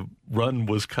the run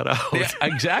was cut out. Yeah,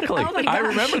 exactly. Oh my I gosh.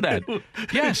 remember that.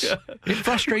 Yes. It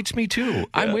frustrates me too. Yeah.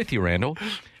 I'm with you, Randall.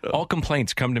 All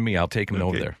complaints come to me. I'll take them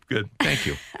over there. Good. Thank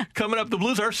you. Coming up, the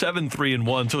Blues are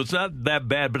 7-3-1, so it's not that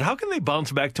bad. But how can they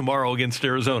bounce back tomorrow against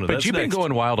Arizona? But you've been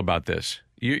going wild about this.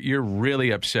 You're really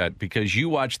upset because you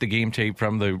watched the game tape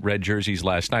from the red jerseys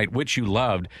last night, which you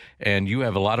loved, and you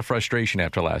have a lot of frustration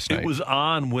after last night. It was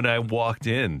on when I walked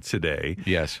in today.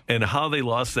 Yes. And how they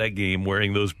lost that game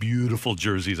wearing those beautiful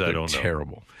jerseys, I don't know.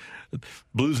 Terrible.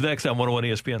 Blues next on 101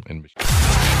 ESPN.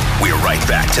 We're right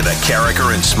back to the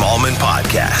Carragher and Smallman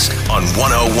podcast on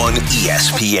 101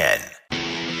 ESPN.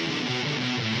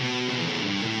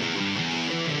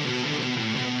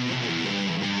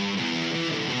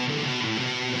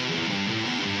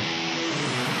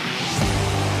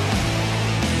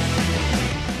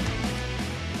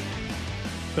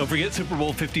 Don't forget, Super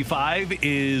Bowl 55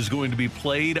 is going to be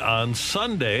played on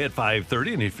Sunday at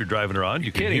 5:30, and if you're driving around,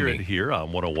 you can hear it here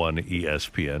on 101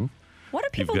 ESPN. What do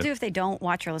people do if they don't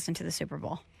watch or listen to the Super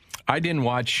Bowl? I didn't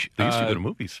watch. They used to go to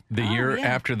movies. The year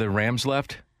after the Rams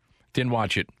left. Didn't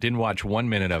watch it. Didn't watch 1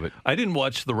 minute of it. I didn't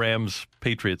watch the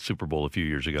Rams-Patriots Super Bowl a few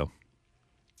years ago.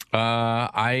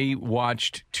 I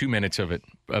watched 2 minutes of it,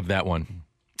 of that one.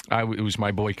 It was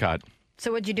my boycott.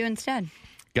 So what'd you do instead?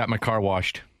 Got my car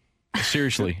washed.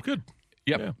 Seriously. Good.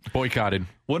 Yep. Yeah. Boycotted.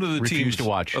 One of the Refused teams to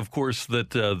watch. Of course, that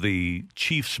the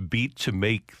Chiefs beat to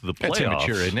make the playoffs. That's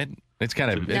immature, isn't it? It's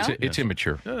kind of it's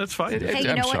immature. Yeah, that's fine. Hey,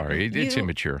 I'm sorry. It's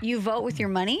immature. You vote with your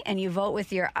money and you vote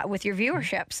with your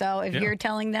viewership. So if you're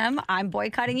telling them I'm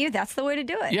boycotting you, that's the way to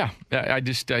do it. Yeah.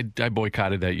 I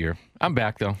boycotted that year. I'm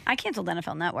back though. I canceled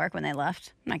NFL Network when they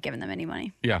left. I'm not giving them any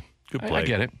money. Yeah. Good play. I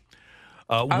get it.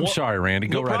 I'm sorry, Randy.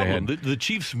 Go right ahead. The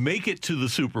Chiefs make it to the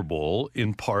Super Bowl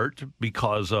in part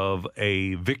because of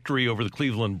a victory over the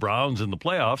Cleveland Browns in the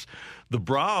playoffs. The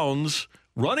Browns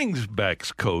running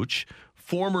backs coach,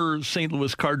 former St.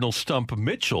 Louis Cardinal Stump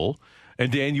Mitchell.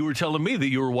 And, Dan, you were telling me that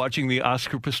you were watching the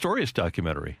Oscar Pistorius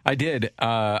documentary. I did.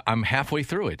 I'm halfway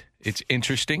through it. It's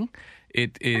interesting.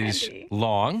 It is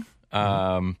long.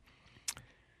 Kind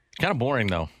of boring,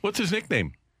 though. What's his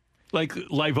nickname? Like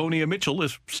Livonia Mitchell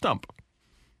is Stump.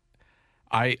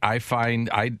 I find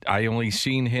I only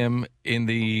seen him in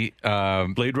the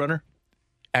Blade Runner.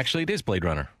 Actually, it is Blade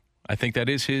Runner. I think that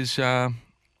is his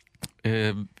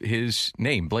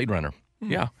name, Blade Runner.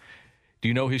 Yeah. Do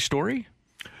you know his story?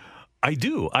 I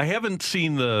do. I haven't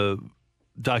seen the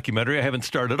documentary. I haven't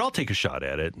started. I'll take a shot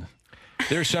at it.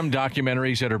 There's some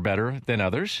documentaries that are better than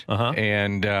others,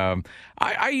 and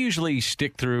I usually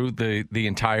stick through the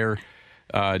entire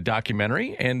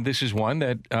documentary, and this is one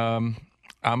that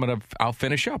I'll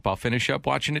finish up. I'll finish up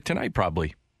watching it tonight,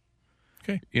 probably.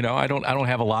 Okay. You know, I don't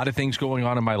have a lot of things going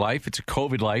on in my life. It's a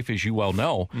COVID life, as you well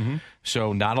know.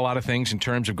 So not a lot of things in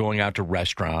terms of going out to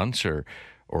restaurants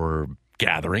or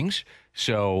gatherings.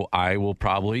 So I will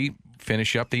probably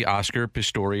finish up the Oscar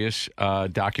Pistorius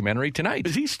documentary tonight.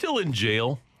 Is he still in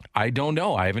jail? I don't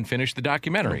know. I haven't finished the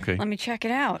documentary. Okay. Let me check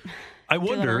it out. I Do a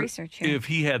little wonder research here. if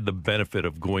he had the benefit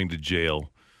of going to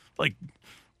jail. Like,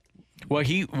 well,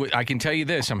 I can tell you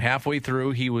this. I'm halfway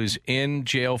through. He was in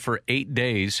jail for 8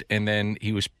 days, and then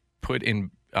he was put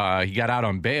in. He got out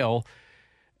on bail,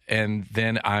 and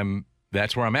then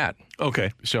that's where I'm at.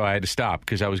 Okay. So I had to stop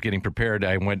because I was getting prepared.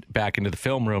 I went back into the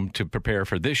film room to prepare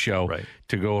for this show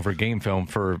to go over game film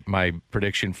for my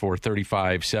prediction for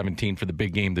 35-17 for the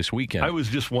big game this weekend. I was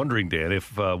just wondering, Dan,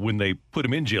 if when they put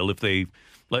him in jail, if they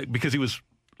because he was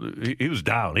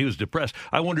down, he was depressed.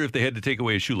 I wonder if they had to take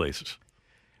away his shoelaces.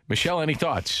 Michelle, any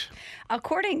thoughts?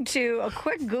 According to a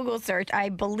quick Google search, I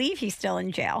believe he's still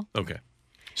in jail. Okay.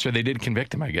 So they did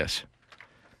convict him, I guess.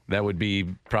 That would be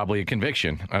probably a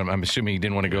conviction. I'm assuming he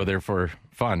didn't want to go there for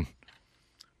fun.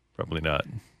 Probably not.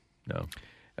 No.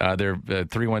 There,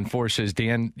 314 says,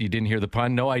 Dan, you didn't hear the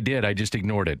pun? No, I did. I just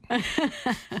ignored it.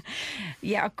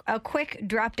 Yeah, a quick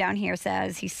drop down here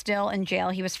says he's still in jail.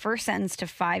 He was first sentenced to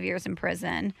 5 years in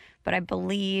prison, but I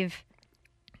believe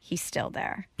he's still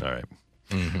there. All right.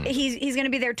 Mm-hmm. He's going to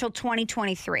be there till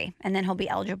 2023, and then he'll be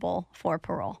eligible for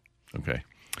parole. Okay.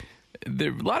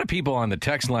 There are a lot of people on the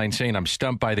text line saying I'm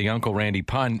stumped by the Uncle Randy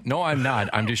pun. No, I'm not.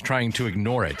 I'm just trying to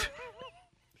ignore it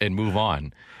and move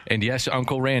on. And yes,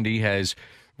 Uncle Randy has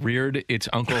reared its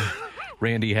Uncle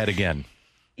Randy head again.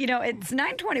 You know, it's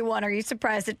 9:21. Are you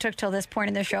surprised it took till this point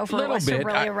in the show for us to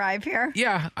really arrive here?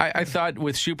 Yeah, I thought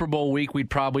with Super Bowl week we'd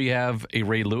probably have a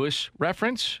Ray Lewis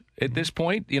reference at this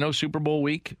point. You know, Super Bowl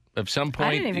week of some point.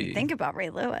 I didn't even think about Ray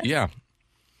Lewis. Yeah.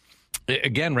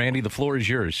 Again, Randy, the floor is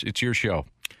yours. It's your show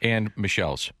and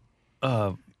Michelle's.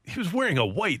 He was wearing a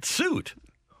white suit.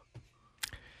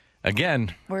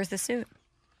 Again. Where's the suit?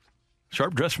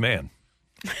 Sharp dressed man.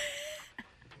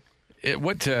 Let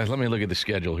me look at the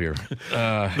schedule here.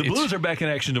 The Blues are back in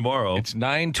action tomorrow. It's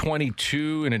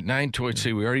 9:22, and at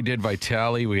 9:20, we already did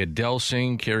Vitale. We had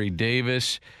Delsing, Kerry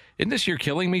Davis. Isn't this You're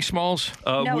Killing Me, Smalls?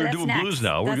 No, we're that's doing next. Blues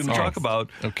now. We're That's going to next. talk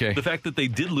about the fact that they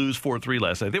did lose 4-3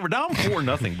 last night. They were down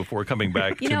 4-0 before coming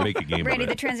back to make a game Randy, of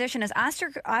the it. transition is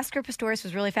Oscar Pistorius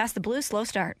was really fast. The Blues, slow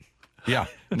start. Yeah,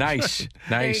 nice.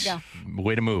 Nice. There you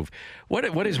Way to move.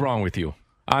 What is wrong with you,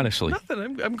 honestly?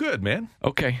 Nothing. I'm good, man.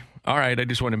 Okay. All right. I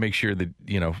just want to make sure that,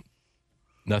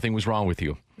 nothing was wrong with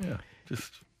you. Yeah.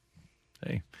 Just,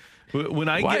 hey. When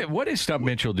I what is Stump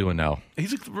Mitchell doing now?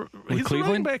 He's the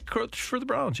running back coach for the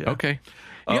Browns, yeah. Okay.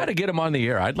 You got to get him on the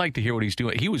air. I'd like to hear what he's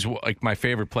doing. He was like my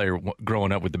favorite player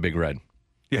growing up with the Big Red.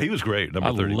 Yeah, he was great.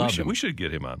 Number 30. Love him. We should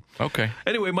get him on. Okay.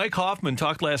 Anyway, Mike Hoffman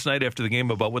talked last night after the game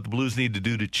about what the Blues need to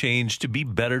do to change to be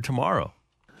better tomorrow.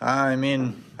 I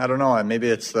mean, I don't know. Maybe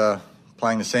it's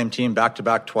playing the same team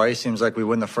back-to-back twice. Seems like we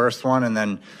win the first one and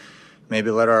then maybe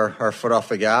let our foot off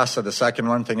the gas at the second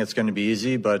one. Think it's going to be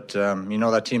easy, but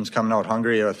that team's coming out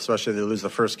hungry, especially if they lose the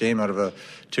first game out of a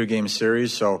 2-game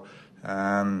series. So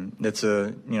it's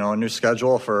a new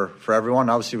schedule for everyone.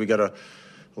 Obviously, we got to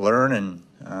learn and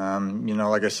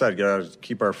like I said, got to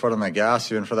keep our foot on the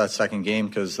gas even for that second game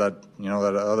because that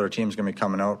other team's going to be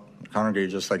coming out hungry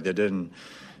just like they did, and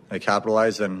they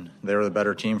capitalized and they were the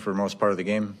better team for most part of the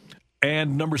game.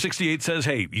 And number 68 says,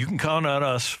 hey, you can count on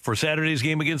us for Saturday's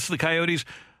game against the Coyotes.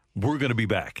 We're going to be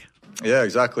back. Yeah,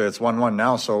 exactly. It's 1-1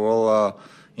 now, so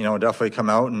we'll definitely come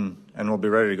out and we'll be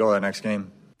ready to go that next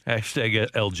game.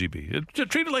 Hashtag LGB.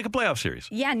 Treat it like a playoff series.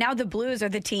 Yeah, now the Blues are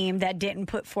the team that didn't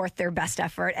put forth their best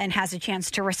effort and has a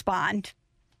chance to respond.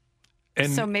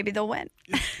 And so maybe they'll win.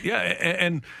 Yeah,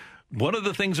 and one of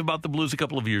the things about the Blues a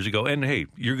couple of years ago, and hey,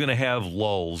 you're going to have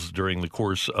lulls during the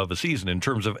course of a season in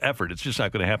terms of effort. It's just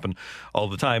not going to happen all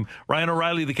the time. Ryan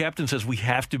O'Reilly, the captain, says we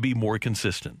have to be more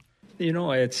consistent.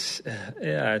 It's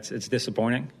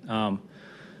disappointing.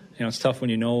 It's tough when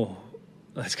you know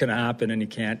that's going to happen and you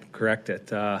can't correct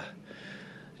it. I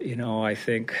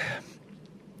think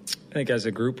as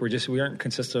a group we aren't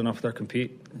consistent enough with our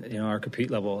compete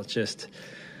level. It's just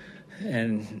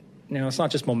it's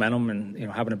not just momentum and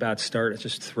having a bad start. It's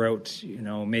just throughout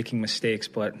making mistakes,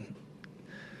 but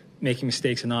making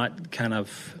mistakes and not kind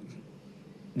of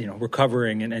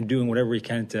recovering and doing whatever you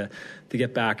can to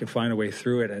get back and find a way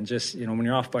through it. And just when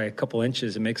you're off by a couple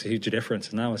inches, it makes a huge difference.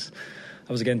 And that was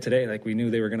was again today. Like, we knew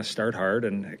they were going to start hard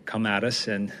and come at us,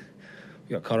 and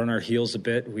we got caught on our heels a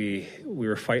bit. We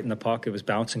were fighting the puck. It was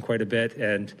bouncing quite a bit,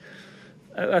 and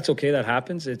that's okay. That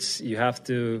happens. You have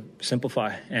to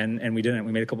simplify, and we didn't.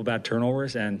 We made a couple bad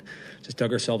turnovers and just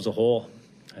dug ourselves a hole.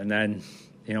 And then,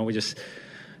 we just,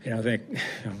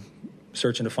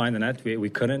 searching to find the net, we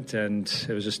couldn't, and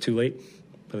it was just too late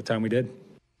by the time we did.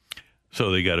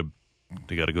 So they got to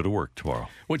go to work tomorrow.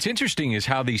 What's interesting is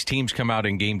how these teams come out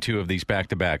in Game 2 of these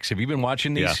back-to-backs. Have you been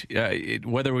watching these? Yeah.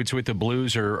 Whether it's with the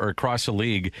Blues or across the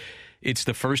league, it's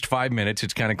the first 5 minutes.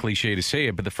 It's kind of cliche to say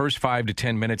it, but the first 5 to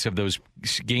 10 minutes of those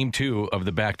Game 2 of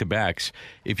the back-to-backs,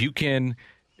 if you can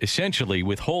essentially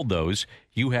withhold those,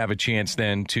 you have a chance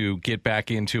then to get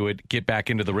back into it, get back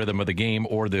into the rhythm of the game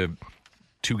or the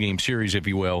 2-game series, if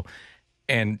you will,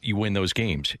 and you win those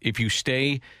games. If you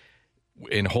stay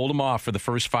and hold them off for the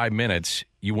first 5 minutes,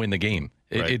 you win the game.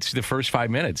 Right. It's the first 5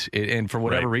 minutes. And for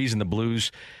whatever reason, the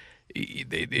Blues,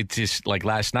 it's just like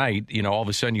last night, all of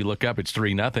a sudden you look up, it's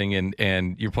 3-0,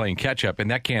 and you're playing catch-up, and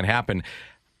that can't happen.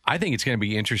 I think it's going to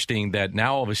be interesting that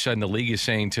now all of a sudden the league is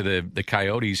saying to the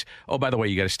Coyotes, oh, by the way,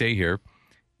 you got to stay here.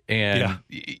 And,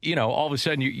 all of a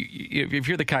sudden, if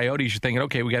you're the Coyotes, you're thinking,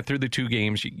 okay, we got through the 2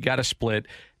 games, you got to split.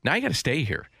 Now you got to stay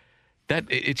here.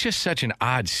 It's just such an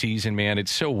odd season, man.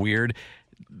 It's so weird.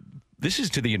 This is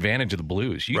to the advantage of the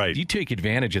Blues. You take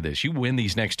advantage of this. You win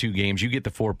these next 2 games. You get the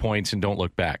 4 points and don't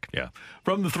look back. Yeah.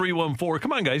 From the 314,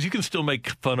 come on, guys. You can still make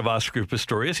fun of Oscar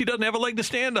Pistorius. He doesn't have a leg to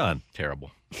stand on.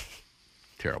 Terrible.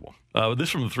 This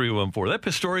from the 314. That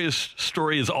Pistorius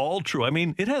story is all true. I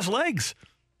mean, it has legs.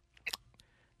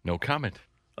 No comment.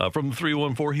 From the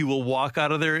 314, he will walk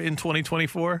out of there in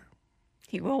 2024?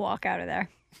 He will walk out of there.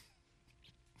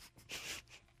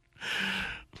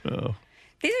 Oh.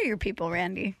 These are your people,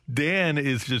 Randy. Dan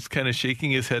is just kind of shaking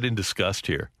his head in disgust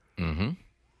here. Mm-hmm.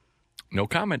 No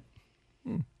comment.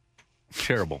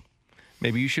 Terrible.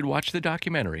 Maybe you should watch the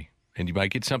documentary, and you might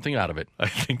get something out of it. I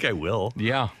think I will.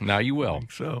 Yeah, now you will. I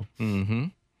think so. Mm-hmm.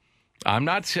 I'm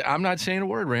not saying a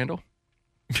word, Randall.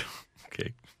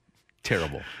 Okay.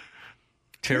 Terrible.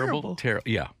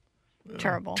 Yeah.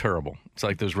 Terrible. It's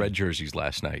like those red jerseys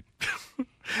last night.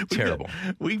 Terrible.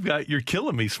 We've got You're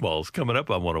Killing Me, Smalls, coming up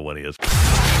on 101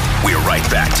 ESPN. We're right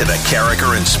back to the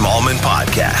Carricker and Smallman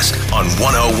podcast on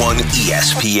 101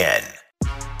 ESPN.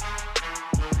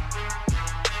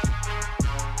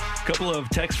 Couple of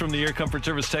texts from the Air Comfort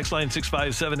Service text line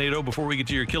 65780 before we get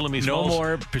to Your Killing Me, Smalls. No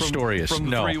more Pistorius. From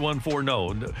no. 314,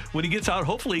 no. When he gets out,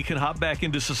 hopefully he can hop back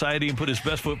into society and put his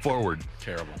best foot forward.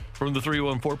 Terrible. From the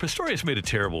 314, Pistorius made a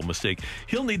terrible mistake.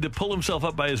 He'll need to pull himself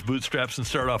up by his bootstraps and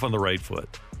start off on the right foot.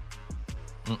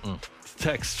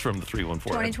 Texts from the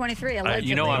 314. 2023,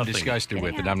 allegedly. I'm disgusted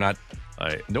with it. I'm not.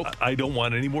 Nope. I don't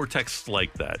want any more texts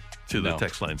like that to the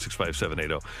text line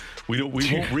 65780. We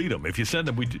won't read them. If you send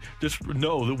them, we just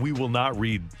know that we will not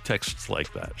read texts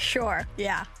like that. Sure.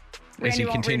 Yeah. As he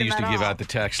continues to give out the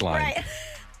text line. Right.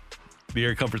 The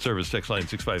Air Comfort Service text line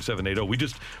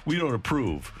 65780. We don't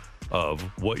approve of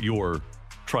what you're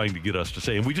trying to get us to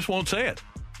say, and we just won't say it.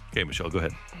 Okay, Michelle, go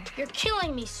ahead. You're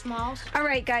killing me, Smalls. All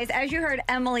right, guys, as you heard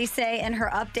Emily say in her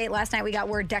update last night, we got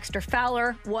word Dexter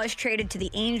Fowler was traded to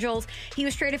the Angels. He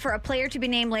was traded for a player to be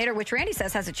named later, which Randy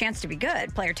says has a chance to be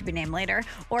good, player to be named later,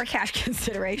 or cash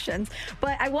considerations.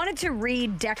 But I wanted to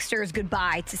read Dexter's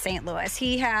goodbye to St. Louis.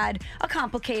 He had a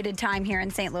complicated time here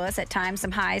in St. Louis at times,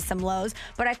 some highs, some lows.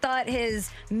 But I thought his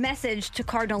message to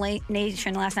Cardinal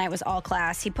Nation last night was all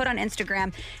class. He put on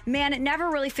Instagram, man, it never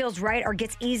really feels right or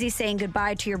gets easy saying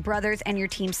goodbye to your brothers and your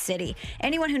team city.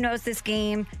 Anyone who knows this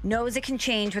game knows it can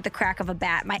change with the crack of a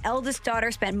bat. My eldest daughter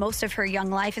spent most of her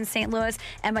young life in St. Louis,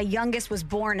 and my youngest was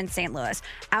born in St. Louis.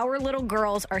 Our little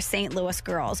girls are St. Louis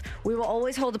girls. We will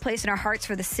always hold a place in our hearts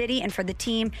for the city and for the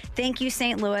team. Thank you,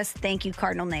 St. Louis. Thank you,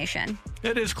 Cardinal Nation.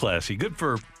 It is classy. Good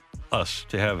for us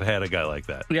to have had a guy like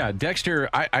that. Yeah, Dexter,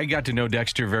 I got to know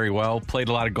Dexter very well. Played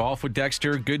a lot of golf with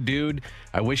Dexter. Good dude.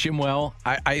 I wish him well.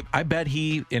 I bet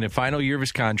he, in the final year of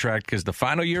his contract, because the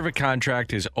final year of a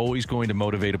contract is always going to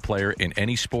motivate a player in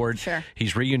any sport. Sure.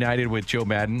 He's reunited with Joe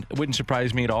Madden. It wouldn't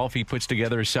surprise me at all if he puts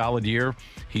together a solid year.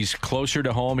 He's closer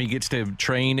to home. He gets to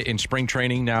train in spring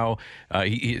training now.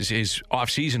 His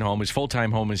off-season home, his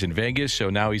full-time home is in Vegas, so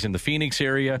now he's in the Phoenix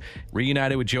area,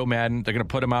 reunited with Joe Madden. They're going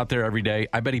to put him out there every day.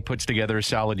 I bet he puts together a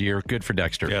solid year. Good for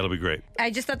Dexter. Yeah, it'll be great. I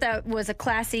just thought that was a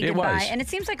classy goodbye. And it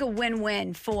seems like a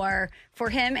win-win for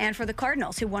him and for the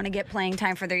Cardinals who want to get playing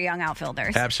time for their young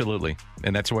outfielders. Absolutely.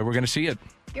 And that's the way we're going to see it.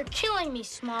 You're killing me,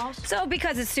 Smalls. So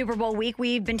because it's Super Bowl week,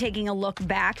 we've been taking a look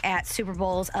back at Super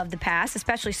Bowls of the past,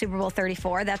 especially Super Bowl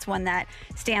 34. That's one that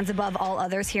stands above all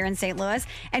others here in St. Louis.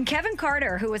 And Kevin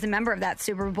Carter, who was a member of that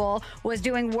Super Bowl, was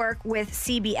doing work with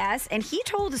CBS, and he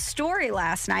told a story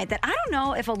last night that I don't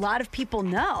know if a lot of people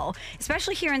know,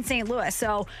 especially here in St. Louis.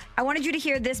 So I wanted you to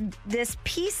hear this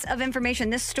piece of information,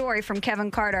 this story from Kevin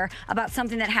Carter about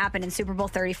something that happened in Super Bowl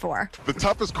 34. The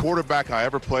toughest quarterback I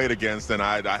ever played against, and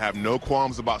I have no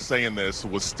qualms about saying this,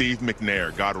 was Steve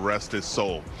McNair, God rest his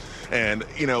soul. And,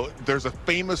 you know, there's a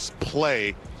famous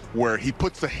play where he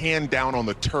puts the hand down on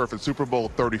the turf in Super Bowl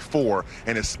 34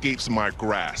 and escapes my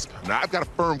grasp. Now, I've got a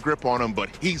firm grip on him, but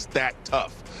he's that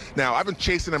tough. Now, I've been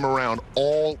chasing him around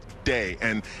all day,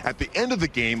 and at the end of the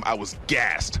game, I was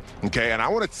gassed, okay? And I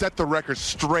want to set the record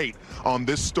straight on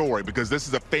this story because this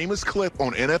is a famous clip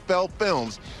on NFL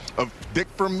Films of Dick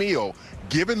Vermeil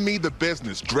giving me the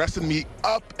business, dressing me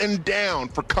up and down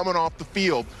for coming off the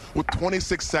field with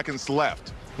 26 seconds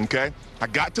left. Okay, I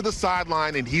got to the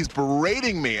sideline and he's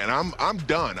berating me, and I'm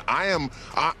done. I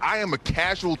am a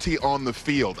casualty on the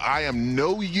field. I am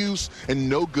no use and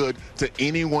no good to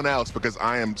anyone else because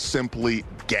I am simply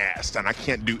gassed and I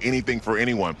can't do anything for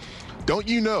anyone. Don't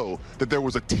you know that there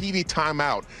was a TV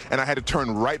timeout and I had to turn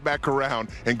right back around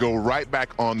and go right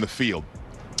back on the field?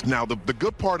 Now, the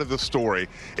good part of the story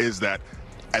is that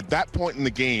at that point in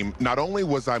the game, not only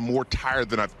was I more tired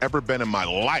than I've ever been in my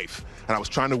life, and I was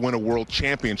trying to win a world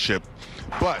championship,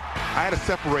 but I had a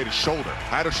separated shoulder.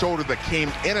 I had a shoulder that came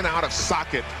in and out of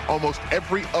socket almost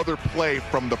every other play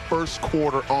from the first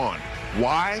quarter on.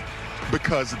 Why?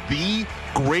 Because the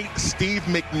great Steve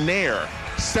McNair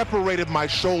separated my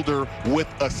shoulder with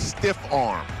a stiff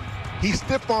arm. He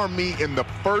stiff-armed me in the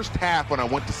first half when I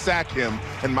went to sack him,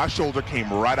 and my shoulder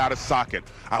came right out of socket.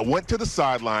 I went to the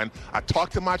sideline. I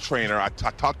talked to my trainer. I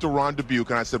talked to Ron Dubuque,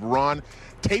 and I said, Ron,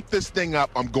 tape this thing up.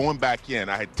 I'm going back in.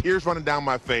 I had tears running down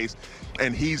my face,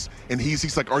 and he's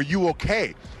like, are you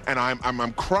okay? And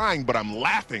I'm crying, but I'm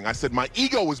laughing. I said, my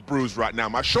ego is bruised right now.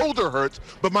 My shoulder hurts,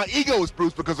 but my ego is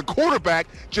bruised because the quarterback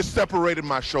just separated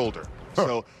my shoulder.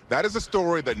 So that is a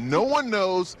story that no one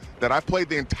knows, that I played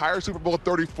the entire Super Bowl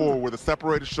 34 with a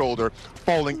separated shoulder,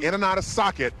 falling in and out of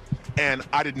socket, and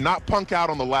I did not punk out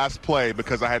on the last play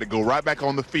because I had to go right back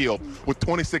on the field with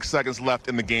 26 seconds left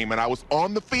in the game, and I was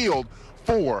on the field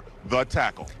for the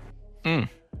tackle.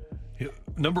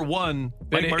 Number one,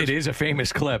 it is a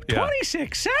famous clip. Yeah.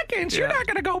 26 seconds? You're not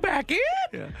going to go back in?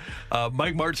 Yeah.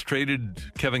 Mike Martz traded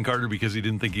Kevin Carter because he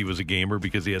didn't think he was a gamer,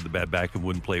 because he had the bad back and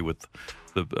wouldn't play with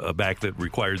a back that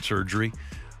required surgery.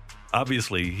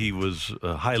 Obviously, he was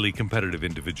a highly competitive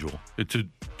individual. To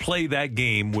play that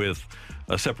game with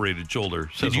a separated shoulder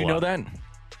says Did you a lot. know that?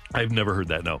 I've never heard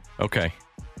that, no. Okay.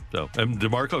 So, and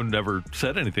DeMarco never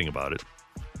said anything about it.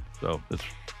 So, it's...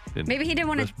 Maybe he didn't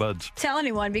want best buds. to tell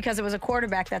anyone because it was a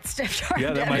quarterback that stiff-armed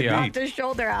Yeah, that him might and be. knocked his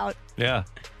shoulder out. Yeah,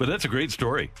 but that's a great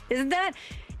story. Isn't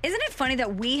it funny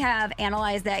that we have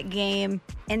analyzed that game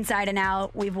inside and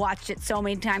out? We've watched it so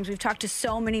many times. We've talked to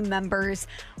so many members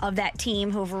of that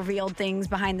team who've revealed things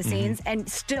behind the scenes, and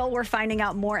still we're finding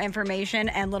out more information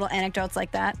and little anecdotes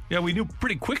like that. Yeah, we knew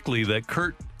pretty quickly that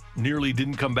Kurt nearly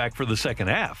didn't come back for the second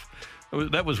half.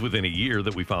 That was within a year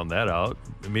that we found that out.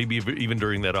 Maybe even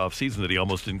during that offseason that he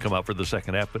almost didn't come out for the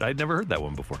second half, but I'd never heard that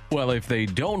one before. Well, if they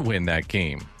don't win that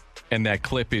game and that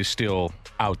clip is still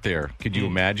out there, could you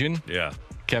imagine? Yeah.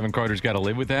 Kevin Carter's got to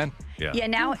live with that? Yeah,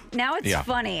 now it's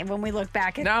funny when we look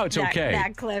back at now it's okay.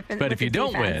 that clip. And but if you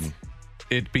don't win,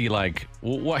 it'd be like,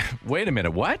 well, what? Wait a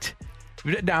minute, what?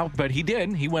 Now, but he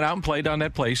did. He went out and played on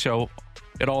that play, so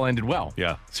it all ended well.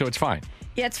 Yeah. So it's fine.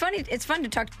 Yeah, it's funny. It's fun to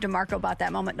talk to DeMarco about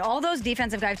that moment. All those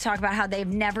defensive guys talk about how they've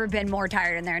never been more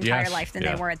tired in their entire life than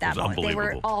they were at that moment. They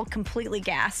were all completely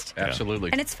gassed.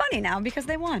 Absolutely. And it's funny now because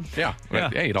they won. Yeah.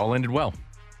 Hey, it all ended well.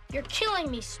 You're killing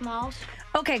me, Smalls.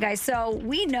 Okay, guys, so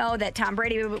we know that Tom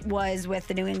Brady was with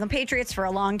the New England Patriots for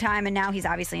a long time, and now he's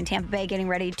obviously in Tampa Bay getting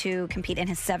ready to compete in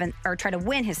his try to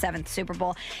win his seventh Super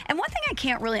Bowl. And one thing I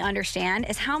can't really understand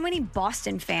is how many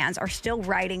Boston fans are still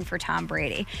riding for Tom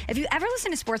Brady. If you ever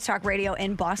listen to sports talk radio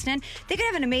in Boston, they could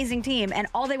have an amazing team, and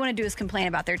all they want to do is complain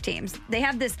about their teams. They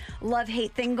have this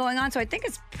love-hate thing going on, so I think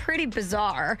it's pretty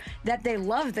bizarre that they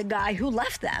love the guy who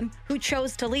left them, who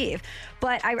chose to leave.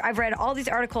 But I've read all these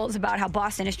articles about how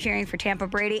Boston is cheering for Tampa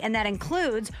Brady, and that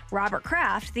includes Robert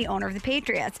Kraft, the owner of the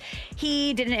Patriots.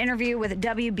 He did an interview with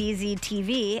WBZ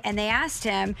TV, and they asked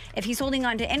him if he's holding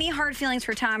on to any hard feelings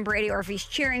for Tom Brady or if he's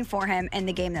cheering for him in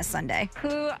the game this Sunday.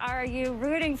 Who are you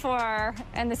rooting for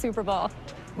in the Super Bowl?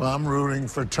 Well, I'm rooting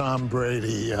for Tom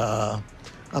Brady.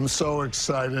 I'm so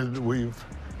excited. We've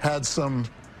had some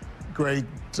great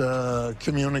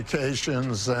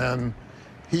communications, and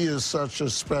he is such a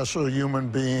special human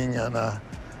being, and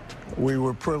we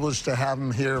were privileged to have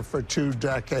him here for 2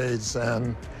 decades,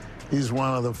 and he's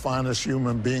one of the finest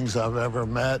human beings I've ever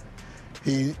met.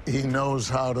 He knows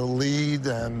how to lead,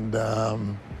 and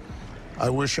I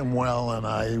wish him well, and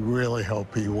I really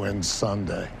hope he wins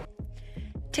Sunday.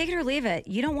 Take it or leave it.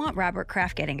 You don't want Robert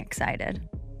Kraft getting excited.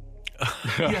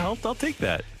 Yeah, I'll take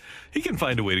that. He can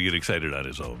find a way to get excited on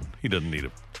his own. He doesn't need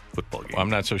a football game. Well, I'm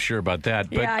not so sure about that.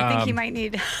 But, Yeah, I think he might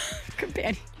need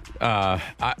companion.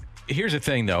 Here's the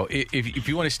thing, though. If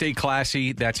you want to stay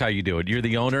classy, that's how you do it. You're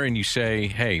the owner, and you say,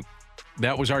 hey,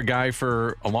 that was our guy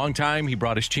for a long time. He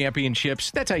brought us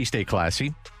championships. That's how you stay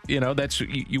classy.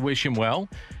 You wish him well.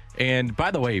 And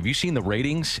by the way, have you seen the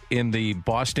ratings in the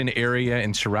Boston area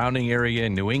and surrounding area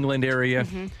and New England area?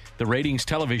 Mm-hmm. The ratings,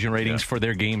 television ratings for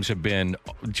their games have been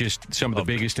just some of the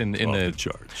biggest in the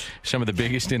charts. Some of the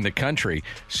biggest in the country.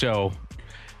 So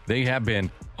they have been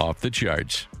off the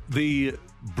charts. The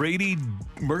Brady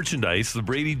merchandise, the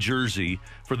Brady jersey,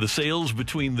 for the sales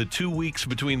between the 2 weeks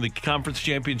between the conference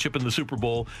championship and the Super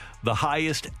Bowl, the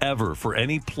highest ever for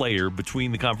any player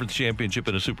between the conference championship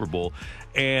and a Super Bowl.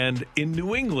 And in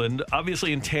New England,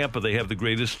 obviously in Tampa, they have the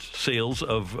greatest sales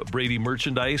of Brady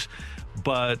merchandise,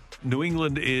 but New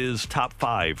England is top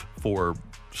 5 for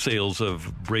sales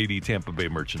of Brady Tampa Bay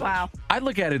merchandise. Wow. I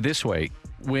look at it this way.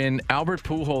 When Albert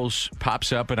Pujols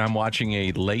pops up and I'm watching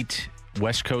a late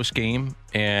West Coast game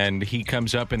and he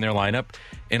comes up in their lineup,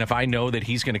 and if I know that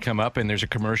he's going to come up and there's a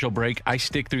commercial break, I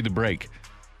stick through the break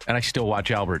and I still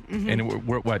watch Albert. Mm-hmm. And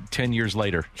we're 10 years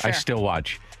later? Sure. I still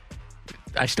watch.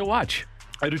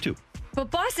 I do too. But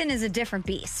Boston is a different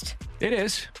beast. It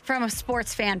is. From a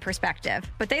sports fan perspective.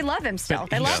 But they love him still. But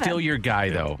They he's love still him. your guy,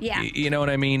 though. Yeah. You know what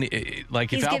I mean?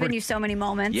 Like He's if Albert, given you so many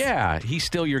moments. Yeah, he's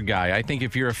still your guy. I think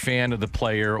if you're a fan of the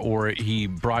player, or he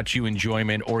brought you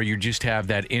enjoyment, or you just have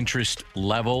that interest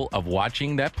level of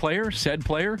watching that player, said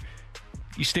player,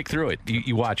 you stick through it.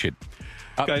 You watch it.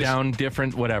 Up, Guys, down,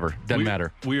 different, whatever. Doesn't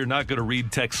matter. We are not going to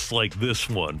read texts like this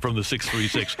one from the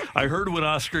 636. I heard when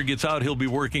Oscar gets out, he'll be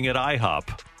working at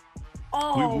IHOP.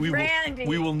 Oh, Randy.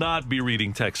 We will not be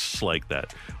reading texts like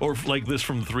that. Or like this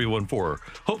from the 314.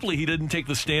 Hopefully he didn't take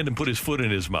the stand and put his foot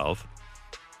in his mouth.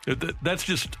 That's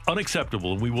just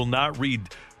unacceptable. We will not read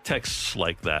texts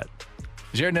like that.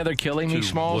 Is there another Killing Me,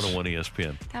 Smalls? 101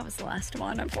 ESPN. That was the last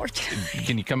one, unfortunately.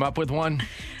 Can you come up with one?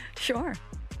 Sure.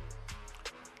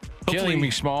 Killing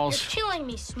Me, Smalls. You're killing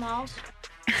me, Smalls.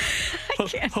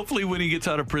 Hopefully when he gets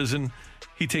out of prison,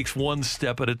 he takes one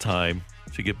step at a time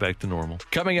to get back to normal.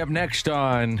 Coming up next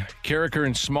on Carricker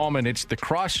and Smallman, it's the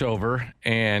crossover,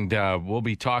 and we'll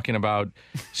be talking about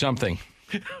something.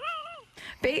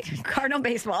 Cardinal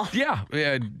baseball.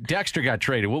 Yeah, Dexter got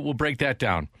traded. We'll break that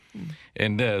down.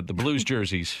 And the Blues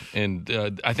jerseys. And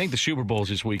I think the Super Bowl's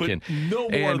this weekend. But no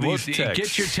more of these texts.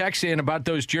 Get your text in about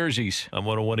those jerseys. I'm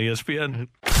 101 ESPN.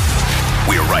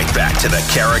 We're right back to the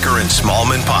Carricker and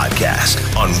Smallman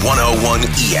podcast on 101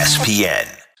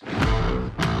 ESPN.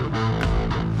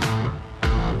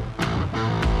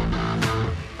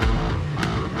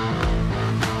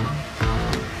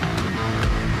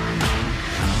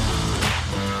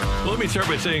 Let me start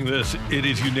by saying this. It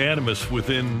is unanimous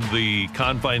within the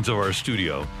confines of our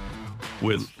studio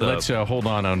with... Let's hold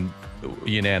on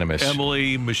unanimous.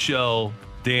 Emily, Michelle,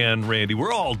 Dan, Randy.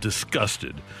 We're all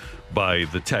disgusted by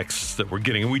the texts that we're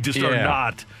getting, and we just are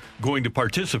not going to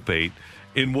participate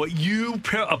in what you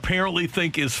apparently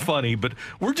think is funny, but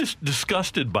we're just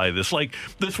disgusted by this. Like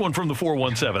this one from the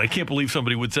 417. I can't believe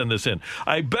somebody would send this in.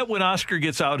 I bet when Oscar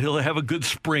gets out, he'll have a good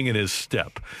spring in his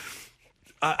step.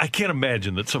 I can't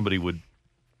imagine that somebody would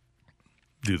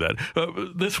do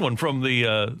that. This one from the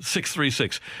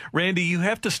 636. Randy, you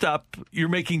have to stop. You're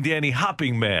making Danny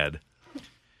Hopping mad.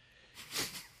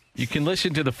 You can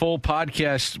listen to the full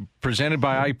podcast presented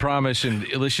by I Promise and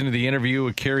listen to the interview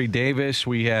with Kerry Davis.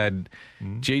 We had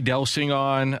Jay Delsing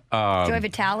on. Joey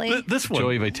Vitale. This one.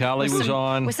 Joey Vitale was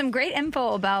on. With some great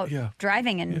info about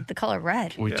driving in the color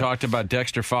red. We talked about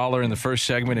Dexter Fowler in the first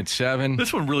segment at 7.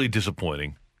 This one really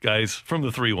disappointing. Guys, from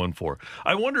the 314.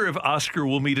 I wonder if Oscar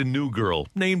will meet a new girl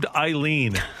named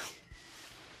Eileen.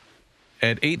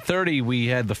 At 8:30, we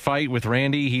had the fight with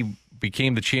Randy. He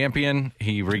became the champion.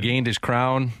 He regained his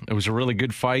crown. It was a really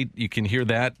good fight. You can hear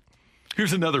that.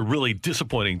 Here's another really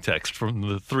disappointing text from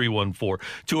the 314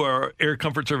 to our Air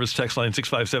Comfort Service text line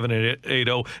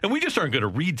 657-880. And we just aren't going to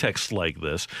read texts like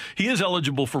this. He is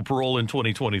eligible for parole in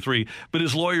 2023, but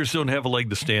his lawyers don't have a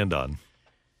leg to stand on.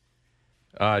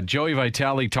 Joey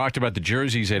Vitale talked about the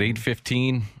jerseys at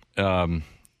 8:15.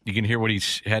 You can hear what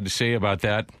he's had to say about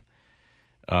that.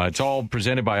 It's all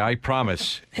presented by I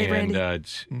Promise, Hey, and Randy.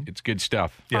 it's good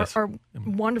stuff. Our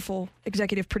wonderful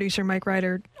executive producer, Mike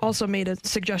Ryder, also made a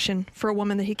suggestion for a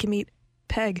woman that he can meet,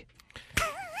 Peg.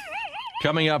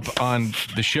 Coming up on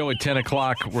the show at 10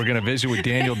 o'clock, we're going to visit with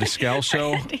Daniel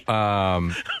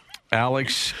Descalso.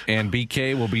 Alex and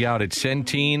BK will be out at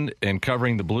Centene and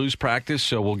covering the Blues practice,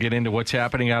 so we'll get into what's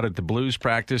happening out at the Blues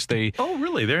practice. They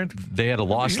had a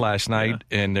loss last night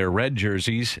in their red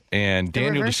jerseys, and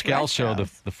Daniel Descalso,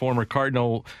 the former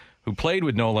Cardinal who played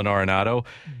with Nolan Arenado,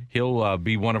 he'll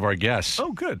be one of our guests.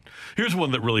 Oh, good. Here's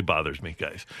one that really bothers me,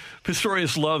 guys.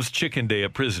 Pistorius loves chicken day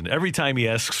at prison. Every time he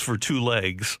asks for 2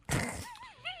 legs.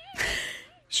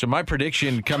 So my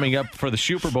prediction coming up for the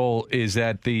Super Bowl is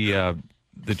that the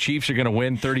Chiefs are going to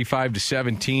win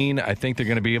 35-17. I think they're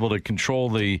going to be able to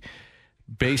control the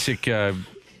basic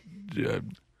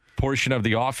portion of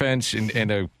the offense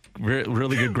and a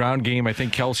really good ground game. I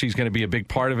think Kelsey's going to be a big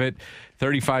part of it.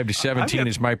 35-17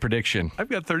 is my prediction. I've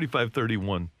got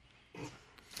 35-31.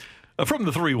 From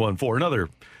the 314, another,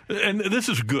 and this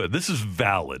is good. This is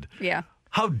valid. Yeah.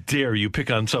 How dare you pick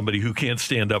on somebody who can't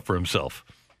stand up for himself?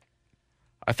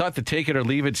 I thought the Take It or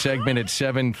Leave It segment at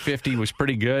 7:50 was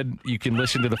pretty good. You can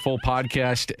listen to the full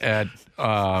podcast at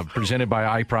presented by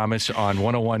I Promise on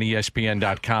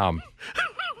 101ESPN.com.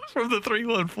 From the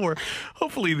 314.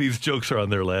 Hopefully these jokes are on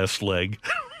their last leg.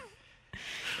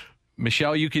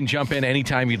 Michelle, you can jump in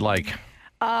anytime you'd like.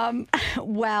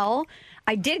 Well,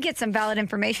 I did get some valid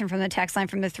information from the text line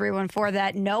from the 314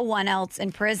 that no one else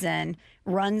in prison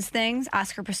runs things.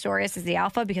 Oscar Pistorius is the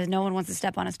alpha because no one wants to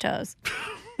step on his toes.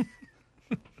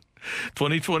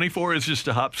 2024 is just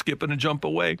a hop, skip, and a jump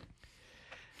away.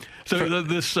 So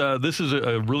this is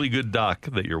a really good doc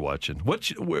that you're watching.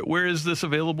 Where is this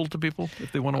available to people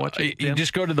if they want to watch it? You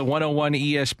just go to the 101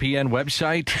 ESPN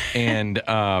website, and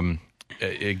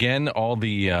again, all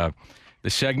the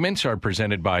segments are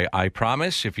presented by I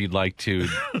Promise. If you'd like to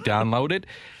download it,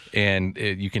 and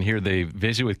you can hear the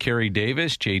visit with Kerry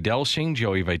Davis, Jay Delsing,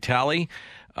 Joey Vitale.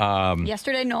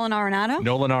 Yesterday, Nolan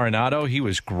Arenado, he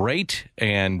was great.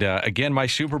 And again, my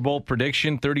Super Bowl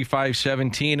prediction,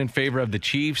 35-17 in favor of the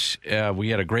Chiefs. We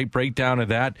had a great breakdown of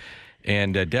that.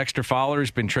 And Dexter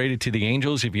Fowler's been traded to the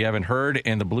Angels, if you haven't heard,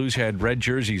 and the Blues had red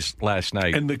jerseys last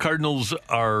night. And the Cardinals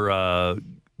are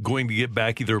going to get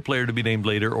back either a player to be named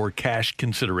later or cash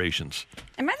considerations.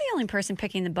 Am I the only person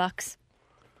picking the Bucks?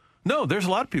 No, there's a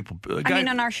lot of people.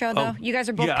 On our show, though. You guys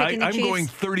are both picking the Chiefs. I'm going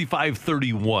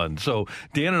 35-31. So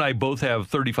Dan and I both have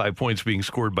 35 points being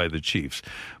scored by the Chiefs.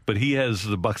 But he has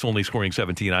the Bucks only scoring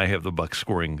 17. I have the Bucks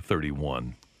scoring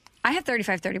 31. I have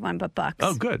 35-31, but Bucks.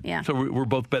 Oh, good. Yeah. So we're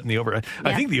both betting the over.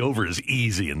 I think the over is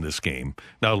easy in this game.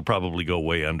 Now it'll probably go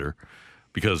way under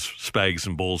because Spags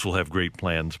and Bulls will have great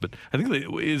plans. But I think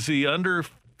is the under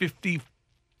 54.5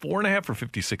 or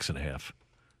 56.5?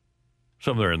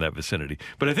 Somewhere in that vicinity.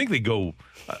 But I think they go,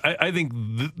 I think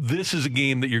this is a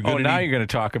game that you're going to now you're going to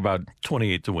talk about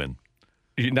 28 to win.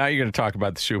 Now you're going to talk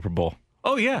about the Super Bowl.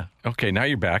 Oh, yeah. Okay, now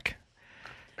you're back.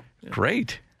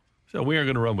 Great. So we aren't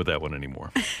going to run with that one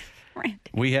anymore. Right.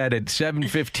 We had at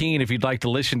 7:15, if you'd like to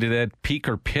listen to that Peak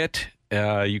or Pit,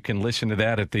 you can listen to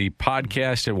that at the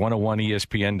podcast at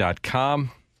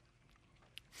 101ESPN.com.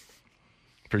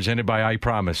 Presented by I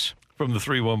Promise. From the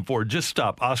 314, just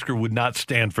stop. Oscar would not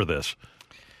stand for this.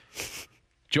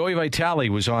 Joey Vitale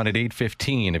was on at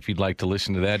 8:15, if you'd like to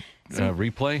listen to that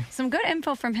replay. Some good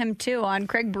info from him, too, on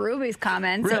Craig Berube's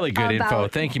comments. Really good info.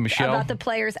 Thank you, Michelle. About the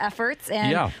players' efforts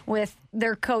and with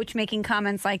their coach making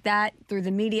comments like that through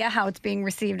the media, how it's being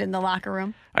received in the locker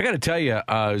room. I got to tell you, it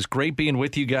was great being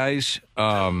with you guys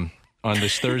on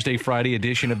this Thursday, Friday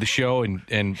edition of the show,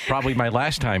 and probably my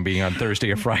last time being on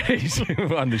Thursday or Fridays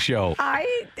on the show.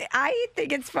 I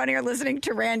think it's funnier listening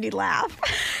to Randy laugh.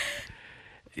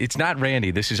 It's not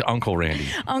Randy. This is Uncle Randy.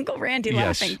 Uncle Randy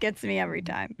laughing gets me every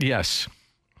time. Yes.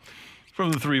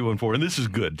 From the 314, and this is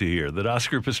good to hear, that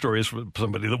Oscar Pistorius,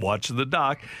 somebody that watches the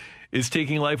doc, is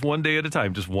taking life one day at a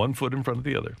time, just one foot in front of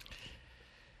the other.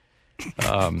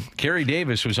 Kerry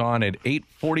Davis was on at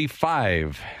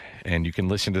 8:45, and you can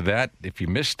listen to that if you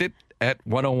missed it at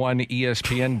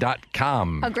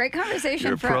 101ESPN.com. A great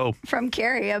conversation from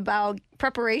Kerry about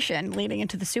preparation leading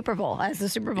into the Super Bowl. As the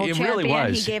Super Bowl champion, really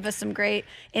was. He gave us some great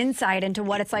insight into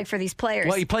what it's like for these players.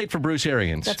 Well, he played for Bruce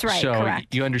Arians. That's right, so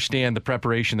correct. You understand the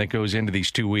preparation that goes into these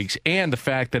 2 weeks and the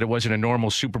fact that it wasn't a normal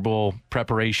Super Bowl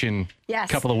preparation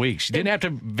couple of weeks. You didn't have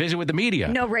to visit with the media.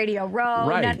 No Radio Row.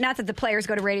 Right. Not that the players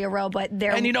go to Radio Row, but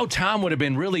they're... And Tom would have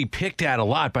been really picked at a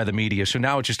lot by the media, so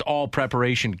now it's just all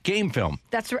preparation. Game film.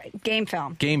 That's right. Game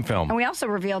film. Game film. And we also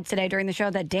revealed today during the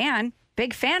show that Dan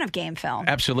big fan of game film.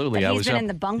 Absolutely. But he's been in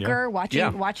the bunker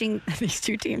watching these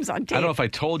two teams on tape. I don't know if I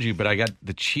told you, but I got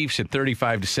the Chiefs at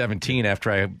 35-17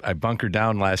 after I bunkered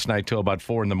down last night till about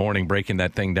 4 a.m. breaking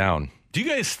that thing down. Do you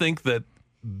guys think that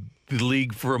the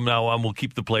league from now on will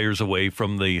keep the players away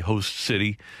from the host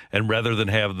city, and rather than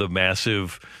have the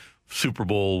massive Super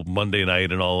Bowl Monday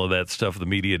night and all of that stuff, the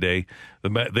media day,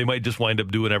 they might just wind up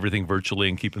doing everything virtually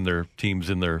and keeping their teams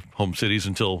in their home cities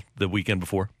until the weekend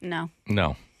before? No.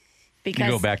 Because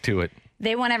you go back to it.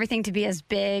 They want everything to be as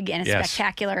big and as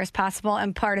spectacular as possible,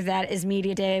 and part of that is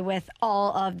media day with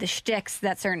all of the shticks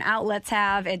that certain outlets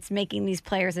have. It's making these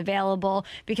players available,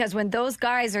 because when those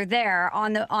guys are there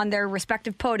on their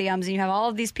respective podiums and you have all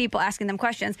of these people asking them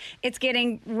questions, it's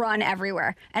getting run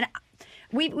everywhere. And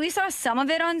we saw some of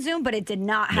it on Zoom, but it did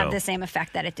not have the same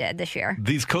effect that it did this year.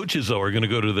 These coaches, though, are going to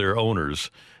go to their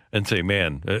owners and say,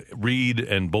 man, Reed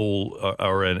and Bowl,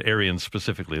 and Arians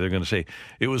specifically, they're going to say,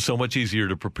 it was so much easier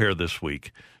to prepare this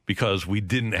week because we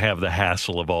didn't have the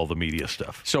hassle of all the media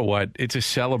stuff. So what? It's a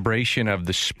celebration of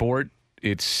the sport.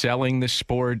 It's selling the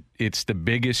sport. It's the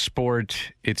biggest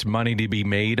sport. It's money to be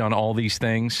made on all these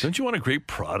things. Don't you want a great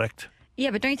product?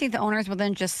 Yeah, but don't you think the owners will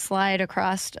then just slide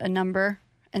across a number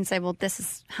and say, well, this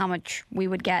is how much we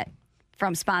would get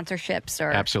from sponsorships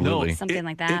or something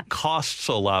like that? It costs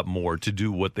a lot more to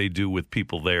do what they do with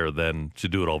people there than to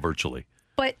do it all virtually.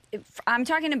 But I'm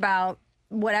talking about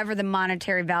whatever the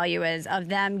monetary value is of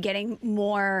them getting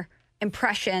more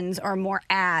impressions or more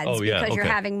ads because you're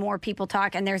having more people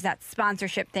talk, and there's that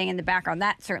sponsorship thing in the background.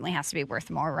 That certainly has to be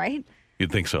worth more, right?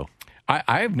 You'd think so.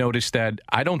 I have noticed that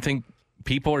I don't think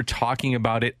people are talking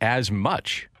about it as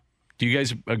much. Do you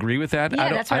guys agree with that? Yeah,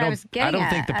 that's what I was getting at. I don't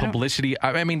think the I publicity.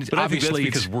 I mean, but obviously,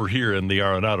 that's because we're here and the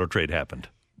Arenado trade happened.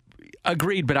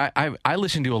 Agreed, but I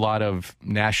listen to a lot of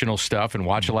national stuff and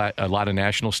watch a lot of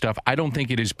national stuff. I don't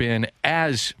think it has been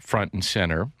as front and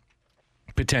center,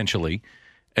 potentially,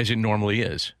 as it normally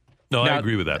is. No, I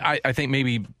agree with that. I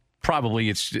think probably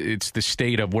it's the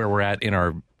state of where we're at in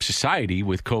our society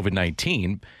with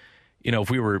COVID-19. You know,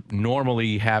 if we were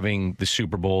normally having the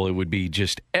Super Bowl, it would be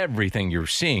just everything you're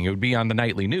seeing. It would be on the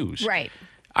nightly news. Right.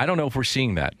 I don't know if we're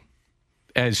seeing that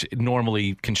as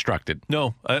normally constructed.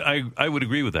 No, I would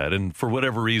agree with that. And for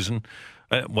whatever reason,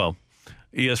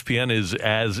 ESPN is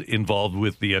as involved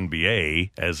with the NBA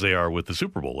as they are with the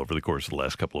Super Bowl over the course of the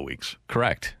last couple of weeks.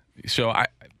 Correct. So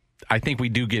I think we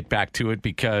do get back to it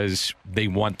because they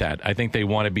want that. I think they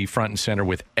want to be front and center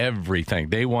with everything.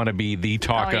 They want to be the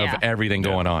talk of everything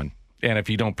going on. And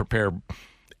if you don't prepare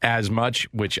as much,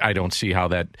 which I don't see how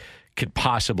that could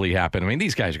possibly happen. I mean,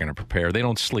 these guys are going to prepare. They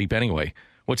don't sleep anyway.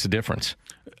 What's the difference?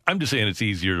 I'm just saying it's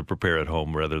easier to prepare at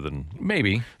home rather than...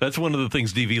 Maybe. That's one of the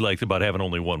things DV liked about having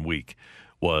only 1 week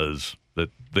was that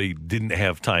they didn't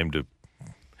have time to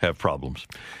have problems.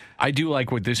 I do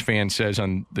like what this fan says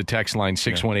on the text line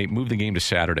 618, move the game to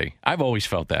Saturday. I've always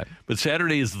felt that. But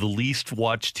Saturday is the least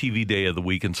watched TV day of the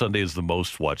week, and Sunday is the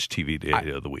most watched TV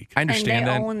day of the week. I understand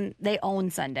and they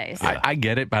own Sundays. I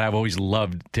get it, but I've always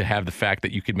loved to have the fact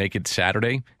that you could make it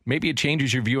Saturday. Maybe it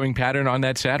changes your viewing pattern on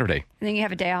that Saturday. And then you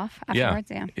have a day off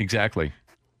afterwards. Yeah, exactly.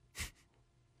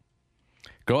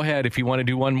 Go ahead if you want to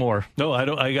do one more. No, I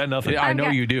don't. I got nothing. I know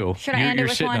you do. Should I end it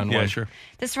with sitting one? on Yeah, one. sure.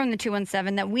 This is from the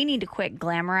 217 that we need to quit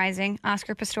glamorizing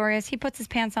Oscar Pistorius. He puts his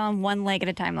pants on one leg at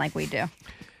a time like we do.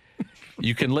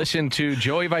 You can listen to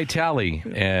Joey Vitale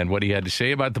and what he had to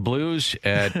say about the Blues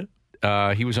at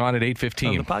he was on at 8:15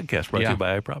 on the podcast brought to you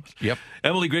by I Promise. Yep.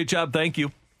 Emily, great job. Thank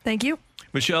you. Thank you.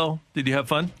 Michelle, did you have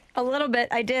fun? A little bit.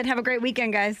 I did. Have a great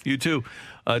weekend, guys. You too.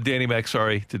 Danny Mac,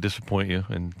 sorry to disappoint you.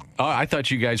 And I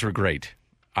thought you guys were great.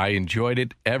 I enjoyed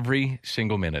it every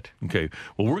single minute. Okay.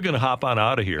 Well, we're going to hop on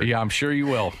out of here. Yeah, I'm sure you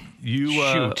will. You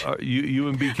you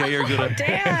and BK are going to...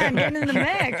 Dan, get in the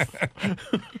mix.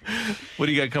 What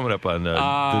do you got coming up on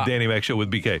the Danny Mac Show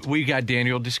with BK? We got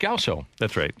Daniel Descalso.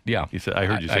 That's right. Yeah. You said, I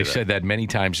heard you say that. I said that many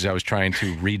times as I was trying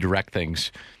to redirect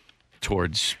things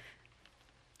towards...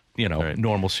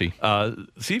 normalcy.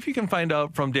 See if you can find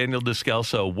out from Daniel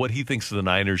Descalso what he thinks the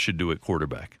Niners should do at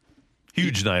quarterback.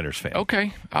 Huge Niners fan.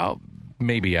 Okay. I'll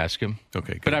maybe ask him.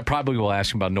 Okay. Good. But I probably will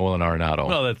ask him about Nolan Arenado.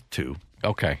 Well, that's two.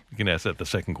 Okay. You can ask that the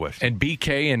second question. And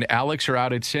BK and Alex are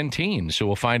out at Centene, so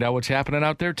we'll find out what's happening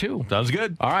out there, too. Sounds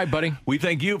good. All right, buddy. We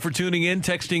thank you for tuning in,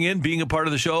 texting in, being a part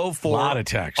of the show. For a lot of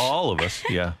texts. All of us,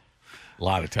 yeah. A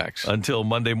lot of texts. Until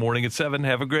Monday morning at 7.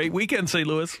 Have a great weekend, St.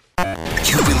 Louis.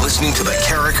 You've been listening to the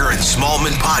Carricker and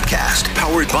Smallman podcast,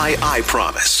 powered by I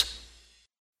Promise.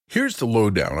 Here's the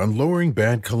lowdown on lowering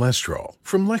bad cholesterol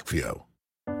from Leqvio.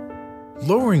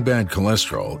 Lowering bad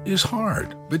cholesterol is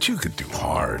hard, but you could do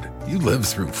hard. You lived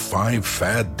through 5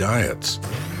 fad diets.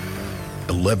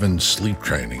 11 sleep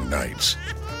training nights,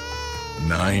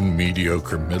 9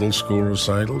 mediocre middle school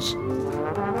recitals,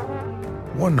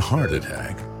 1 heart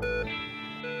attack.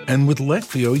 And with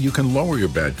Leqvio, you can lower your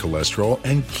bad cholesterol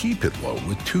and keep it low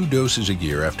with 2 doses a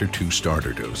year after 2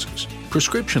 starter doses.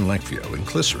 Prescription Leqvio and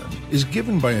Glycerin is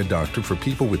given by a doctor for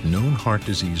people with known heart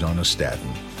disease on a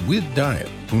statin with diet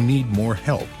who need more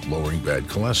help lowering bad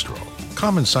cholesterol.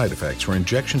 Common side effects are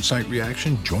injection site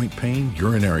reaction, joint pain,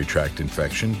 urinary tract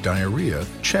infection, diarrhea,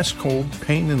 chest cold,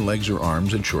 pain in legs or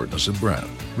arms, and shortness of breath.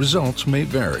 Results may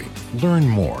vary. Learn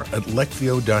more at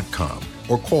Leqvio.com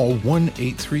or call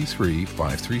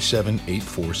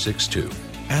 1-833-537-8462.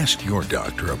 Ask your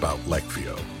doctor about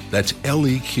Leqvio. That's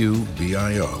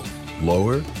Leqvio.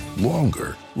 Lower,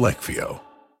 longer, Leqvio.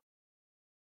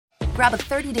 Grab a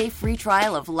 30-day free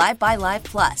trial of Live by Live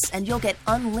Plus, and you'll get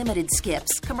unlimited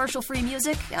skips, commercial-free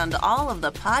music, and all of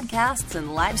the podcasts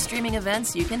and live streaming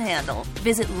events you can handle.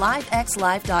 Visit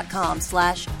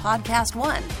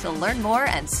livexlive.com/podcast1 to learn more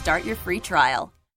and start your free trial.